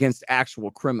against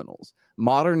actual criminals,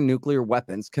 modern nuclear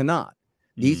weapons cannot.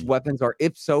 These weapons are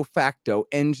ipso facto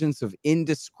engines of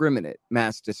indiscriminate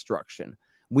mass destruction.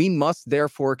 We must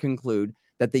therefore conclude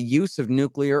that the use of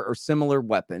nuclear or similar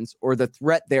weapons, or the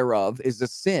threat thereof, is a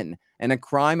sin and a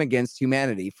crime against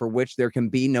humanity for which there can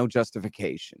be no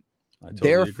justification.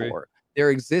 Therefore, their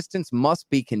existence must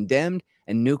be condemned,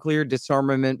 and nuclear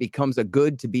disarmament becomes a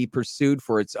good to be pursued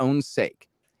for its own sake.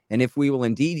 And if we will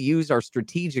indeed use our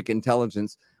strategic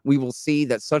intelligence, we will see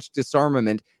that such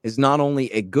disarmament is not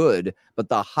only a good, but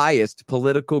the highest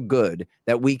political good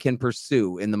that we can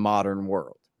pursue in the modern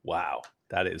world. Wow,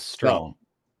 that is strong. So,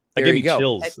 that gave me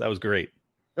chills. That was great.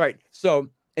 Right. So,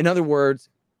 in other words,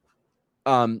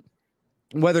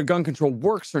 whether gun control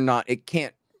works or not, it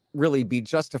can't really be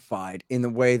justified in the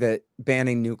way that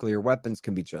banning nuclear weapons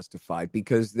can be justified,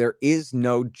 because there is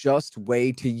no just way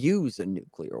to use a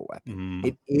nuclear weapon.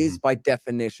 It is by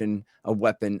definition a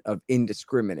weapon of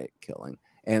indiscriminate killing,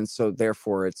 and so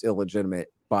therefore it's illegitimate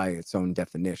by its own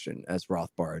definition, as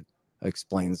Rothbard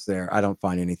explains there. I don't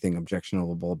find anything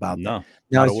objectionable about that.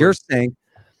 Now, as you're saying,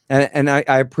 and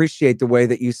I appreciate the way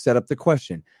that you set up the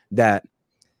question, that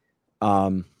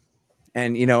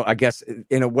and, I guess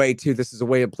in a way, too, this is a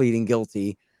way of pleading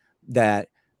guilty, that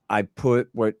I put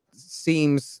what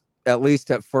seems, at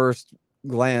least at first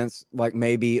glance, like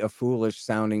maybe a foolish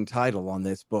sounding title on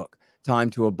this book, Time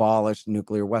to Abolish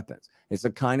Nuclear Weapons. It's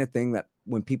the kind of thing that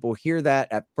when people hear that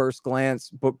at first glance,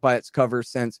 book by its cover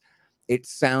sense, it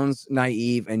sounds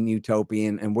naive and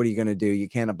utopian. And what are you going to do? You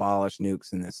can't abolish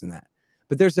nukes and this and that.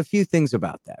 But there's a few things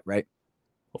about that, right?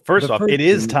 Well, first off, it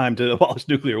is time to abolish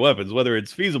nuclear weapons. Whether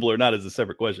it's feasible or not is a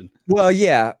separate question. Well,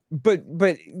 yeah, but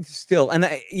still, and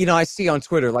I see on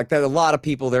Twitter like that a lot of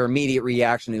people, their immediate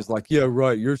reaction is like, "Yeah,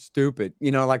 right, you're stupid."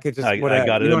 Like it just. I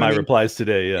got it in my replies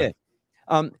today.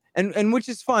 Yeah. And which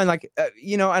is fine. Like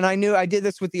and I knew I did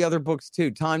this with the other books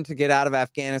too. Time to get out of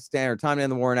Afghanistan, or Time to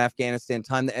End the War in Afghanistan,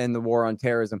 Time to End the War on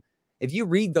Terrorism. If you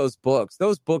read those books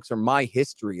are my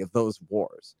history of those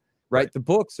wars. Right? The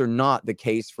books are not the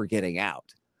case for getting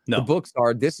out. No. The books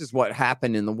are, this is what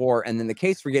happened in the war. And then the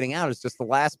case for getting out is just the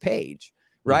last page.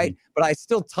 Right. But I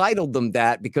still titled them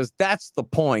that because that's the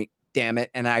point. Damn it.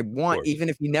 And I want, even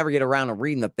if you never get around to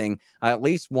reading the thing, I at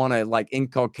least want to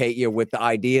inculcate you with the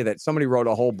idea that somebody wrote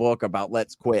a whole book about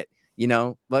let's quit. You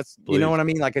know what I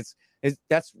mean? Like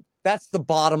that's the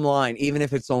bottom line, even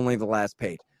if it's only the last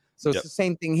page. So it's the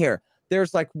same thing here.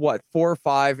 There's 4 or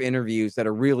 5 interviews that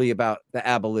are really about the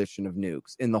abolition of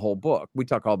nukes in the whole book. We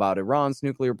talk all about Iran's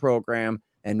nuclear program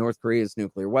and North Korea's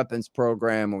nuclear weapons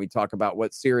program. And we talk about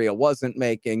what Syria wasn't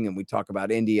making. And we talk about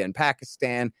India and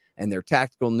Pakistan and their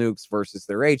tactical nukes versus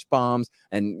their H-bombs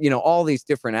and, all these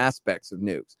different aspects of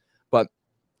nukes. But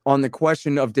on the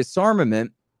question of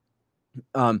disarmament,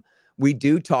 we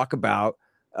do talk about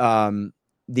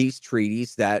these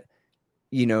treaties that,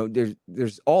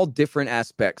 there's all different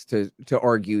aspects to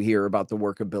argue here about the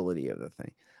workability of the thing.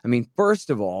 I mean, first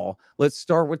of all, let's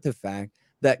start with the fact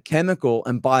that chemical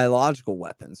and biological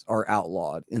weapons are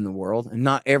outlawed in the world. And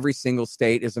not every single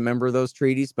state is a member of those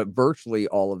treaties, but virtually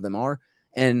all of them are.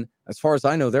 And as far as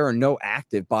I know, there are no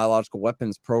active biological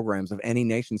weapons programs of any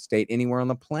nation state anywhere on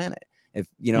the planet. If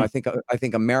I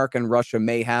think America and Russia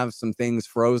may have some things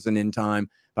frozen in time,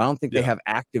 but I don't think they have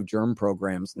active germ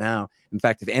programs now. In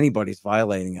fact, if anybody's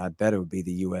violating, I bet it would be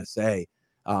the USA.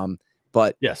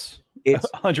 But yes, it's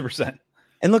 100%.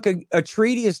 And look, a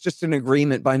treaty is just an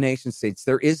agreement by nation states.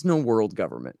 There is no world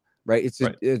government, right? It's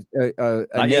Right.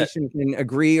 a nation can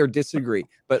agree or disagree.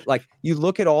 But like you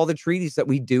look at all the treaties that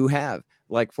we do have,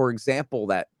 like, for example,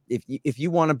 that if you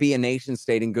want to be a nation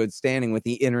state in good standing with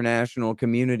the international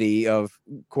community of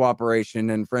cooperation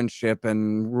and friendship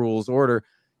and rules order,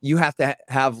 you have to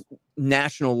have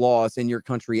national laws in your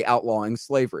country outlawing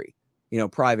slavery,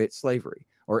 private slavery,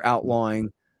 or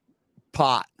outlawing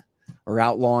pot, or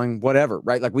outlawing whatever,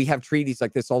 right? Like we have treaties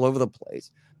like this all over the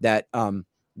place that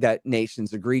that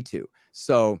nations agree to.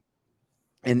 So,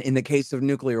 and in the case of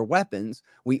nuclear weapons,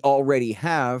 we already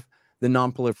have the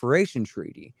Non-Proliferation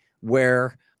Treaty,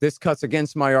 where this cuts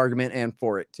against my argument and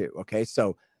for it too. Okay,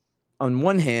 so on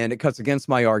one hand, it cuts against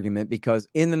my argument because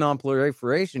in the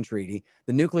Non-Proliferation Treaty,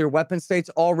 the nuclear weapon states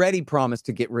already promised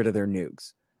to get rid of their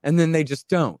nukes, and then they just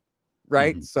don't.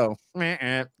 Right. Mhm. So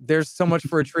there's so much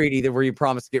for a treaty that where you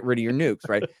promise to get rid of your nukes.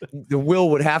 Right. The will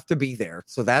would have to be there.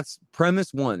 So that's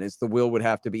premise one, is the will would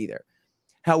have to be there.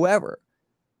 However,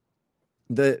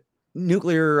 the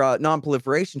Nuclear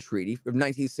Non-Proliferation Treaty of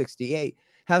 1968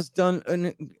 has done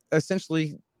an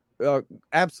essentially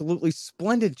absolutely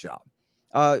splendid job,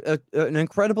 an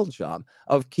incredible job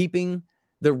of keeping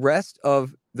the rest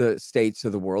of the states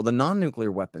of the world, the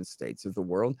non-nuclear weapon states of the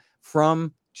world,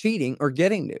 from cheating or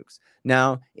getting nukes.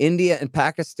 Now, India and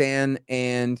Pakistan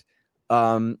and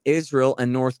Israel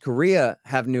and North Korea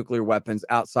have nuclear weapons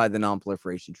outside the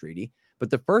Non-Proliferation Treaty, but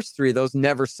the first three of those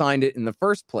never signed it in the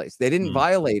first place. They didn't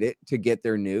violate it to get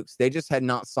their nukes. They just had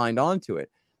not signed on to it.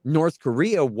 North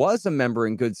Korea was a member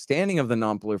in good standing of the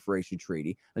Non-Proliferation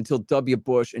Treaty until W.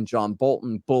 Bush and John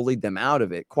Bolton bullied them out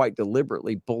of it, quite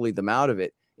deliberately bullied them out of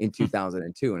it in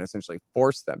 2002 and essentially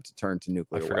forced them to turn to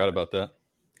nuclear weapons. I forgot about that.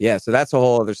 Yeah, so that's a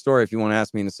whole other story. If you want to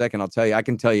ask me in a second, I'll tell you. I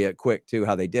can tell you it quick, too,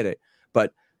 how they did it.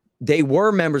 But they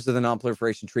were members of the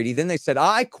Non-Proliferation Treaty. Then they said,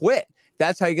 I quit.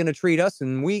 That's how you're going to treat us.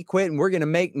 And we quit, and we're going to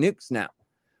make nukes now.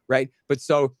 Right? But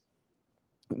so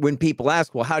when people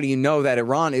ask, well, how do you know that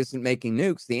Iran isn't making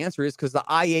nukes? The answer is because the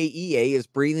IAEA is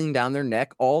breathing down their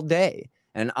neck all day.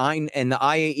 And the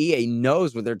IAEA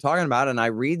knows what they're talking about. And I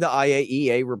read the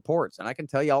IAEA reports, and I can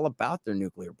tell you all about their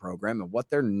nuclear program and what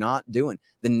they're not doing.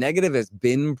 The negative has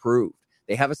been proved.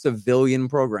 They have a civilian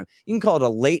program. You can call it a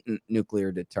latent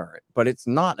nuclear deterrent, but it's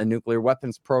not a nuclear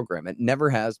weapons program. It never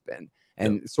has been.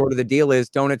 And sort of the deal is,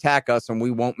 don't attack us and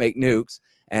we won't make nukes.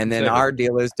 And then our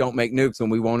deal is, don't make nukes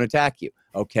and we won't attack you.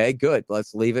 Okay, good.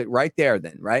 Let's leave it right there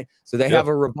then, right? So they have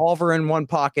a revolver in one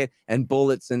pocket and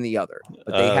bullets in the other.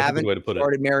 But they haven't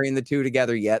started marrying the two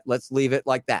together yet. Let's leave it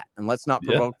like that. And let's not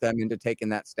provoke them into taking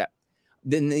that step.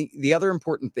 Then the other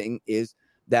important thing is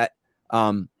that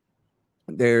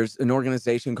there's an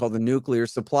organization called the Nuclear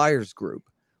Suppliers Group,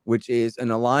 which is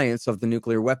an alliance of the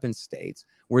nuclear weapons states,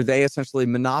 where they essentially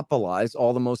monopolize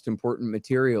all the most important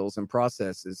materials and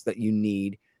processes that you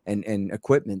need and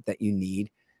equipment that you need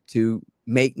to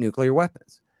make nuclear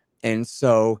weapons. And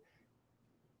so,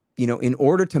 in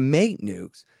order to make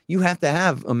nukes, you have to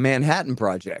have a Manhattan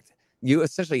Project. You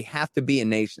essentially have to be a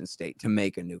nation state to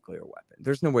make a nuclear weapon.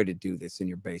 There's no way to do this in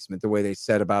your basement, the way they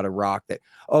said about Iraq that,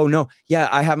 oh, no,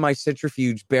 I have my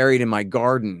centrifuge buried in my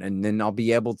garden, and then I'll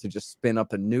be able to just spin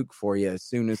up a nuke for you as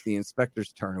soon as the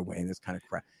inspectors turn away and this kind of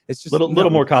crap. It's just a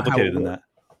little more complicated than that.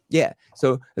 Yeah.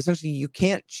 So essentially, you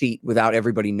can't cheat without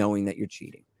everybody knowing that you're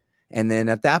cheating. And then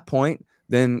at that point,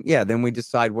 then we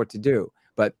decide what to do.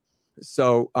 But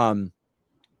so,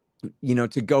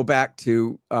 to go back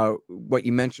to what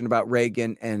you mentioned about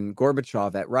Reagan and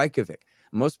Gorbachev at Reykjavik,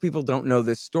 most people don't know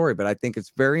this story, but I think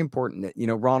it's very important that,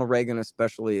 Ronald Reagan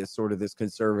especially is sort of this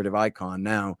conservative icon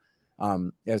now,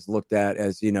 as looked at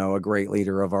as, a great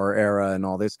leader of our era and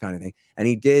all this kind of thing. And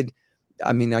he did,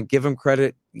 I give him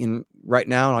credit right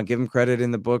now, and I'll give him credit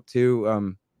in the book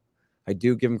too. I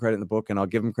do give him credit in the book, and I'll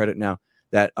give him credit now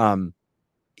that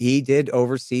he did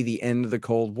oversee the end of the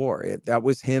Cold War. That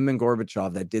was him and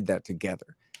Gorbachev that did that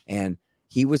together. And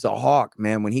he was a hawk,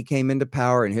 man. When he came into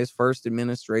power in his first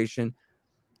administration,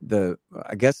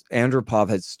 I guess Andropov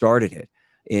had started it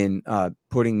in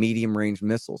putting medium-range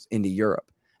missiles into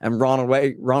Europe. And Ronald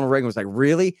Reagan was like,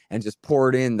 really? And just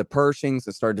poured in the Pershings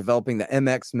and started developing the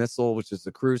MX missile, which is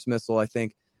the cruise missile, I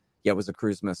think. Yeah, it was a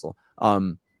cruise missile.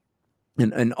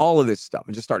 And all of this stuff,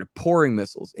 and just started pouring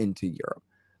missiles into Europe.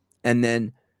 And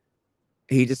then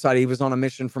he decided he was on a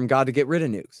mission from God to get rid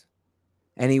of nukes.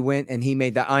 And he went and he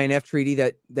made the INF treaty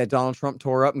that Donald Trump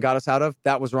tore up and got us out of.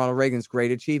 That was Ronald Reagan's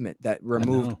great achievement, that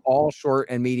removed all short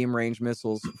and medium range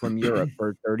missiles from Europe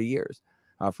for 30 years,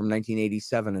 from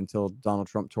 1987 until Donald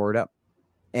Trump tore it up.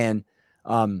 And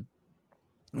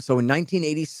so in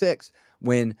 1986,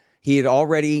 when he had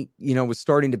already, was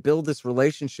starting to build this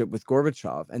relationship with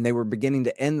Gorbachev, and they were beginning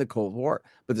to end the Cold War.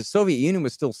 But the Soviet Union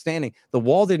was still standing. The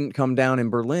wall didn't come down in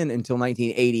Berlin until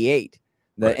 1988,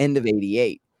 the end of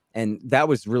 88. And that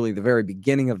was really the very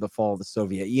beginning of the fall of the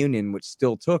Soviet Union, which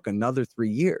still took another 3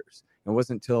 years. It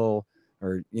wasn't until,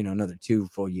 another 2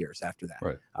 full years after that.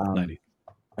 Right. 90.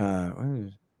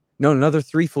 No, another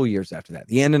 3 full years after that,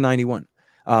 the end of 91.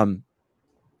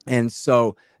 And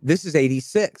so this is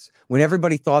 86, when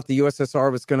everybody thought the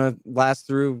USSR was going to last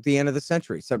through the end of the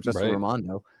century, except just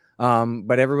Raimondo.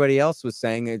 But everybody else was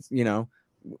saying it's,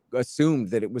 assumed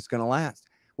that it was going to last.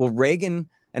 Well, Reagan,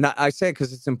 and I say it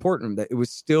because it's important, that it was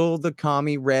still the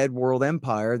commie red world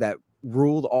empire that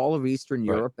ruled all of Eastern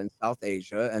Europe and South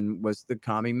Asia and was the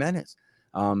commie menace.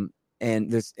 And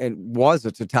it was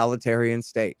a totalitarian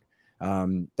state.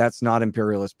 That's not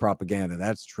imperialist propaganda.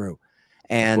 That's true.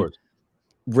 And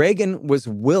Reagan was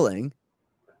willing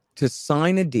to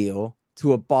sign a deal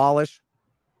to abolish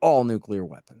all nuclear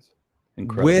weapons.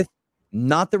 Incredible. With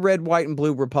not the red, white, and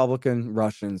blue Republican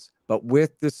Russians, but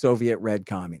with the Soviet red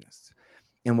communists.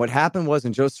 And what happened was,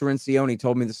 and Joe Cirincione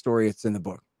told me the story, it's in the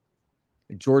book.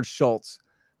 George Shultz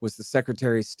was the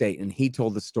Secretary of State, and he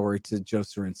told the story to Joe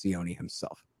Cirincione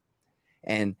himself.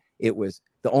 And it was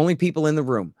the only people in the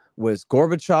room was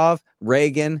Gorbachev,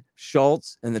 Reagan,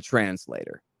 Shultz, and the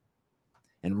translator.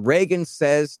 And Reagan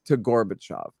says to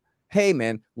Gorbachev, hey,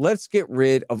 man, let's get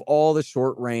rid of all the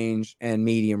short range and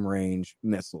medium range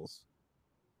missiles.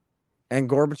 And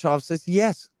Gorbachev says,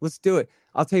 yes, let's do it.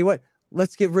 I'll tell you what,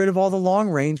 let's get rid of all the long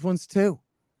range ones too.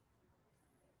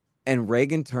 And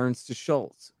Reagan turns to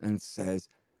Shultz and says,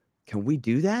 can we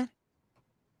do that?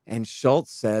 And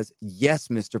Shultz says, yes,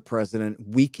 Mr. President,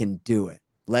 we can do it.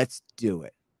 Let's do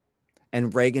it.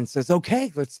 And Reagan says,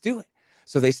 okay, let's do it.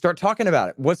 So they start talking about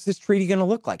it. What's this treaty going to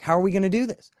look like? How are we going to do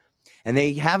this? And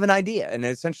they have an idea. And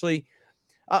essentially,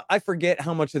 I forget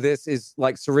how much of this is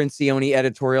like Cirincione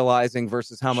editorializing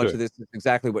versus how much of this is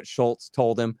exactly what Shultz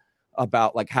told him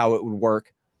about, like how it would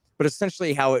work. But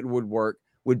essentially how it would work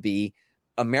would be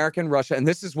America and Russia. And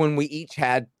this is when we each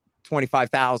had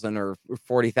 25,000 or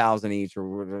 40,000 each,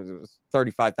 or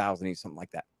 35,000 each, something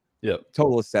like that. Yep.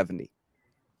 Total of 70.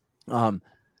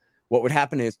 What would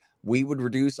happen is we would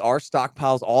reduce our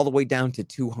stockpiles all the way down to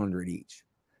 200 each.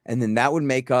 And then that would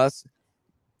make us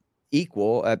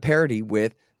equal at parity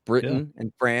with Britain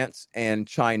and France and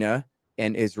China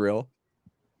and Israel.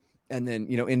 And then,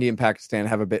 India and Pakistan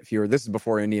have a bit fewer. This is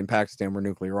before India and Pakistan were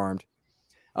nuclear armed,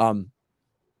 and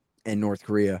North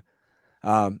Korea.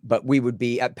 But we would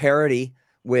be at parity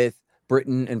with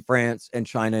Britain and France and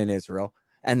China and Israel.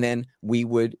 And then we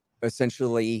would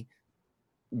essentially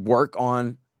work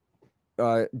on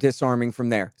disarming from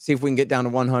there. See if we can get down to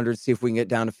 100, see if we can get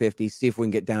down to 50, see if we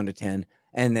can get down to 10.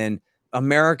 And then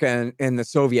America and the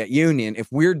Soviet Union,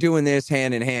 if we're doing this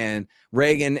hand in hand,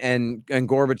 Reagan and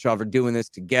Gorbachev are doing this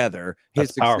together, his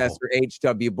successor,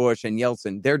 H.W. Bush and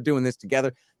Yeltsin, they're doing this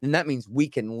together, then that means we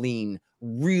can lean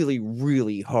really,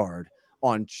 really hard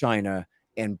on China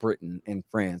and Britain and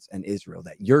France and Israel,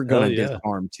 that you're going to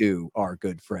disarm too, our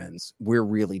good friends. We're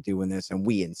really doing this, and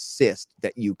we insist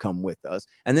that you come with us.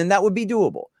 And then that would be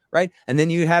doable, right? And then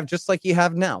you have, just like you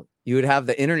have now, you would have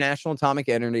the International Atomic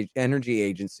Energy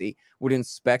Agency would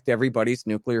inspect everybody's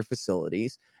nuclear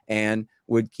facilities and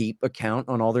would keep account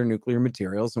on all their nuclear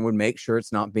materials and would make sure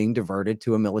it's not being diverted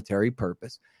to a military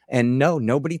purpose. And no,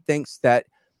 nobody thinks that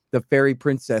the fairy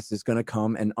princess is going to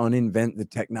come and uninvent the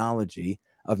technology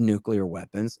of nuclear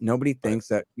weapons. Nobody thinks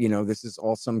that, this is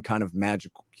all some kind of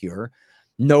magical cure.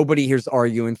 Nobody here's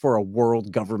arguing for a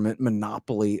world government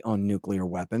monopoly on nuclear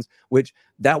weapons, which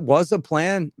that was a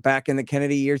plan back in the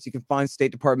Kennedy years. You can find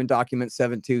State Department document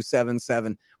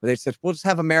 7277, where they said, we'll just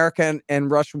have America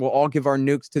and Russia will all give our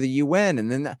nukes to the UN.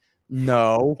 And then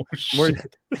that's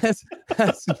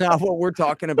not what we're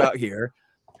talking about here.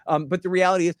 But the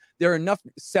reality is there are enough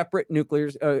separate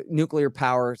nuclear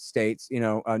power states,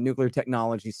 nuclear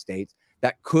technology states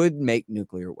that could make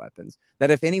nuclear weapons, that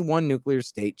if any one nuclear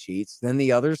state cheats, then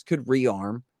the others could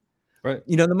rearm. Right.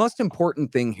 The most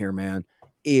important thing here, man,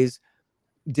 is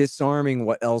disarming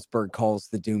what Ellsberg calls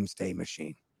the doomsday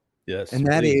machine. Yes. And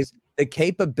that is the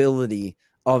capability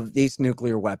of these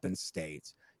nuclear weapon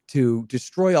states to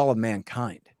destroy all of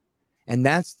mankind. And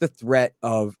that's the threat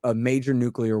of a major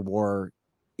nuclear war,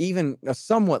 even a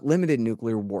somewhat limited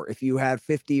nuclear war. If you had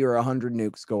 50 or 100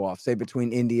 nukes go off, say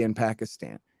between India and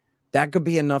Pakistan, that could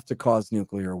be enough to cause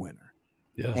nuclear winter.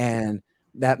 Yeah. And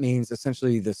that means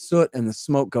essentially the soot and the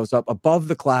smoke goes up above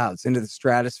the clouds into the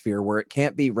stratosphere, where it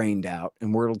can't be rained out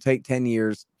and where it'll take 10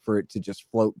 years for it to just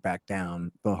float back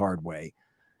down the hard way.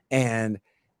 And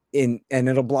and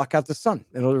it'll block out the sun.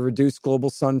 It'll reduce global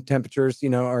sun temperatures,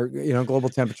 or global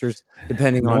temperatures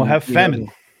depending on. We'll have famine.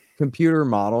 Computer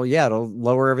model, it'll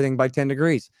lower everything by 10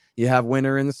 degrees. You have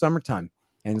winter in the summertime,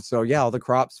 and so all the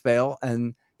crops fail,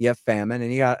 and you have famine,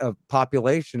 and you got a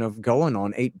population of going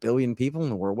on 8 billion people in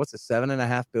the world. What's it,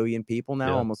 7.5 billion people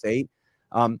now? Almost 8.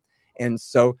 And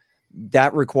so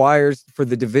that requires for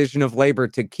the division of labor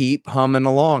to keep humming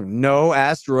along. No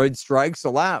asteroid strikes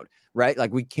allowed, right?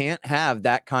 Like, we can't have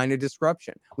that kind of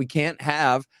disruption. We can't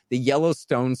have the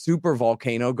Yellowstone super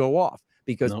volcano go off,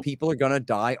 because people are going to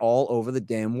die all over the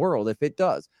damn world if it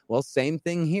does. Well, same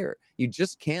thing here. You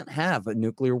just can't have a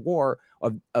nuclear war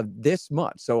of this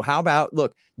much. So how about,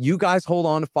 look, you guys hold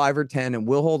on to 5 or 10, and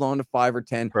we'll hold on to 5 or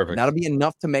 10. Perfect. That'll be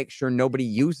enough to make sure nobody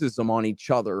uses them on each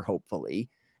other, hopefully.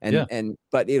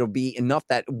 But it'll be enough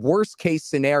that worst case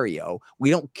scenario, we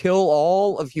don't kill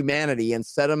all of humanity and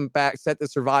set the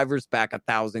survivors back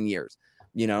 1,000 years.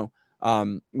 We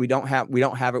don't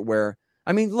have it where,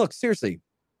 I mean, look, seriously.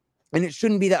 And it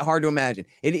shouldn't be that hard to imagine.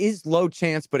 It is low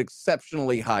chance, but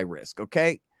exceptionally high risk.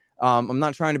 Okay. I'm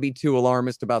not trying to be too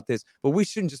alarmist about this, but we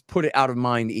shouldn't just put it out of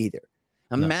mind either.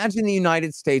 Imagine the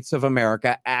United States of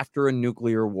America after a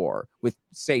nuclear war with,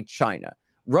 say, China.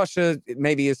 Russia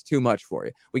maybe is too much for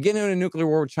you. We get into a nuclear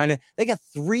war with China. They got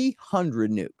 300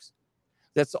 nukes.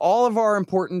 That's all of our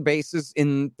important bases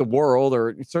in the world,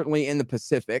 or certainly in the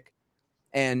Pacific.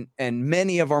 And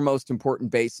many of our most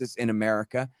important bases in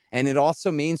America. And it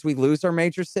also means we lose our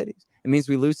major cities. It means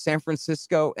we lose San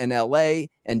Francisco and LA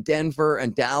and Denver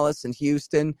and Dallas and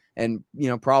Houston and,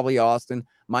 probably Austin,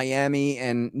 Miami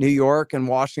and New York and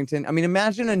Washington. I mean,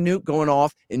 imagine a nuke going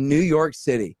off in New York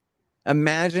City.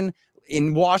 Imagine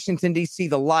in Washington, D.C.,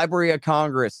 the Library of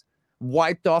Congress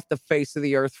wiped off the face of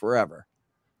the earth forever.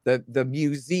 The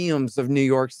museums of New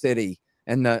York City.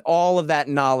 And all of that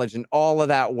knowledge and all of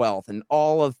that wealth and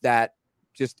all of that,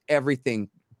 just everything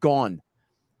gone.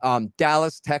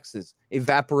 Dallas, Texas,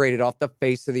 evaporated off the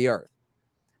face of the earth.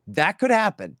 That could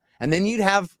happen. And then you'd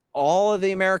have all of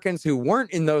the Americans who weren't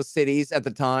in those cities at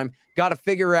the time got to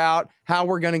figure out how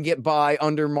we're going to get by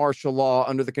under martial law,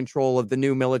 under the control of the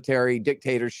new military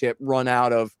dictatorship run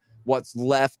out of what's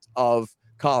left of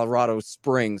Colorado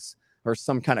Springs or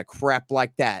some kind of crap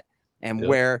like that. And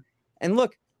look,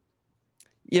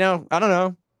 I don't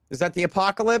know. Is that the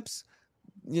apocalypse?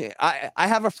 Yeah, I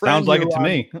have a friend. Sounds like it to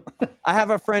me. I have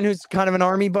a friend who's kind of an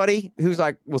army buddy who's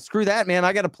like, well, screw that, man.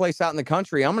 I got a place out in the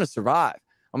country. I'm going to survive.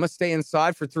 I'm going to stay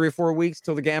inside for 3 or 4 weeks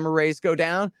till the gamma rays go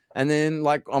down. And then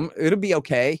it'll be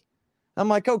okay. I'm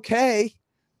like, okay.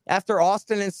 After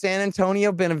Austin and San Antonio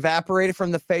have been evaporated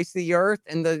from the face of the earth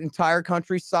and the entire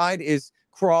countryside is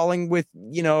crawling with,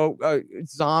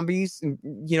 zombies and,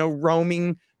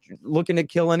 roaming, looking to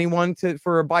kill anyone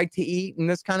for a bite to eat and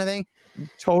this kind of thing.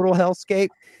 Total hellscape.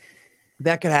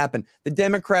 That could happen. The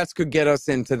Democrats could get us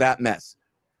into that mess,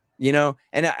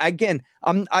 and again,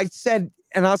 I said,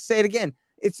 and I'll say it again,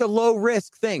 it's a low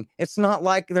risk thing. It's not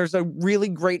like there's a really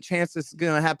great chance this is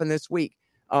going to happen this week.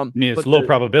 It's low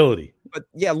probability, but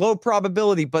low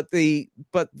probability, but the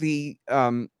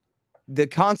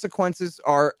consequences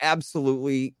are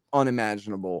absolutely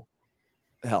unimaginable.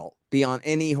 Hell, beyond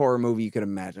any horror movie you could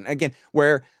imagine. Again,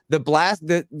 where the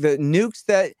nukes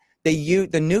that they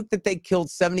used, the nuke that they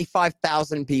killed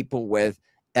 75,000 people with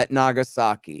at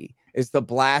Nagasaki is the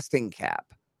blasting cap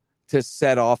to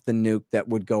set off the nuke that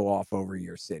would go off over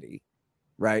your city,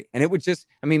 right? And it would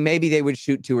maybe they would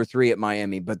shoot 2 or 3 at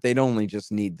Miami, but they'd only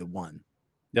just need the one.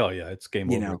 Oh yeah, it's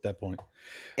game over at that point.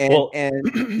 And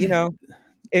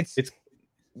it's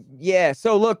yeah.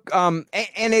 So look, and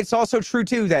it's also true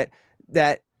too that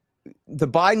the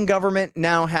Biden government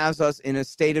now has us in a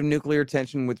state of nuclear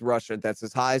tension with Russia that's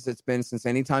as high as it's been since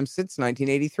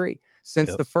 1983,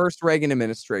 since the first Reagan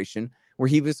administration, where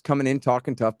he was coming in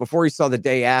talking tough before he saw The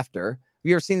Day After. Have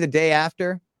you ever seen The Day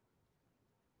After?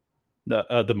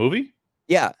 The movie?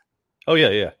 Yeah. Oh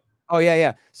yeah. Oh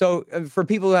yeah. So for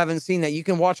people who haven't seen that, you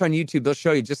can watch on YouTube. They'll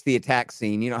show you just the attack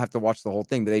scene. You don't have to watch the whole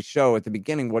thing, but they show at the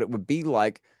beginning what it would be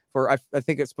like for, I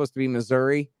think it's supposed to be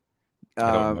Missouri.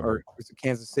 Or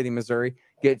Kansas City, Missouri,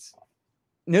 gets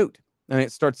nuked. And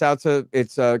it starts out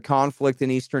it's a conflict in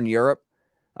Eastern Europe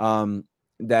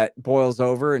that boils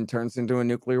over and turns into a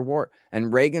nuclear war.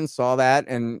 And Reagan saw that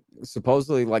and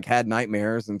supposedly had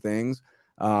nightmares and things.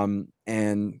 I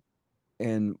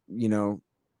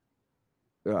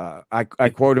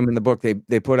quote him in the book.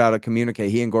 They put out a communique.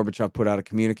 He and Gorbachev put out a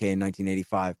communique in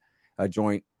 1985, a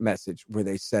joint message where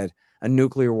they said a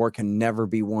nuclear war can never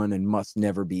be won and must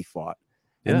never be fought.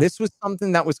 Yeah. And this was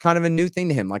something that was kind of a new thing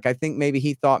to him. Like, I think maybe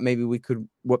he thought maybe we could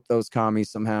whoop those commies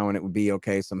somehow and it would be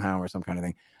okay somehow or some kind of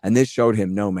thing. And this showed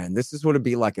him, no, man, this is what it'd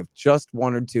be like if just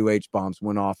 1 or 2 H-bombs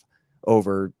went off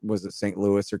over, was it St.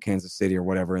 Louis or Kansas City or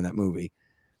whatever in that movie.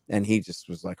 And he just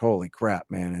was like, holy crap,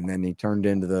 man. And then he turned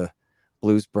into the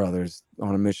Blues Brothers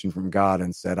on a mission from God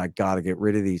and said, I got to get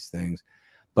rid of these things.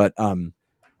 But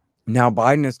now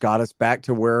Biden has got us back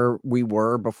to where we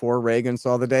were before Reagan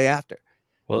saw the day after.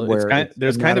 Well, Where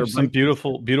there's kind of some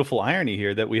beautiful irony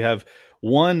here that we have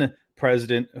one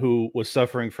president who was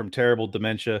suffering from terrible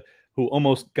dementia, who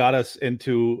almost got us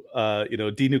into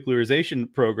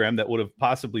denuclearization program that would have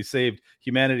possibly saved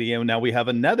humanity, and now we have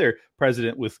another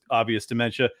president with obvious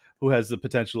dementia who has the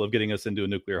potential of getting us into a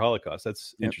nuclear holocaust.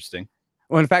 That's interesting.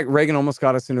 Well, in fact, Reagan almost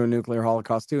got us into a nuclear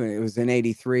holocaust too. And it was in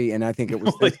 '83. And I think it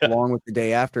was along with the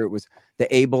day after, it was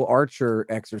the Able Archer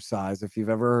exercise. If you've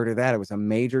ever heard of that, it was a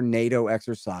major NATO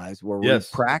exercise where we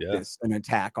practiced an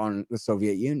attack on the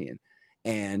Soviet Union.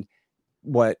 And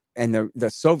the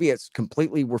Soviets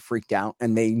completely were freaked out,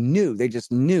 and they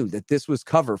just knew that this was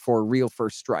cover for a real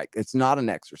first strike. It's not an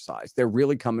exercise. They're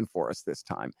really coming for us this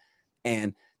time.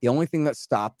 And the only thing that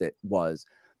stopped it was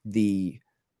the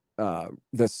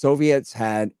Soviets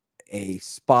had a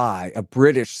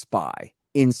British spy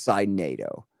inside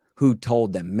NATO who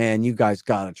told them, man, you guys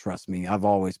got to trust me. I've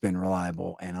always been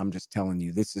reliable. And I'm just telling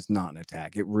you, this is not an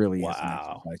attack. It really is an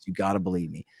exercise. You got to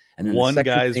believe me. And then one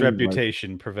guy's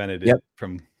reputation prevented it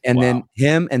from. And then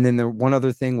him. And then the one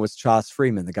other thing was Chas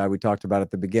Freeman, the guy we talked about at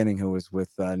the beginning, who was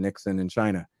with Nixon in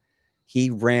China.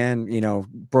 He ran,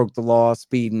 broke the law,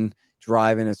 speeding,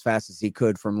 driving as fast as he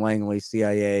could from Langley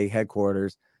CIA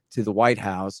headquarters to the White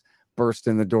House, burst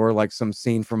in the door like some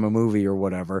scene from a movie or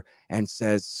whatever, and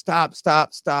says, stop,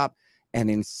 stop, stop, and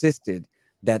insisted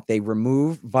that they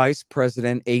remove Vice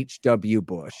President H.W.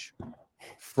 Bush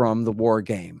from the war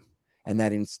game, and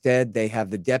that instead they have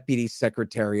the Deputy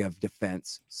Secretary of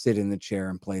Defense sit in the chair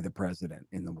and play the president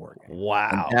in the war game.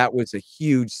 Wow. And that was a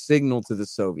huge signal to the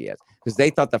Soviets, because they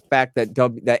thought the fact that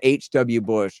that H.W.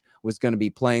 Bush was going to be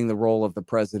playing the role of the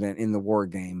president in the war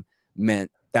game meant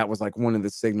that was like one of the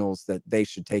signals that they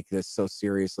should take this so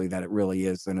seriously that it really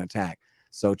is an attack.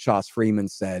 So Chas Freeman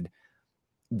said,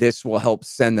 this will help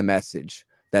send the message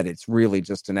that it's really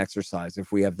just an exercise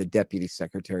if we have the Deputy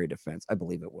Secretary of Defense, I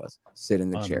believe it was, sit in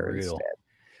the chair instead.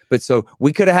 But so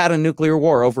we could have had a nuclear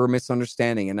war over a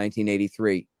misunderstanding in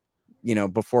 1983,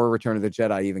 before Return of the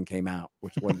Jedi even came out,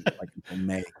 which wasn't like until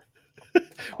May.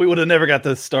 We would have never got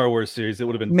the Star Wars series. It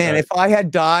would have been, man, if I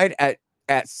had died at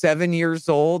 7 years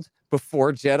old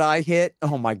before Jedi hit,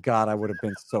 oh my God, I would have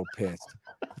been so pissed.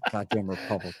 Goddamn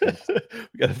Republicans.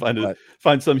 We got to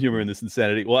find some humor in this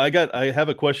insanity. Well, I have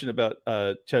a question about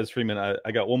Chas Freeman.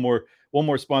 I got one more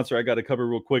sponsor I got to cover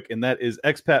real quick, and that is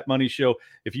Expat Money Show.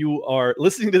 If you are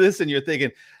listening to this and you're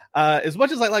thinking, as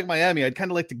much as I like Miami, I'd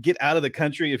kind of like to get out of the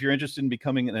country. If you're interested in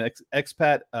becoming an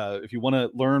expat, if you want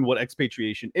to learn what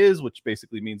expatriation is, which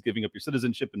basically means giving up your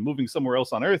citizenship and moving somewhere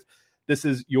else on earth, this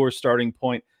is your starting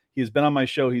point. He has been on my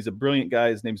show. He's a brilliant guy.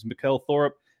 His name's Mikkel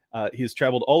Thorup. He has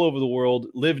traveled all over the world,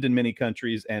 lived in many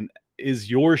countries, and is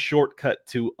your shortcut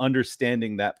to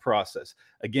understanding that process.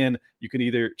 Again, you can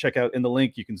either check out in the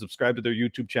link, you can subscribe to their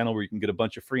YouTube channel where you can get a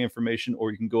bunch of free information,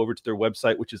 or you can go over to their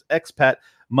website, which is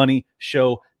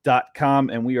expatmoneyshow.com.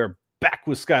 And we are back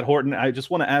with Scott Horton. I just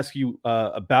want to ask you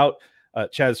about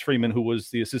Chas Freeman, who was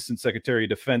the Assistant Secretary of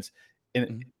Defense.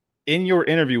 In your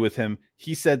interview with him,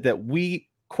 he said that we,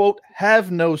 quote,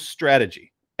 have no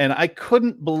strategy. And I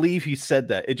couldn't believe he said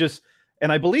that.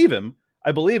 And I believe him,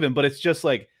 but it's just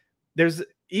like, there's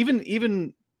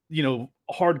even,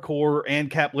 hardcore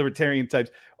ANCAP libertarian types.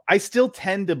 I still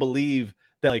tend to believe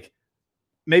that, like,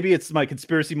 maybe it's my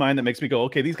conspiracy mind that makes me go,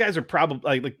 okay, these guys are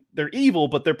probably like they're evil,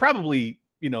 but they're probably,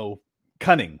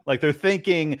 cunning. Like, they're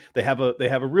thinking they have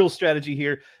a real strategy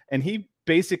here. And he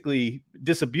basically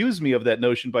disabused me of that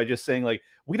notion by just saying, like,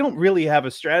 we don't really have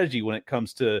a strategy when it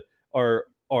comes to our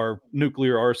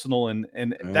nuclear arsenal.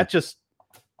 And that just,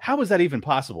 how is that even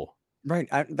possible? Right.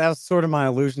 That was sort of my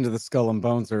allusion to the Skull and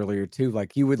Bones earlier too.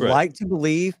 Like, you would like to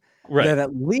believe that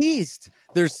at least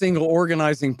their single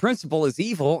organizing principle is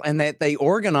evil, and that they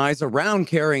organize around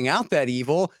carrying out that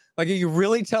evil. Like, are you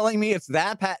really telling me it's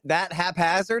that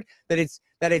haphazard, that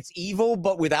it's evil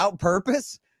but without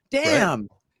purpose? Damn. Right.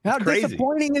 How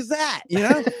disappointing is that?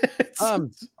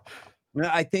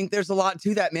 I think there's a lot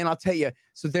to that, man. I'll tell you.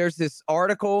 So there's this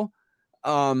article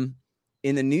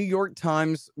in the New York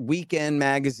Times weekend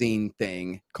magazine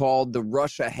thing called The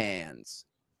Russia Hands.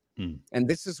 And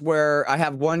this is where I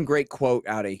have one great quote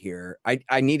out of here.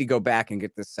 I need to go back and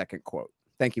get this second quote.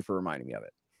 Thank you for reminding me of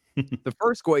it. The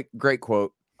first great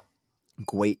quote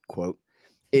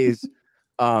is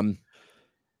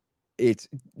it's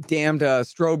damned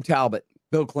Strobe Talbot,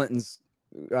 Bill Clinton's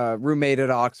roommate at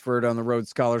Oxford on the Rhodes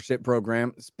Scholarship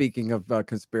Program. Speaking of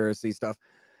conspiracy stuff,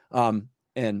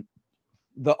 and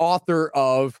the author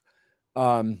of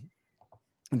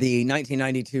the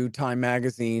 1992 Time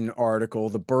magazine article,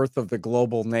 "The Birth of the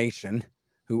Global Nation,"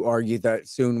 who argued that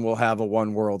soon we'll have a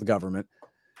one world government,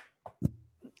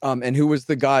 and who was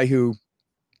the guy who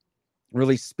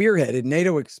really spearheaded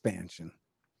NATO expansion.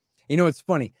 You know, it's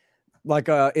funny, like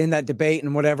in that debate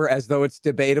and whatever, as though it's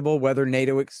debatable whether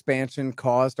NATO expansion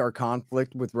caused our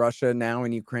conflict with Russia now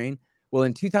in Ukraine. Well,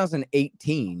 in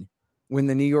 2018, when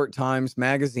the New York Times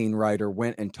magazine writer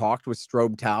went and talked with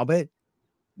Strobe Talbot,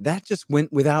 that just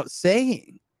went without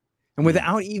saying. And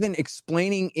without even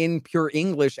explaining in pure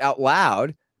English out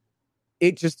loud,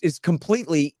 it just is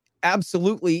completely,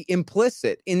 absolutely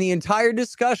implicit in the entire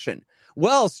discussion.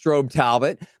 Well, Strobe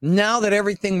Talbot, now that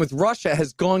everything with Russia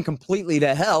has gone completely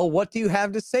to hell, what do you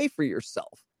have to say for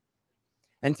yourself?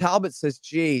 And Talbot says,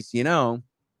 geez, you know,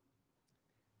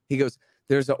 he goes,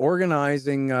 there's an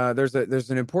organizing, there's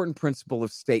an important principle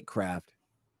of statecraft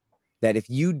that if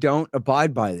you don't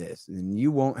abide by this, then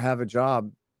you won't have a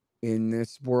job in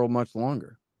this world much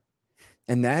longer.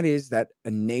 And that is that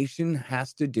a nation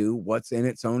has to do what's in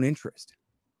its own interest.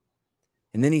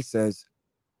 And then he says,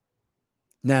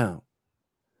 now,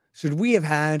 should we have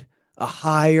had a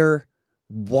higher,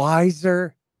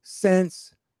 wiser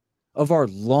sense of our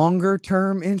longer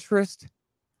term interest?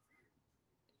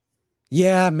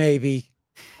 Yeah, maybe.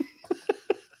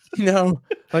 You know,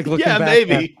 like looking back.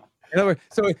 Maybe. In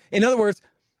other words,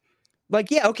 like,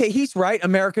 yeah, okay, he's right.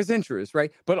 America's interest,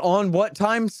 right? But on what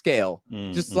time scale?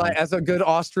 Just like as a good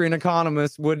Austrian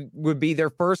economist would be their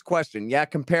first question. Yeah,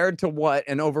 compared to what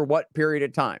and over what period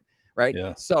of time, right?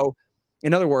 Yeah. So,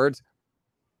 in other words,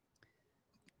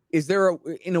 is there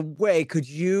in a way, could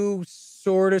you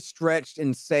sort of stretch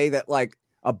and say that like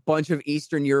a bunch of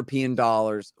Eastern European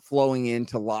dollars flowing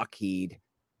into Lockheed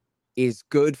is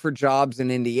good for jobs in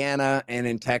Indiana and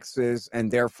in Texas, and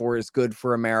therefore is good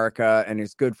for America and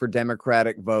is good for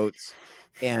Democratic votes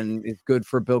and is good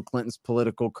for Bill Clinton's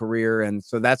political career? And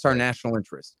so that's our national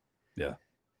interest. Yeah.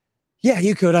 Yeah,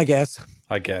 you could, I guess.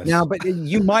 Now, but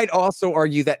you might also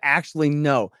argue that actually,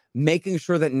 no, making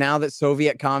sure that now that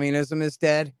Soviet communism is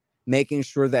dead, making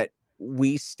sure that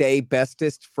we stay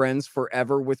bestest friends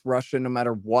forever with Russia, no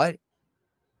matter what,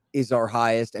 is our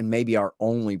highest and maybe our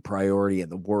only priority in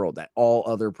the world, that all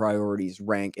other priorities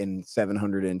rank in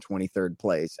 723rd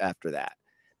place after that,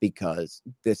 because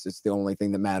this is the only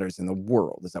thing that matters in the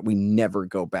world, is that we never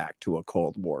go back to a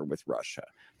Cold War with Russia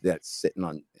that's sitting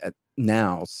on at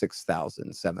now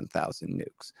 6,000, 7,000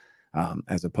 nukes,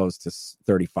 as opposed to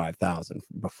 35,000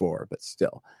 before, but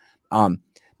still.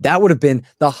 That would have been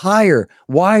the higher,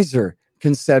 wiser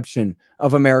conception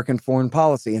of American foreign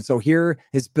policy. And so here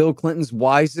is Bill Clinton's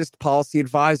wisest policy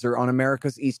advisor on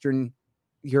America's Eastern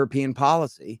European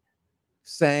policy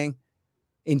saying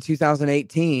in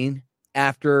 2018,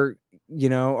 after, you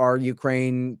know, our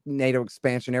Ukraine NATO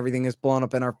expansion, everything is blown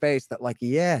up in our face, that like,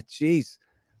 yeah, geez,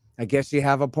 I guess you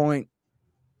have a point.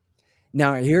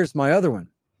 Now, here's my other one.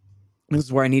 This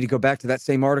is where I need to go back to that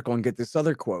same article and get this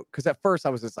other quote. Because at first I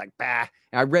was just like, bah.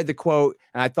 And I read the quote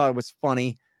and I thought it was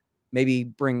funny. Maybe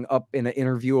bring up in an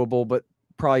interviewable, but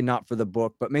probably not for the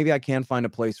book. But maybe I can find a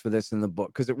place for this in the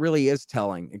book because it really is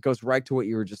telling. It goes right to what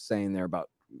you were just saying there about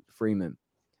Freeman.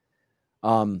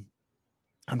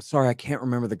 I'm sorry, I can't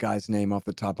remember the guy's name off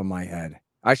the top of my head.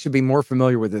 I should be more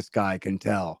familiar with this guy, I can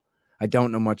tell. I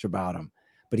don't know much about him.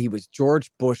 But he was George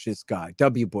Bush's guy,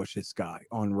 W. Bush's guy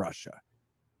on Russia.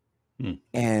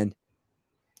 And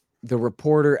the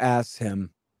reporter asks him,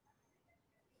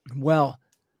 well,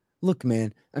 look,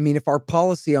 man, I mean, if our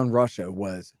policy on Russia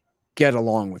was get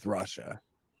along with Russia,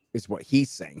 is what he's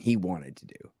saying he wanted to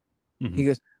do. He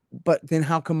goes, but then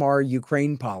how come our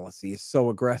Ukraine policy is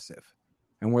so aggressive?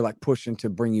 And we're like pushing to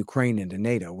bring Ukraine into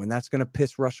NATO when that's going to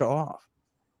piss Russia off.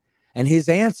 And his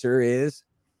answer is,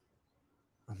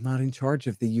 I'm not in charge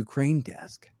of the Ukraine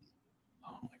desk.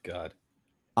 Oh, my God.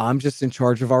 I'm just in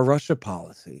charge of our Russia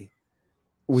policy,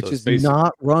 which is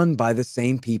not run by the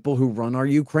same people who run our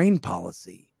Ukraine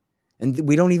policy. And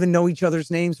we don't even know each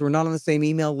other's names. We're not on the same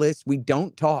email list. We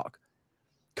don't talk.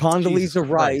 Condoleezza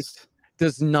Rice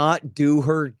does not do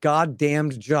her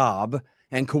goddamned job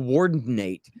and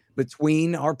coordinate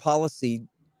between our policy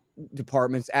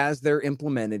departments as they're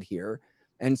implemented here.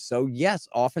 And so, yes,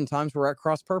 oftentimes we're at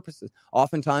cross purposes.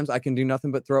 Oftentimes I can do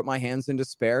nothing but throw up my hands in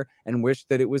despair and wish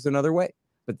that it was another way.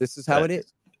 But this is how it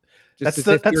is. Just as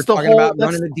if you're talking about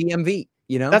running the DMV.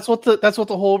 You know, that's what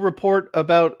the whole report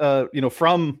about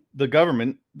from the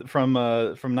government from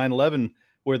 9/11,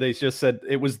 where they just said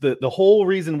it was the whole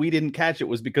reason we didn't catch it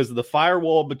was because of the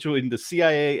firewall between the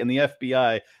CIA and the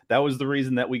FBI. That was the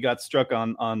reason that we got struck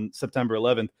on September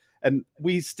 11th. And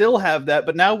we still have that,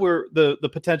 but now we're the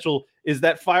potential is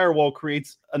that firewall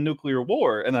creates a nuclear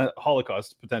war and a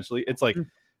Holocaust potentially. It's like,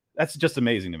 that's just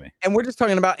amazing to me. And we're just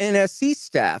talking about NSC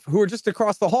staff who are just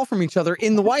across the hall from each other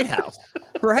in the White House,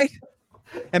 right?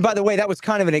 And by the way, that was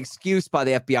kind of an excuse by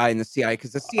the FBI and the CIA,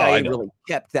 because the CIA really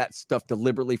kept that stuff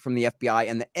deliberately from the FBI,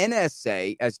 and the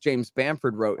NSA, as James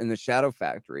Bamford wrote in The Shadow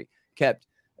Factory, kept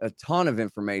a ton of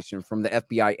information from the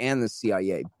FBI and the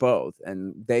CIA both.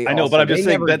 And they I know, but I'm just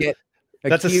saying that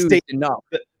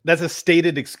that's a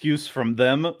stated excuse from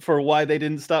them for why they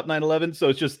didn't stop 9/11. So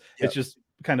it's just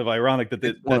kind of ironic that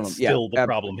that's still the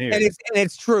problem here. And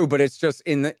it's true, but it's just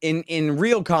in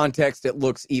real context, it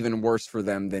looks even worse for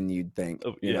them than you'd think.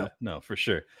 You know? No, for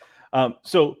sure.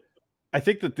 So I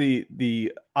think that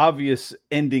the obvious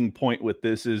ending point with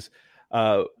this is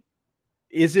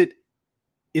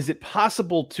it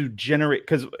possible to generate,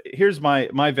 because here's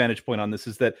my vantage point on this,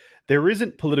 is that there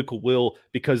isn't political will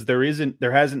because there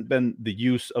hasn't been the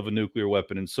use of a nuclear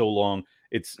weapon in so long.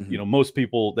 It's, most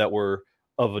people that were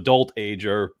of adult age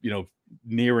are,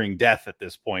 nearing death at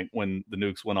this point when the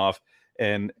nukes went off.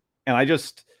 And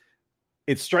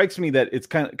it strikes me that it's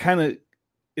kind of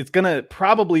it's going to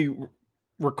probably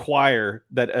require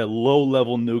that a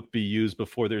low-level nuke be used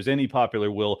before there's any popular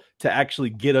will to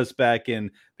actually get us back in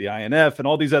the INF and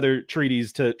all these other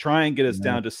treaties to try and get us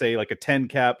down to, say, like a 10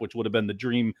 cap, which would have been the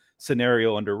dream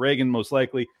scenario under Reagan, most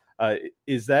likely.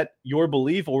 Is that your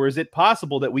belief, or is it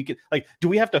possible that we could, do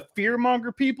we have to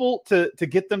fearmonger people to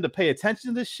get them to pay attention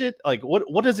to this shit? Like,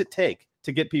 what does it take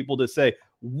to get people to say,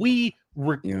 we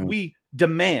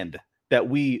demand that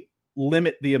we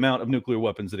limit the amount of nuclear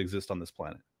weapons that exist on this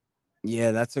planet? Yeah,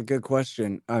 that's a good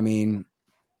question. I mean,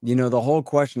 the whole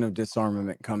question of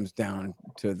disarmament comes down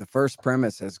to the first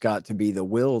premise has got to be the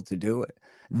will to do it.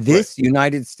 This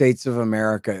United States of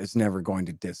America is never going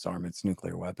to disarm its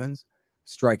nuclear weapons,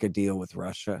 strike a deal with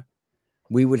Russia.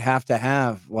 We would have to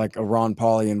have like a Ron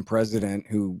Paulian president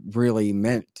who really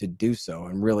meant to do so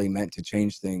and really meant to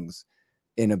change things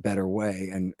in a better way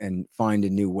and find a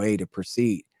new way to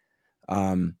proceed.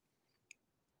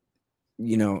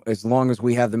 As long as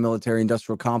we have the military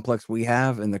industrial complex we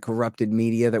have and the corrupted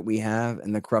media that we have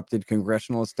and the corrupted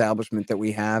congressional establishment that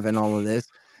we have and all of this,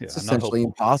 it's essentially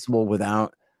impossible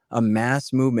without a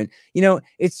mass movement.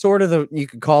 It's sort of you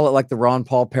could call it like the Ron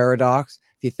Paul paradox.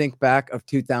 If you think back of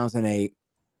 2008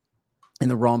 and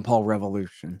the Ron Paul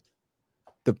revolution,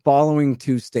 the following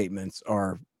two statements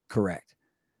are correct.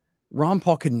 Ron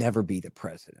Paul could never be the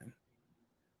president.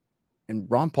 And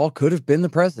Ron Paul could have been the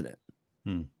president.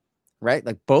 Right?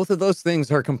 Like both of those things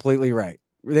are completely right.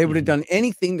 They would have done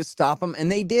anything to stop him,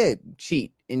 and they did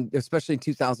cheat. Especially in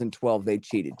 2012, they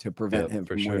cheated to prevent him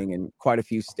from winning in quite a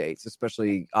few states,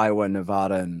 especially Iowa,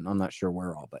 Nevada, and I'm not sure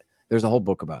where all, but there's a whole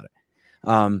book about it.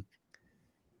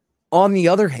 On the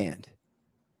other hand,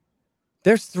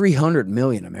 there's 300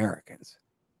 million Americans.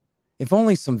 If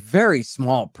only some very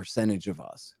small percentage of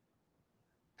us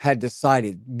had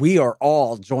decided we are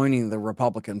all joining the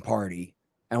Republican Party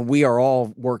and we are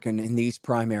all working in these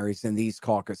primaries and these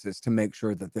caucuses to make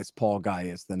sure that this Paul guy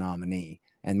is the nominee.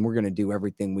 And we're going to do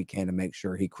everything we can to make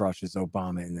sure he crushes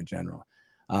Obama in the general.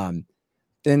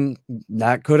 Then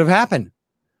that could have happened.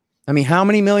 I mean, how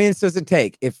many millions does it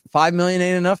take? If 5 million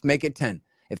ain't enough, make it 10.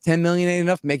 If 10 million ain't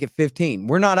enough, make it 15.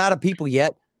 We're not out of people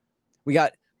yet. We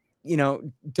got,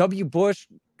 W. Bush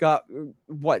got,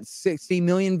 60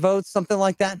 million votes, something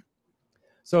like that.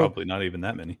 So probably not even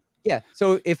that many. Yeah.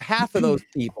 So if half of those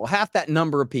people, half that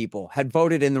number of people had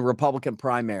voted in the Republican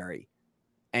primary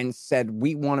and said,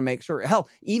 we want to make sure, hell,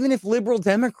 even if liberal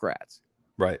Democrats,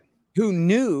 who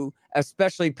knew,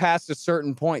 especially past a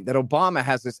certain point, that Obama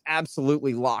has this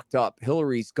absolutely locked up,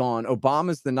 Hillary's gone,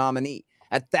 Obama's the nominee.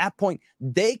 At that point,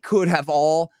 they could have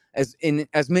all, as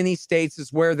many states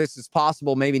as where this is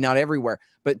possible, maybe not everywhere,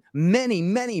 but many,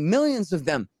 many millions of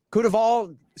them could have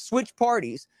all switched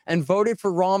parties and voted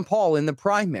for Ron Paul in the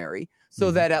primary so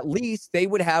that at least they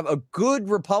would have a good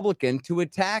Republican to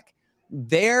attack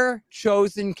their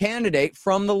chosen candidate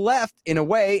from the left in a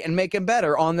way and make him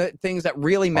better on the things that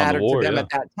really mattered to them at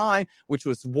that time, which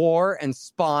was war and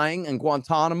spying and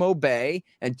Guantanamo Bay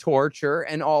and torture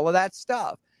and all of that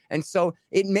stuff. And so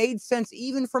it made sense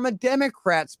even from a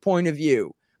Democrat's point of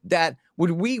view that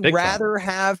would we rather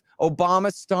have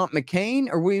Obama stomp McCain,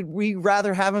 or would we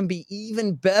rather have him be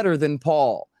even better than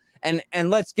Paul? And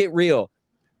let's get real.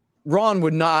 Ron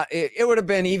would not, it would have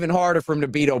been even harder for him to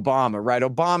beat Obama, right?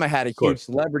 Obama had a huge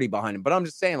celebrity behind him. But I'm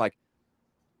just saying, like,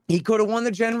 he could have won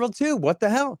the general too. What the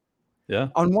hell? Yeah.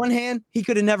 On one hand, he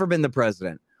could have never been the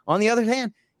president. On the other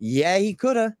hand, yeah, he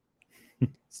could have.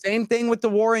 Same thing with the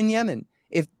war in Yemen.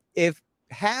 If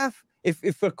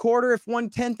a quarter, if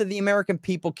 1/10 of the American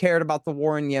people cared about the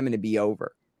war in Yemen, it'd be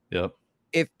over. Yep.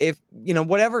 If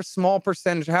whatever small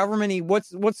percentage, however many, what's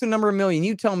the number of million?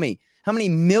 You tell me. How many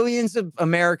millions of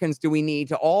Americans do we need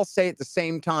to all say at the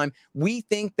same time, we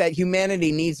think that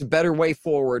humanity needs a better way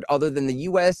forward other than the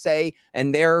USA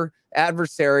and their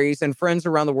adversaries and friends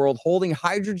around the world holding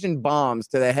hydrogen bombs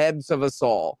to the heads of us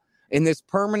all in this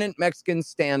permanent Mexican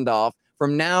standoff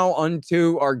from now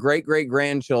unto our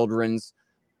great-great-grandchildren's,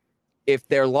 if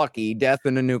they're lucky, death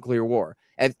in a nuclear war.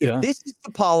 If this is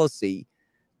the policy,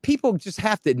 people just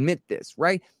have to admit this,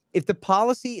 right? If the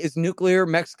policy is nuclear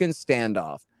Mexican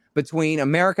standoff between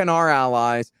America and our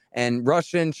allies and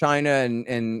Russia and China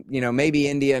and maybe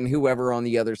India and whoever on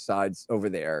the other sides over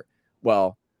there.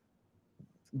 Well,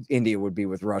 India would be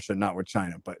with Russia, not with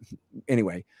China. But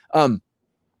anyway,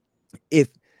 if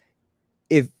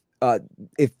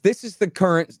this is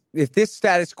if this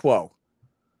status quo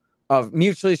of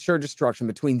mutually assured destruction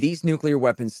between these nuclear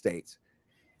weapon states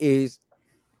is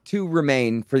to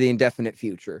remain for the indefinite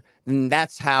future, then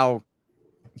that's how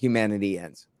humanity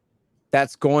ends.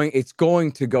 It's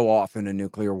going to go off in a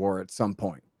nuclear war at some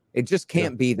point. It just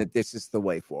can't be that this is the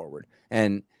way forward.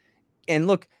 And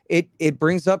look, it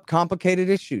brings up complicated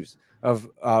issues of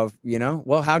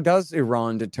how does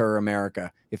Iran deter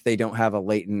America if they don't have a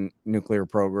latent nuclear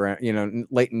program,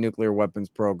 latent nuclear weapons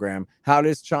program? How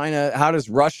does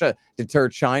Russia deter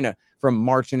China from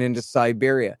marching into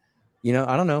Siberia?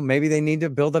 I don't know. Maybe they need to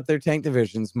build up their tank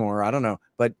divisions more. I don't know.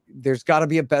 But there's got to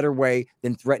be a better way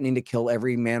than threatening to kill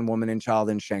every man, woman, and child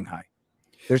in Shanghai.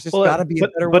 There's just got to be a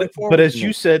better way forward. But as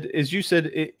you said,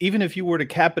 even if you were to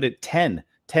cap it at 10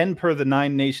 per the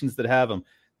 9 nations that have them,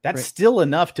 that's still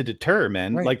enough to deter,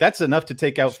 man. Right. Like, that's enough to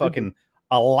take out fucking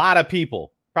a lot of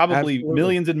people, probably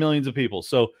millions and millions of people.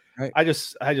 So I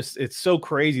just, it's so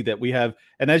crazy that we have,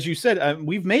 and as you said,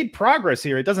 we've made progress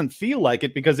here. It doesn't feel like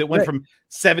it because it went from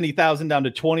 70,000 down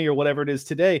to 20 or whatever it is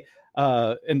today.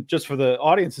 And just for the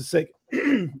audience's sake,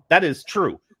 that is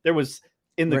true. There was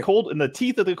in the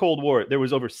teeth of the Cold War, there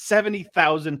was over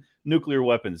 70,000 nuclear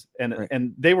weapons,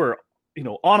 and they were,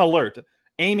 on alert,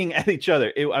 aiming at each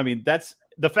other. That's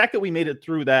the fact that we made it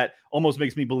through that almost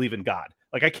makes me believe in God.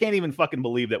 Like, I can't even fucking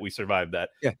believe that we survived that.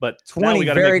 Yeah. But 20 we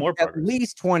got to make more progress. At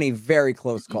least 20 very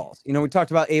close calls. We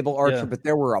talked about Able Archer, but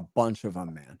there were a bunch of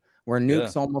them, man, where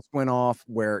nukes almost went off,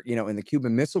 where, in the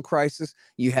Cuban Missile Crisis,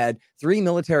 you had 3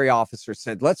 military officers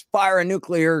said, let's fire a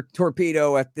nuclear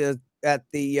torpedo at the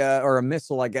or a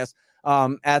missile, I guess,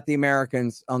 at the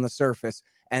Americans on the surface.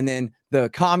 And then the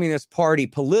Communist Party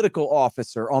political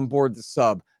officer on board the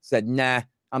sub said, nah,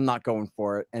 I'm not going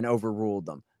for it, and overruled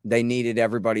them. They needed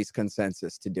everybody's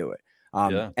consensus to do it.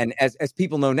 And as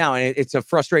people know now, and it's a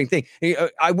frustrating thing.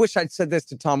 I wish I'd said this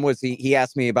to Tom Woods. He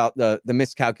asked me about the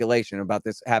miscalculation, about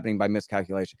this happening by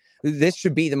miscalculation. This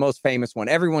should be the most famous one.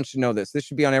 Everyone should know this. This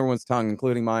should be on everyone's tongue,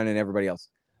 including mine and everybody else.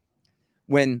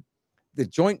 When the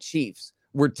Joint Chiefs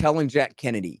were telling Jack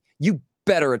Kennedy, you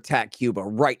better attack Cuba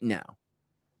right now.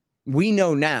 We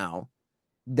know now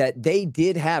that they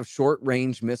did have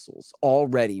short-range missiles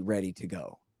already ready to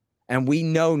go. And we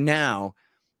know now,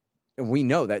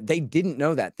 that they didn't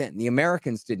know that then. The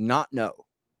Americans did not know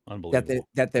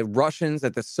that the Russians,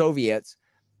 that the Soviets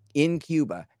in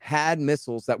Cuba had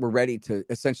missiles that were ready to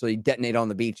essentially detonate on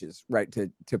the beaches, right,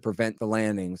 to prevent the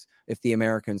landings if the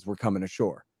Americans were coming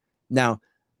ashore. Now,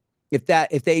 if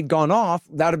they'd gone off,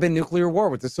 that would have been nuclear war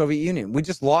with the Soviet Union. We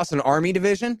just lost an army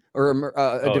division or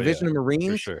a division of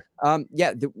Marines. For sure.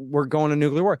 We're going to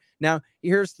nuclear war. Now,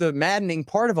 here's the maddening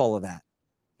part of all of that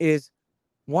is,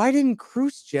 why didn't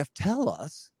Khrushchev tell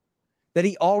us that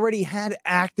he already had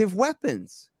active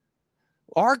weapons?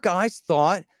 Our guys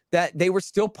thought that they were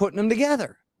still putting them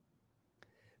together.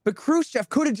 But Khrushchev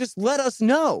could have just let us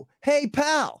know, hey,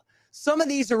 pal, some of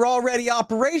these are already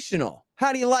operational.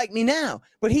 How do you like me now?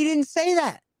 But he didn't say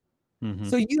that. Mm-hmm.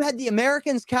 So you had the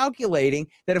Americans calculating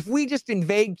that if we just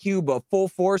invade Cuba full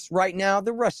force right now,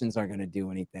 the Russians aren't going to do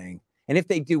anything. And if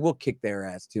they do, we'll kick their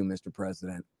ass too, Mr.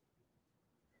 President.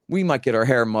 We might get our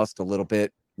hair mussed a little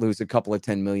bit, lose a couple of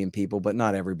 10 million people, but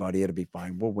not everybody. It'll be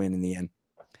fine. We'll win in the end.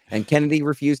 And Kennedy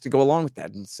refused to go along with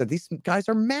that and said, these guys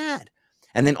are mad.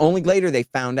 And then only later they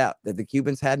found out that the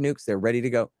Cubans had nukes. They're ready to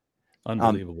go.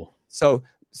 Unbelievable.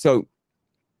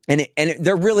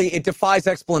 They're really, it defies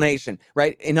explanation,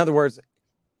 right? In other words,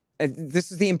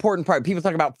 this is the important part. People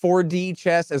talk about 4D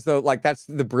chess as though like that's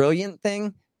the brilliant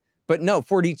thing. But no,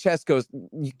 4D chess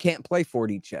you can't play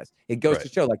 4D chess. It goes to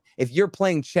show, like, if you're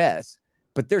playing chess,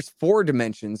 but there's 4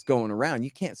 dimensions going around,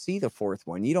 you can't see the 4th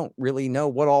one. You don't really know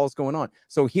what all is going on.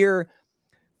 So here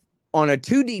on a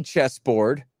 2D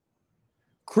chessboard,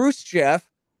 Khrushchev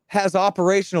has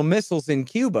operational missiles in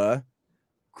Cuba.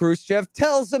 Khrushchev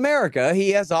tells America he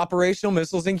has operational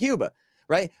missiles in Cuba,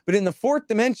 right? But in the 4th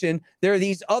dimension, there are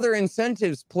these other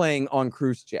incentives playing on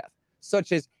Khrushchev,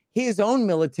 such as his own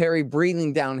military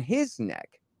breathing down his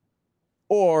neck,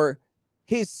 or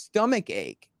his stomach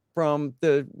ache from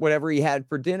the whatever he had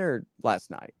for dinner last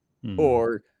night,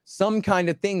 or some kind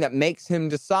of thing that makes him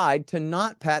decide to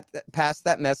not pass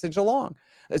that message along.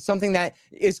 It's something that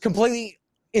is completely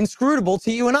inscrutable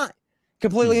to you and I,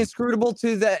 completely inscrutable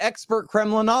to the expert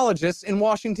Kremlinologists in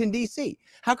Washington, D.C.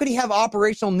 How could he have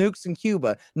operational nukes in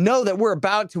Cuba, know that we're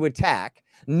about to attack,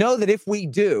 know that if we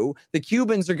do, the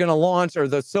Cubans are going to launch, or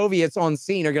the Soviets on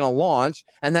scene are going to launch,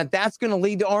 and that's going to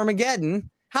lead to Armageddon?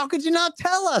 How could you not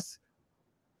tell us?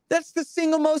 That's the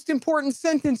single most important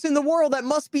sentence in the world that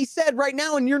must be said right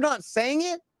now, and you're not saying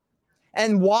it?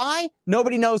 And why?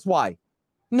 Nobody knows why.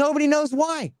 Nobody knows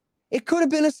why. It could have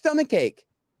been a stomach ache.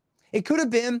 It could have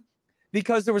been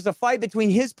because there was a fight between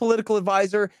his political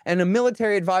advisor and a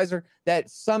military advisor that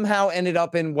somehow ended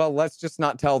up in, well, let's just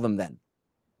not tell them then.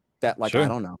 That, like, sure. I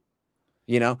don't know.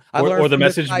 You know, or the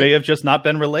message may have just not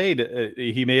been relayed.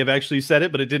 He may have actually said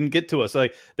it, but it didn't get to us.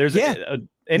 Like, there's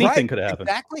anything could happen.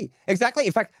 Exactly.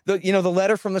 In fact, the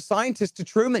letter from the scientist to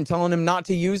Truman telling him not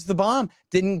to use the bomb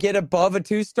didn't get above a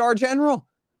 2-star general.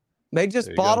 They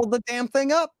just bottled the damn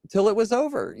thing up till it was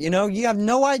over. You know, you have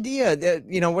no idea that,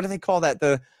 what do they call that?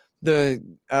 The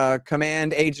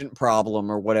command agent problem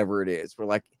or whatever it is. We're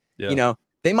like,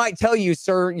 they might tell you,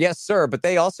 sir, yes, sir, but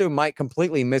they also might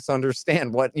completely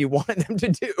misunderstand what you wanted them to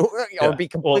do or be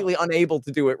completely unable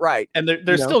to do it right. And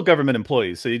they're still government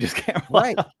employees, so you just can't.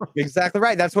 Right. Exactly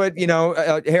right. That's what,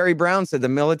 Harry Brown said. The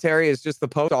military is just the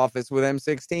post office with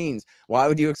M16s. Why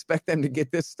would you expect them to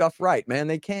get this stuff right, man?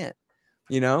 They can't,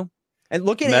 And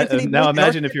look at Anthony Blinken. Now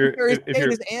imagine if you're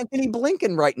Anthony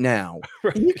Blinken right now.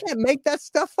 Right. You can't make that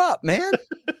stuff up, man.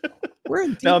 We're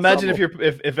in deep now imagine trouble.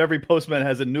 if every postman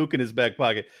has a nuke in his back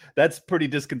pocket. That's pretty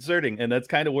disconcerting, and that's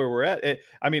kind of where we're at. It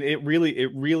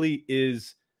really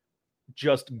is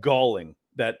just galling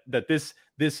that this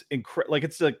like,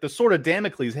 it's like the sword of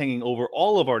Damocles hanging over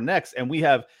all of our necks, and we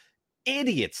have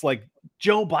idiots like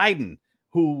Joe Biden,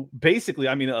 who basically,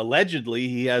 allegedly,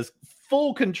 he has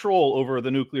full control over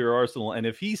the nuclear arsenal, and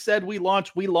if he said we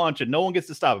launch, and no one gets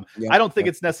to stop him. I don't think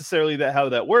it's necessarily how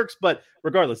that works, but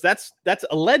regardless, that's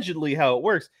allegedly how it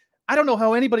works. I don't know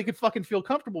how anybody could fucking feel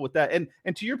comfortable with that.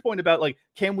 And to your point about, like,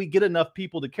 can we get enough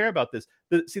people to care about this?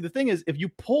 The thing is, if you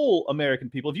poll American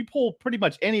people, if you poll pretty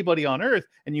much anybody on earth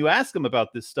and you ask them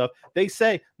about this stuff, they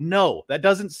say, no, that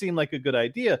doesn't seem like a good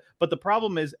idea. But the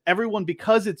problem is everyone,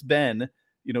 because it's been,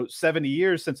 70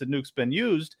 years since a nuke's been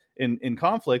used in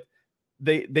conflict,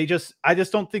 I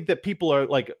just don't think that people are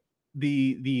like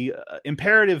the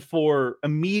imperative for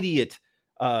immediate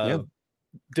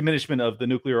diminishment of the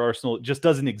nuclear arsenal just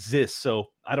doesn't exist.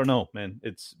 So I don't know, man.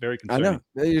 It's very concerning. I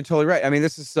know. You're totally right.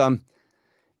 This is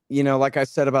like I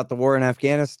said about the war in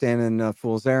Afghanistan and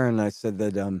Fool's Errand, I said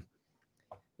that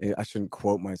I shouldn't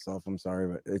quote myself. I'm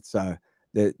sorry, but it's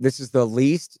this is the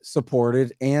least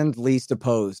supported and least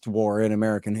opposed war in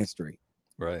American history.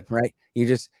 Right.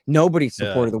 Nobody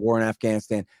supported the war in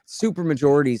Afghanistan. Super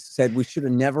majorities said we should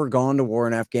have never gone to war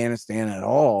in Afghanistan at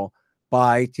all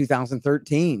by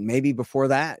 2013, maybe before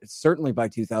that, certainly by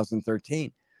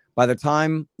 2013. By the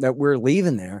time that we're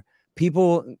leaving there,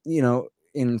 people,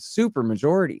 in super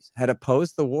majorities had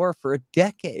opposed the war for a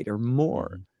decade or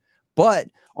more. But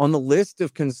on the list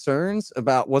of concerns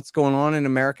about what's going on in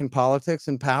American politics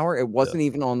and power, it wasn't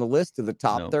even on the list of the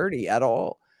top 30 at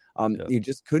all. You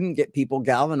just couldn't get people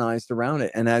galvanized around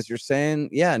it. And as you're saying,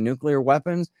 nuclear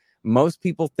weapons, most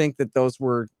people think that those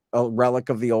were a relic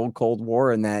of the old Cold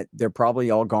War and that they're probably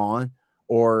all gone,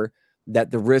 or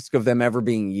that the risk of them ever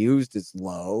being used is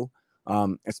low,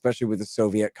 especially with the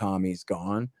Soviet commies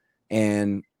gone.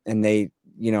 And they,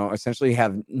 essentially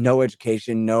have no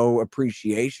education, no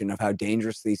appreciation of how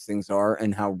dangerous these things are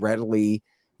and how readily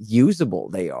usable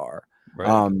they are.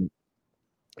 Right.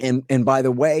 And by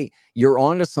the way, you're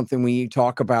onto something when you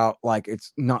talk about, like,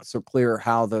 it's not so clear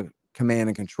how the command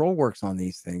and control works on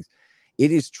these things.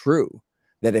 It is true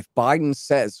that if Biden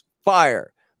says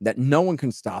fire, that no one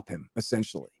can stop him,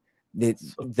 essentially.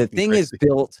 The thing is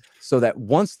built so that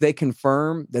once they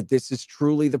confirm that this is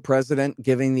truly the president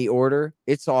giving the order,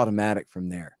 it's automatic from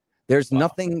there. There's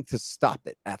nothing to stop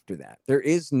it after that. There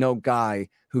is no guy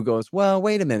who goes, well,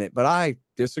 wait a minute, but I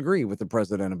disagree with the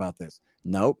president about this.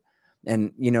 Nope.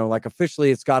 And, like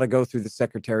officially, it's got to go through the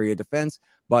Secretary of Defense.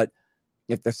 But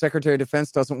if the Secretary of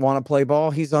Defense doesn't want to play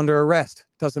ball, he's under arrest.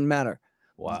 Doesn't matter.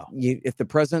 Wow. If the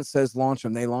president says launch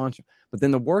him, they launch him. But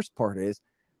then the worst part is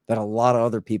that a lot of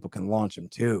other people can launch him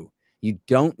too. You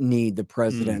don't need the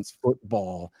president's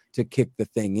football to kick the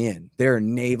thing in. There are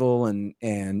naval and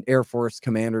Air Force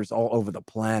commanders all over the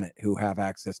planet who have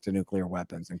access to nuclear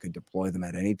weapons and could deploy them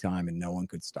at any time, and no one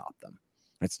could stop them.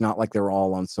 It's not like they're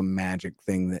all on some magic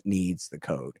thing that needs the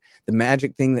code. The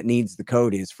magic thing that needs the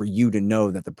code is for you to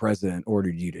know that the president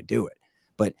ordered you to do it.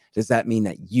 But does that mean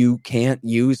that you can't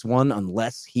use one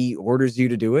unless he orders you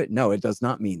to do it? No, it does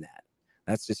not mean that.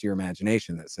 That's just your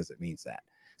imagination that says it means that.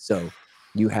 So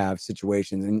you have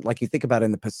situations, and like you think about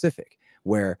in the Pacific,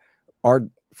 where our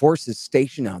forces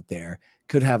stationed out there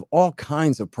could have all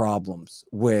kinds of problems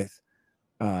with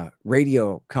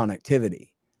radio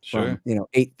connectivity from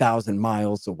 8,000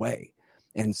 miles away.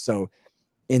 And so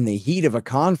in the heat of a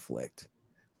conflict,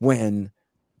 when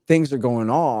things are going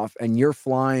off and you're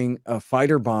flying a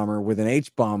fighter bomber with an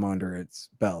H-bomb under its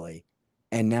belly,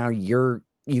 and now you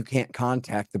can't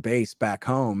contact the base back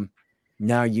home,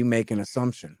 now you make an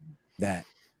assumption that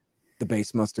the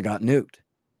base must have got nuked.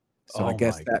 So I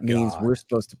guess that means we're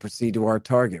supposed to proceed to our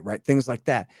target, right? Things like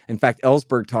that. In fact,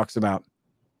 Ellsberg talks about,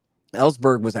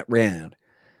 Ellsberg was at Rand.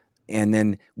 And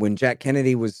then when Jack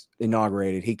Kennedy was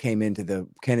inaugurated, he came into the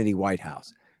Kennedy White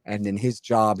House. And then his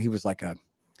job, he was like a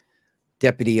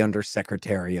deputy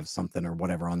undersecretary of something or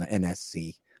whatever on the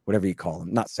NSC, whatever you call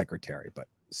him. Not secretary, but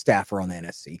staffer on the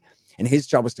NSC. And his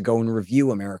job was to go and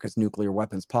review America's nuclear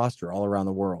weapons posture all around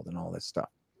the world and all this stuff.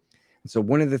 And so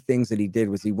one of the things that he did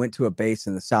was he went to a base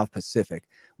in the South Pacific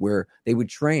where they would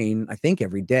train, I think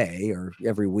every day or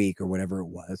every week or whatever it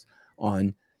was,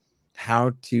 on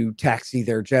how to taxi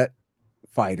their jet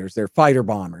fighters, their fighter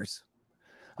bombers,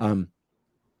 and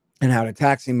how to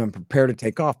taxi them and prepare to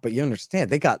take off. But you understand,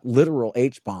 they got literal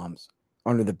H-bombs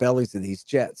under the bellies of these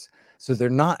jets. So they're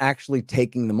not actually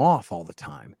taking them off all the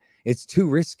time. It's too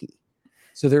risky.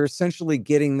 So they're essentially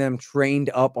getting them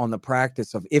trained up on the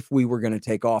practice of, if we were going to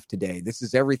take off today, this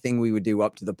is everything we would do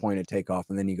up to the point of takeoff,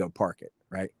 and then you go park it,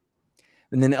 right?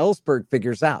 And then Ellsberg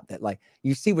figures out that, like,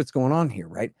 you see what's going on here,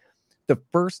 right? The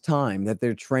first time that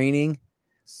their training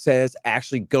says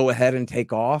actually go ahead and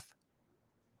take off,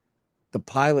 the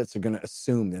pilots are going to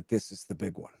assume that this is the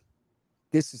big one.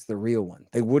 This is the real one.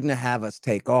 They wouldn't have us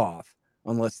take off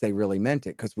unless they really meant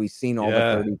it, because we've seen all the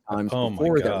 30 times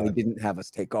before that they didn't have us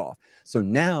take off. So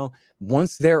now,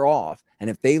 once they're off, and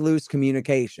if they lose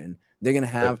communication, they're going to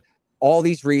have all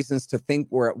these reasons to think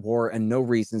we're at war and no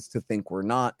reasons to think we're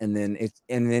not. And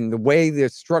then the way the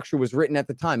structure was written at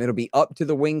the time, it'll be up to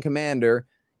the wing commander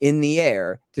in the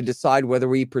air to decide whether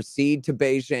we proceed to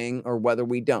Beijing or whether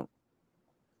we don't.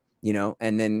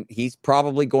 And then he's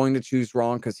probably going to choose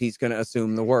wrong because he's going to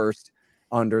assume the worst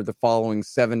under the following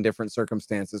 7 different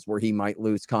circumstances where he might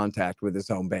lose contact with his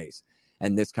home base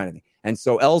and this kind of thing. And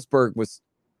so Ellsberg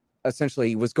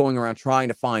was going around trying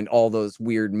to find all those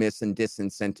weird mis and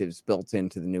disincentives built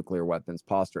into the nuclear weapons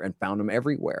posture, and found them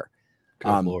everywhere.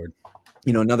 Good Lord.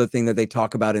 Another thing that they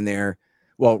talk about in there,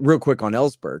 well, real quick on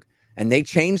Ellsberg, and they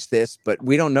changed this, but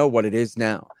we don't know what it is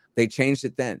now. They changed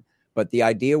it then. But the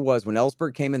idea was, when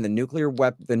Ellsberg came in, the nuclear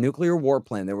war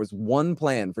plan, there was one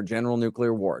plan for general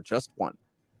nuclear war, just one.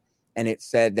 And it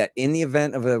said that in the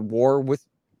event of a war with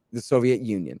the Soviet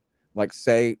Union, like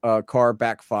say a car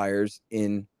backfires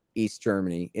in East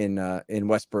Germany, in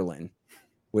West Berlin,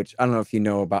 which I don't know if you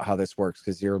know about how this works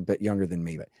because you're a bit younger than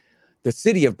me, but the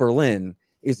city of Berlin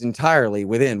is entirely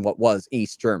within what was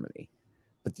East Germany.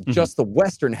 But just the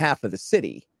western half of the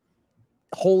city,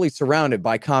 wholly surrounded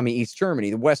by commie East Germany,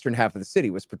 the western half of the city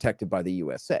was protected by the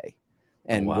USA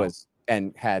and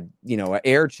had, an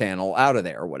air channel out of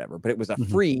there or whatever. But it was a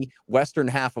free western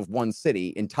half of one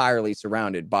city entirely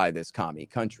surrounded by this commie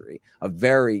country.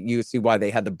 You see why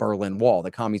they had the Berlin Wall.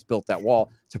 The commies built that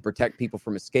wall to protect people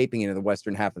from escaping into the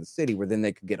western half of the city, where then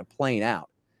they could get a plane out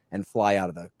and fly out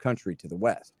of the country to the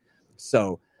west.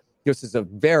 So this is a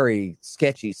very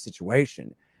sketchy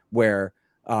situation where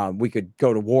we could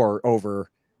go to war over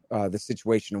the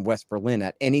situation in West Berlin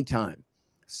at any time.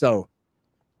 So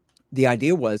the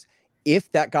idea was,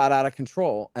 if that got out of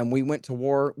control and we went to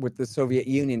war with the Soviet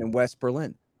Union in West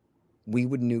Berlin, we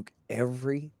would nuke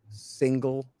every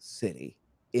single city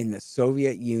in the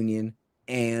Soviet Union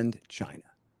and China.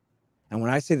 And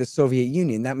when I say the Soviet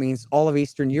Union, that means all of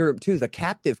Eastern Europe too, the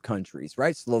captive countries,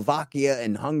 right? Slovakia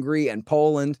and Hungary and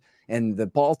Poland and the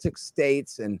Baltic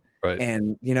states and Right.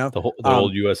 And the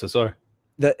old USSR,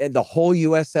 the whole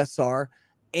USSR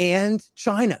and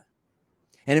China.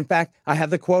 And in fact, I have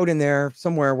the quote in there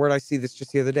somewhere. Where did I see this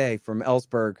just the other day from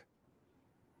Ellsberg?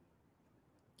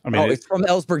 It's from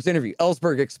Ellsberg's interview.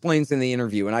 Ellsberg explains in the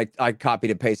interview, and I copied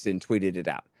and pasted and tweeted it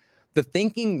out. The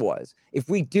thinking was, if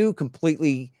we do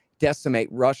completely decimate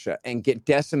Russia and get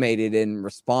decimated in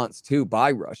response to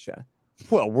by Russia,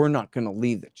 well, we're not going to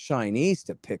leave the Chinese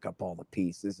to pick up all the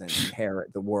pieces and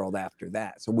inherit the world after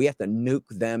that. So we have to nuke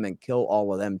them and kill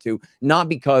all of them too, not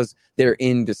because they're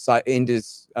involved.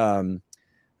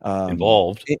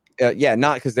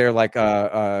 Not because they're like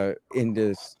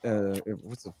what's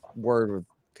the word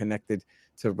connected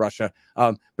to Russia,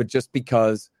 but just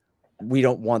because we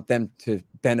don't want them to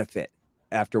benefit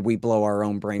after we blow our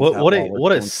own brains out.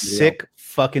 What a sick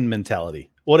fucking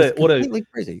mentality. What a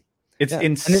crazy. It's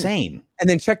insane. And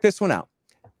then check this one out.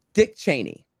 Dick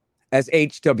Cheney, as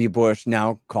H.W. Bush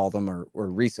now called him, or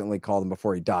recently called him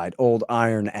before he died, old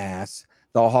iron ass,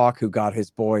 the hawk who got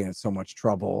his boy in so much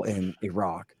trouble in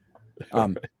Iraq.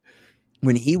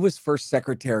 When he was first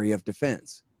Secretary of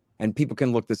Defense, and people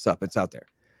can look this up, it's out there.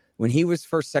 When he was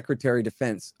first Secretary of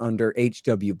Defense under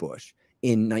H.W. Bush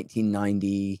in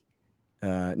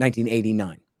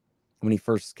 1989, when he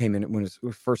first came in, when he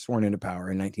was first sworn into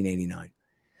power in 1989,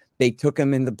 they took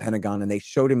him in the Pentagon and they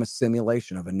showed him a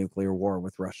simulation of a nuclear war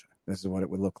with Russia. This is what it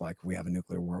would look like if we have a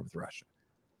nuclear war with Russia.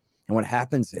 And what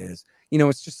happens is,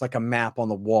 it's just like a map on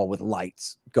the wall with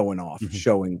lights going off,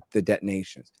 showing the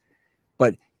detonations.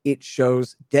 But it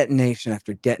shows detonation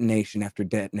after detonation after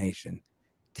detonation,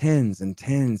 tens and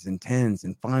tens and tens,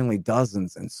 and finally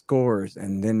dozens and scores,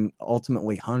 and then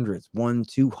ultimately hundreds,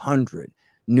 200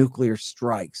 nuclear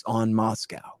strikes on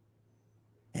Moscow.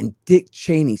 And Dick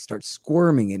Cheney starts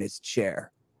squirming in his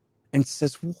chair and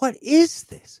says, what is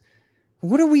this?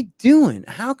 What are we doing?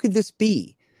 How could this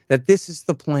be that this is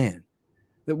the plan?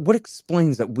 What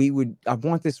explains that I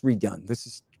want this redone? This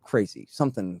is crazy.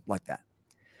 Something like that.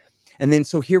 And then,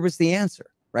 so here was the answer,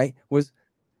 right? It's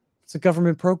a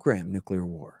government program, nuclear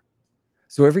war.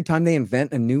 So every time they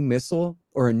invent a new missile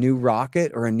or a new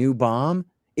rocket or a new bomb,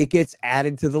 it gets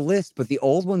added to the list, but the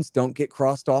old ones don't get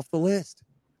crossed off the list.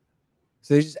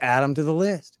 So they just add them to the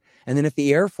list. And then if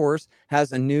the Air Force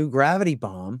has a new gravity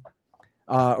bomb,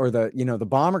 or the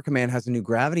Bomber Command has a new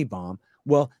gravity bomb,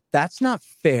 well, that's not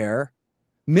fair.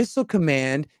 Missile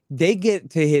Command, they get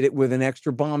to hit it with an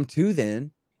extra bomb too then.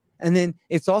 And then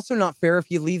it's also not fair if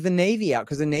you leave the Navy out,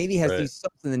 because the Navy has these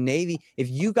subs in the Navy. If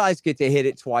you guys get to hit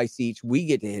it twice each, we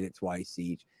get to hit it twice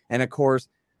each. And of course,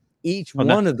 each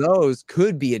one of those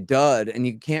could be a dud, and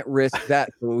you can't risk that.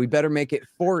 So we better make it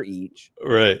 4 each.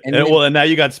 Right. And now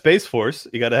you got Space Force.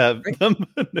 You got to have them.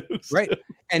 Right.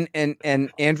 And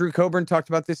Andrew Coburn talked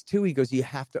about this too. He goes, you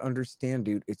have to understand,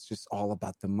 dude, it's just all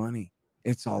about the money.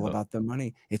 It's all about the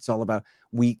money. It's all about,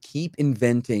 we keep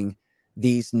inventing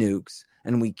these nukes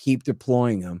and we keep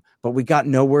deploying them, but we got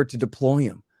nowhere to deploy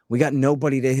them. We got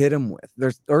nobody to hit them with.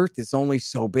 Earth is only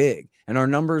so big, and our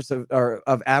numbers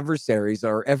of adversaries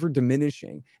are ever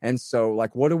diminishing. And so,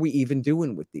 like, what are we even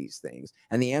doing with these things?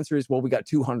 And the answer is, well, we got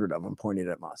 200 of them pointed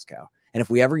at Moscow. And if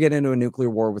we ever get into a nuclear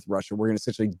war with Russia, we're going to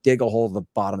essentially dig a hole at the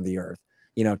bottom of the earth,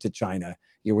 to China.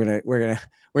 We're gonna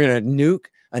nuke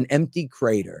an empty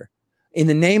crater in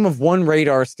the name of one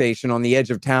radar station on the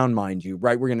edge of town, mind you.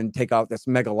 Right? We're going to take out this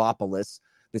megalopolis,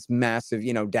 this massive,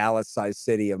 Dallas-sized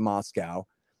city of Moscow.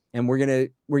 And we're gonna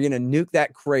nuke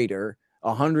that crater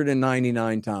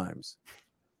 199 times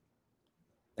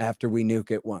after we nuke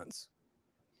it once.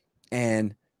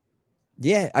 And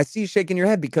yeah, I see you shaking your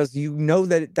head because you know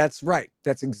that that's right.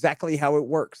 That's exactly how it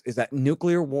works. Is that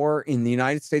nuclear war in the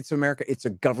United States of America? It's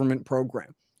a government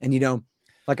program. And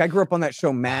like I grew up on that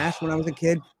show MASH when I was a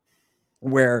kid,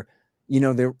 where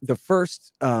the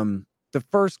first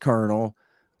colonel,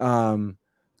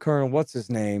 what's his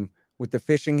name, with the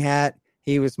fishing hat.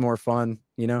 He was more fun,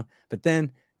 but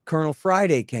then Colonel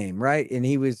Friday came, right? And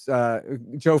he was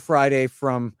Joe Friday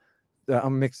from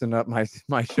I'm mixing up my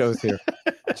shows here.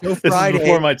 Joe Friday, this is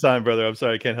before my time, brother. I'm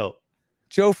sorry, I can't help.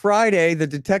 Joe Friday, the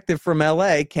detective from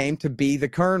LA, came to be the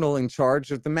colonel in charge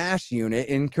of the MASH unit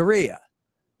in Korea,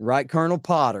 right? Colonel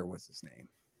Potter was his name.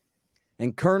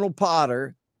 And Colonel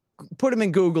Potter, put him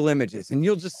in Google Images, and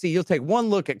you'll take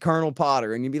one look at Colonel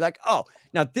Potter, and you'll be like, oh,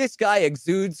 now this guy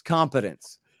exudes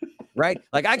competence. Right?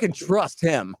 Like I could trust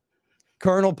him.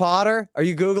 Colonel Potter. Are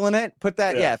you Googling it? Put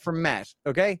that, from MASH.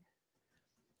 Okay.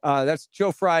 That's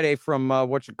Joe Friday from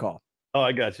what you call. Oh,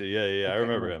 I got you. Yeah. Okay. I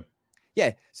remember him.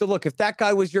 Yeah. So look, if that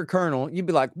guy was your colonel, you'd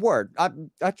be like, word,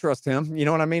 I trust him. You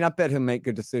know what I mean? I bet he'll make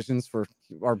good decisions for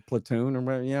our platoon or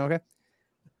whatever, okay.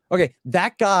 Okay,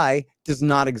 that guy does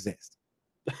not exist.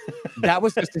 That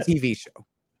was just a TV show.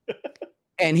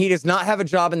 And he does not have a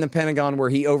job in the Pentagon where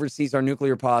he oversees our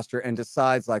nuclear posture and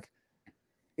decides, like,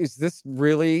 is this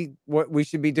really what we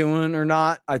should be doing or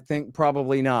not? I think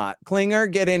probably not. Klinger,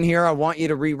 get in here. I want you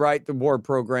to rewrite the war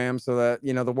program so that,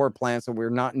 the war plan, so we're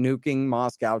not nuking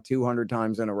Moscow 200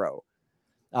 times in a row.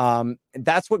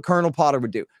 That's what Colonel Potter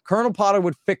would do. Colonel Potter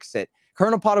would fix it.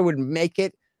 Colonel Potter would make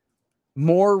it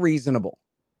more reasonable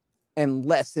and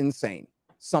less insane.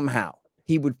 Somehow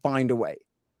he would find a way.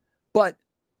 But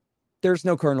there's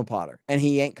no Colonel Potter, and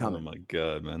he ain't coming. Oh my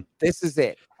God, man. This is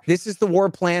it. This is the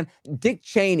war plan. Dick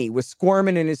Cheney was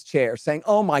squirming in his chair saying,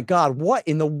 oh my God, what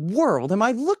in the world am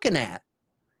I looking at?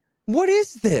 What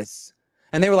is this?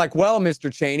 And they were like, well,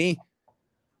 Mr. Cheney,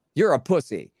 you're a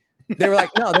pussy. They were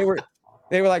like, no, they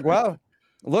were like, well,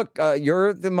 look,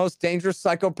 you're the most dangerous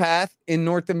psychopath in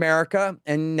North America,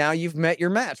 and now you've met your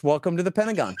match. Welcome to the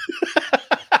Pentagon.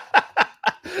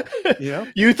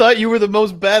 You thought you were the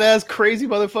most badass, crazy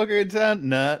motherfucker in town?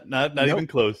 Not nope. Even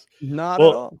close. Not at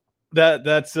all.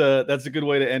 That's a good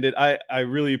way to end it. I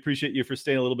really appreciate you for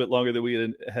staying a little bit longer than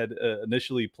we had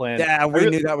initially planned. Yeah, we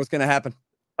knew that was going to happen.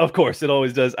 Of course, it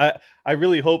always does. I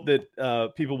really hope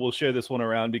that people will share this one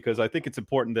around, because I think it's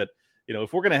important that,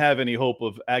 if we're going to have any hope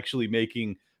of actually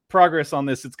making progress on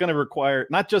this, it's going to require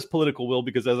not just political will,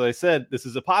 because as I said, this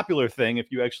is a popular thing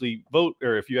if you actually vote,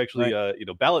 or if you actually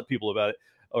ballot people about it,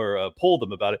 or poll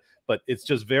them about it. But it's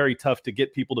just very tough to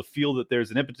get people to feel that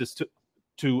there's an impetus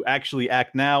to actually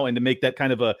act now, and to make that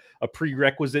kind of a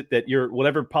prerequisite that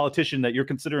whatever politician that you're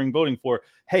considering voting for,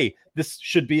 hey, this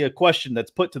should be a question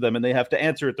that's put to them and they have to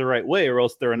answer it the right way, or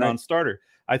else they're a non-starter.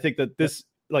 I think that this,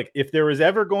 like, if there is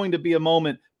ever going to be a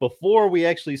moment before we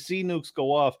actually see nukes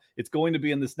go off, it's going to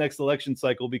be in this next election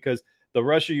cycle, because the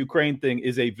Russia-Ukraine thing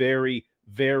is a very,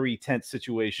 very tense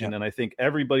situation. And I think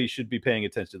everybody should be paying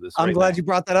attention to this. I'm glad you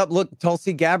brought that up. Look,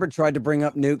 Tulsi Gabbard tried to bring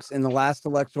up nukes in the last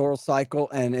electoral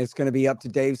cycle, and it's going to be up to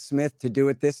Dave Smith to do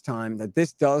it this time. That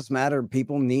this does matter.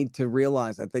 People need to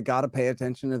realize that they got to pay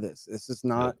attention to this. This is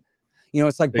not,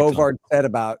 it's like Bovard said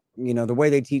about, the way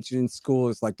they teach it in school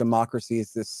is like democracy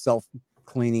is this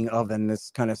self-cleaning oven,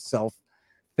 this kind of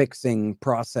self-fixing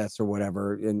process or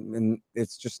whatever. And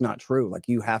it's just not true. Like,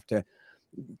 you have to,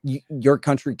 your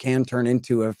country can turn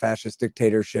into a fascist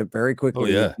dictatorship very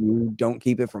quickly if you don't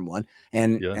keep it from one.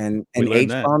 And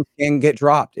H-bombs can get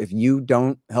dropped if you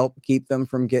don't help keep them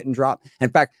from getting dropped. In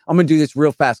fact, I'm going to do this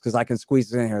real fast because I can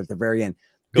squeeze it in here at the very end.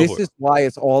 This is why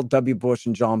it's all W. Bush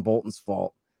and John Bolton's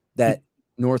fault that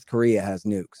North Korea has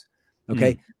nukes.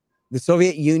 Okay. The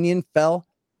Soviet Union fell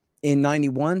in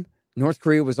 91. North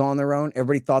Korea was on their own.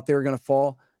 Everybody thought they were going to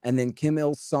fall. And then Kim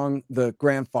Il-sung, the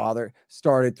grandfather,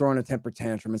 started throwing a temper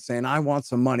tantrum and saying, I want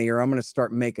some money or I'm going to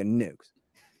start making nukes.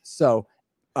 So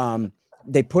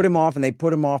they put him off,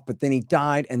 but then he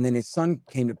died. And then his son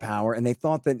came to power, and they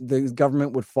thought that the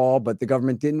government would fall, but the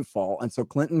government didn't fall. And so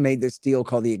Clinton made this deal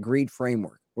called the Agreed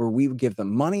Framework, where we would give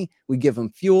them money, we give them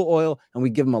fuel oil, and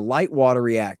we give them a light water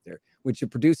reactor, which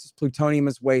it produces plutonium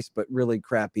as waste, but really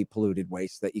crappy polluted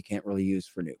waste that you can't really use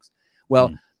for nukes.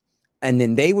 Well, and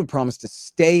then they would promise to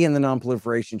stay in the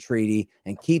Non-Proliferation Treaty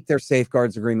and keep their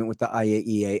safeguards agreement with the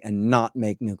IAEA and not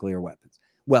make nuclear weapons.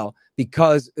 Well,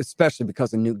 especially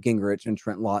because of Newt Gingrich and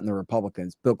Trent Lott and the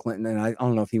Republicans, Bill Clinton, and I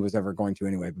don't know if he was ever going to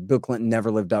anyway, but Bill Clinton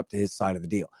never lived up to his side of the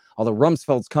deal. Although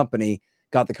Rumsfeld's company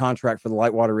got the contract for the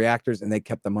light water reactors and they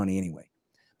kept the money anyway.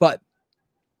 But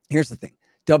here's the thing.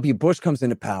 W. Bush comes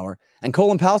into power and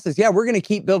Colin Powell says, yeah, we're going to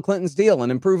keep Bill Clinton's deal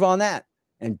and improve on that.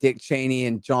 And Dick Cheney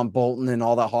and John Bolton and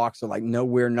all the hawks are like, no,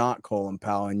 we're not, Colin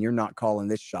Powell, and you're not calling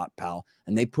this shot, pal.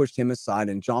 And they pushed him aside,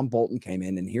 and John Bolton came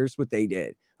in, and here's what they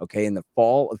did, okay, in the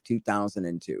fall of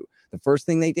 2002. The first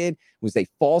thing they did was they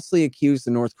falsely accused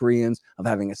the North Koreans of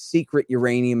having a secret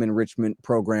uranium enrichment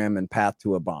program and path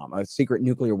to a bomb, a secret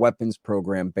nuclear weapons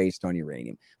program based on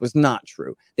uranium. It was not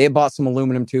true. They had bought some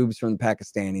aluminum tubes from the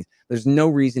Pakistanis. There's no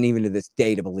reason even to this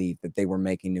day to believe that they were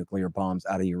making nuclear bombs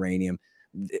out of uranium.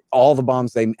 All the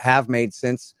bombs they have made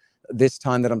since this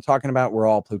time that I'm talking about were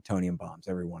all plutonium bombs,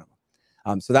 every one of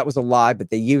them. So that was a lie, but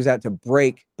they used that to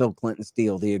break Bill Clinton's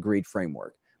deal, the Agreed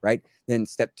Framework, right? Then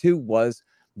step 2 was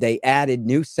they added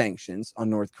new sanctions on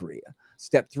North Korea.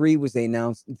 Step 3 was they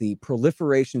announced the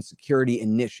Proliferation Security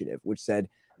Initiative, which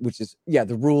is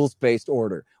the rules-based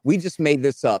order. We just made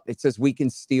this up. It says we can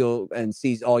steal and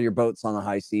seize all your boats on the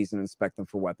high seas and inspect them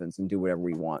for weapons and do whatever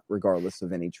we want, regardless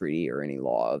of any treaty or any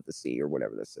law of the sea or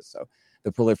whatever this is. So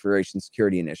the Proliferation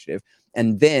Security Initiative.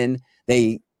 And then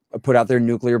they put out their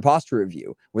nuclear posture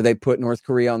review, where they put North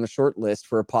Korea on the short list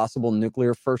for a possible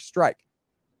nuclear first strike.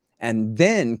 And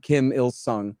then Kim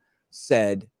Il-sung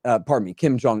said,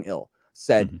 Kim Jong-il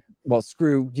said, well,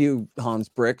 screw you, Hans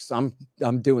Bricks. I'm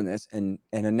doing this, and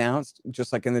announced,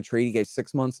 just like in the treaty, gave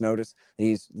 6 months notice that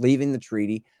he's leaving the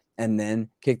treaty, and then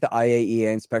kicked the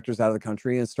IAEA inspectors out of the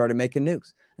country and started making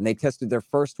nukes. And they tested their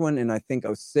first one in, I think,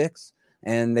 2006,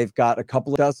 and they've got a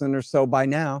couple of dozen or so by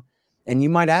now. And you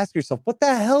might ask yourself, what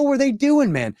the hell were they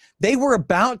doing, man? They were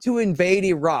about to invade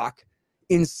Iraq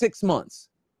in 6 months.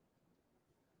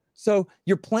 So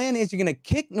your plan is you're going to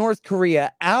kick North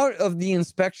Korea out of the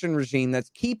inspection regime that's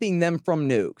keeping them from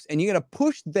nukes, and you're going to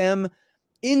push them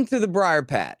into the briar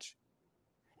patch.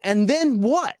 And then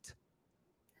what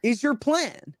is your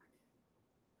plan?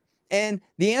 And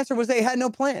the answer was they had no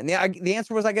plan. The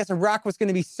answer was, I guess, Iraq was going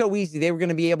to be so easy. They were going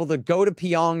to be able to go to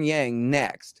Pyongyang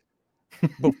next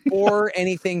before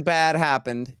anything bad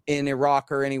happened in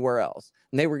Iraq or anywhere else.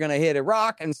 And they were going to hit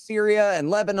Iraq and Syria and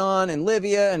Lebanon and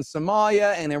Libya and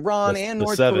Somalia and Iran and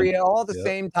North Korea all at the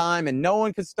same time. And no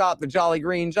one could stop the Jolly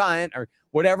Green Giant or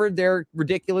whatever their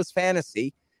ridiculous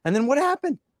fantasy. And then what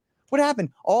happened? What happened?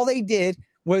 All they did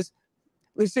was,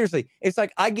 seriously, it's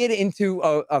like I get into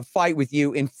a fight with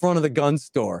you in front of the gun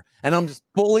store, and I'm just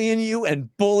bullying you and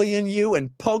poking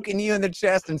you in the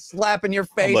chest and slapping your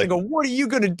face and go, what are you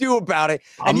going to do about it?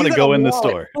 And I'm going to go in the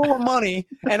store full of money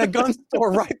and a gun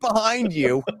store right behind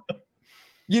you.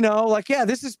 You know, like, yeah,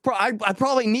 this is, I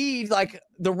probably need like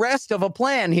the rest of a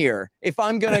plan here if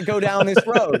I'm going to go down this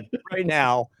road right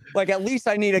now. Like, at least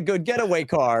I need a good getaway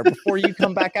car before you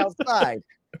come back outside.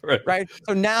 Right.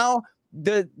 So now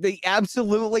the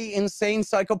absolutely insane,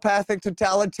 psychopathic,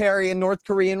 totalitarian North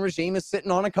Korean regime is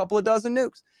sitting on a couple of dozen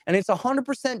nukes. And it's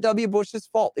 100% W. Bush's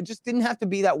fault. It just didn't have to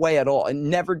be that way at all. It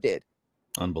never did.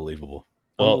 Unbelievable.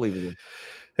 Unbelievable.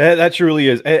 That truly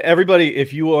is. Everybody,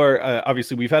 if you are,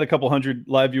 obviously, we've had a couple hundred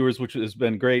live viewers, which has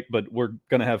been great, but we're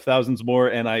going to have thousands more.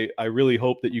 And I really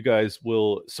hope that you guys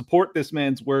will support this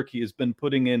man's work. He has been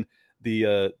putting in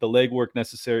the legwork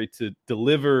necessary to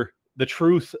deliver the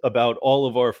truth about all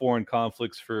of our foreign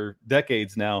conflicts for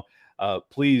decades now.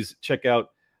 Please check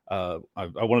out, I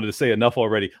wanted to say enough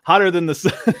already. Hotter Than the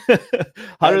Sun.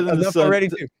 Hotter Than the Sun. Already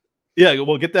too. Yeah,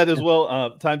 we'll get that as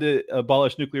well. Time to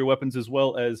Abolish Nuclear Weapons, as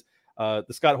well as the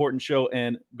Scott Horton Show,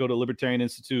 and go to Libertarian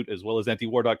Institute, as well as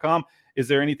antiwar.com. Is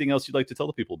there anything else you'd like to tell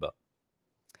the people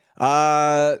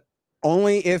about?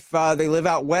 Only if they live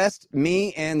out west.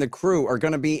 Me and the crew are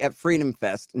going to be at Freedom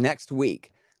Fest next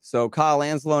week. So Kyle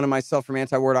Anzalone and myself from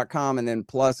antiwar.com, and then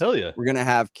plus we're going to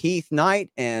have Keith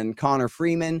Knight and Connor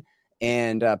Freeman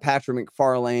and Patrick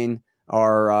McFarlane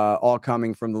are all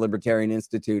coming from the Libertarian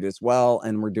Institute as well.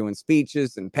 And we're doing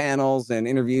speeches and panels and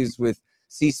interviews with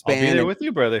C-SPAN. I'll be there with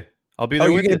you, brother. I'll be there.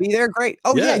 Oh, you're going to be there? Great.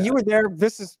 Oh, yeah, you were there.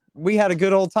 We had a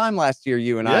good old time last year,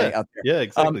 you and I out there. Yeah,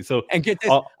 exactly. So and get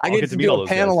this, I get to do a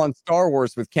panel on Star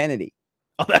Wars with Kennedy.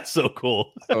 Oh, that's so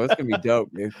cool. So it's going to be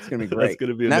dope, dude. It's going to be great. It's going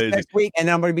to be amazing. That's next week. And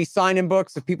I'm going to be signing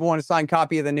books. If people want to sign a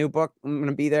copy of the new book, I'm going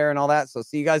to be there and all that. So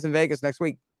see you guys in Vegas next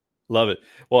week. Love it.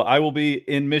 Well, I will be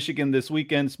in Michigan this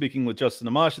weekend speaking with Justin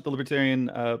Amash at the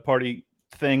Libertarian Party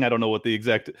thing. I don't know what the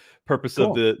exact purpose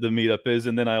of the meetup is.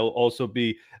 And then I'll also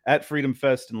be at Freedom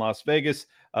Fest in Las Vegas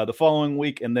the following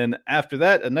week. And then after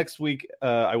that, next week,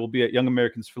 I will be at Young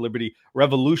Americans for Liberty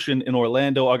Revolution in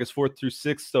Orlando, August 4th through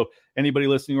 6th. So anybody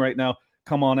listening right now,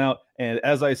 come on out. And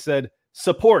as I said,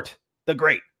 support the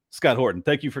great Scott Horton.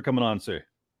 Thank you for coming on, sir.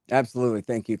 Absolutely.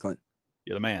 Thank you, Clint.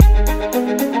 You're the man.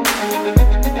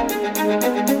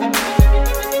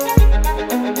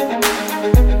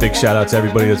 Big shout out to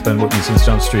everybody that's been with me since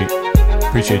Jump Street.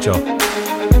 Appreciate y'all.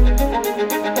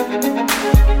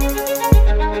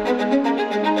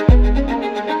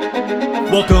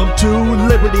 Welcome to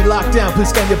Liberty Lockdown. Please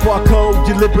scan your barcode.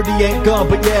 Your liberty ain't gone,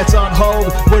 but yeah, it's on hold.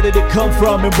 Where did it come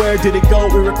from and where did it go?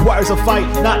 It requires a fight,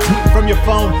 not tweeting from your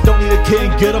phone. Don't need a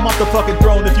king, get him off the fucking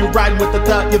throne. If you're riding with the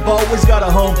thought, you've always got a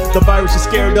home. The virus you're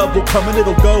scared of will come and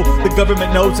it'll go. The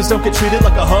government knows, just don't get treated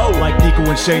like a hoe. Like Nico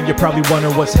and Shane, you're probably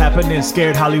wondering what's happening.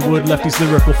 Scared Hollywood lefties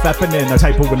lyrical fappening. A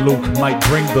typo with Luke might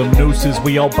bring the nooses.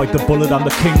 We all bite the bullet, I'm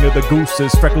the king of the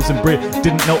gooses. Freckles and Brit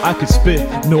didn't know I could spit.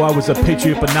 Knew I was a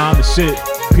patriot, but now I'm the shit.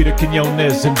 Peter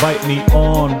Quinones, invite me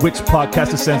on. Which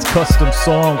podcaster sends custom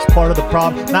songs? Part of the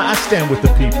problem? Nah, I stand with the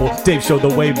people. Dave showed the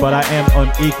way, but I am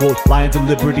unequal. Lions of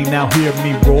Liberty, now hear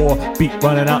me roar. Beat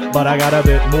running out, but I got a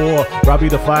bit more. Robbie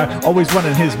the Fire, always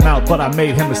running his mouth, but I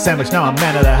made him a sandwich, now I'm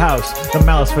man of the house. The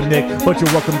malice for Nick, but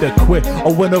you're welcome to quit.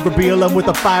 I went over BLM with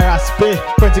the fire I spit.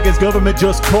 Friends against government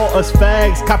just call us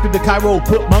fags. Copied the Cairo,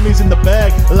 put mummies in the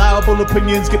bag. Liable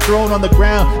opinions get thrown on the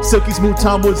ground. Silky smooth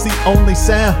Tom was the only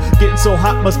sound. Getting so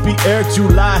hot Must be Air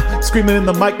July. Screaming in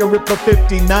the mic and rip a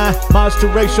 59. March to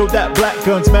ratio that black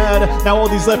guns matter. Now all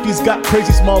these lefties got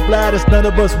crazy small bladders. None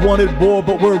of us wanted war,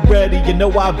 but we're ready. You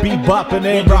know I be bopping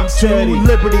and rock steady.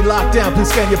 Liberty lockdown, please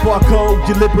scan your barcode.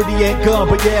 Your liberty ain't gone,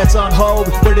 but yeah, it's on hold.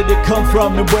 Where did it come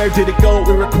from and where did it go?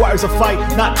 It requires a fight,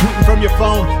 not tweeting from your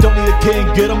phone. Don't need a king,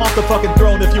 get him off the fucking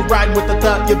throne. If you're riding with the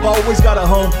thought, you've always got a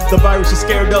home. The virus you're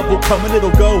scared of will come and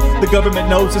it'll go. The government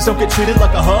knows this, don't get treated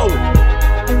like a hoe.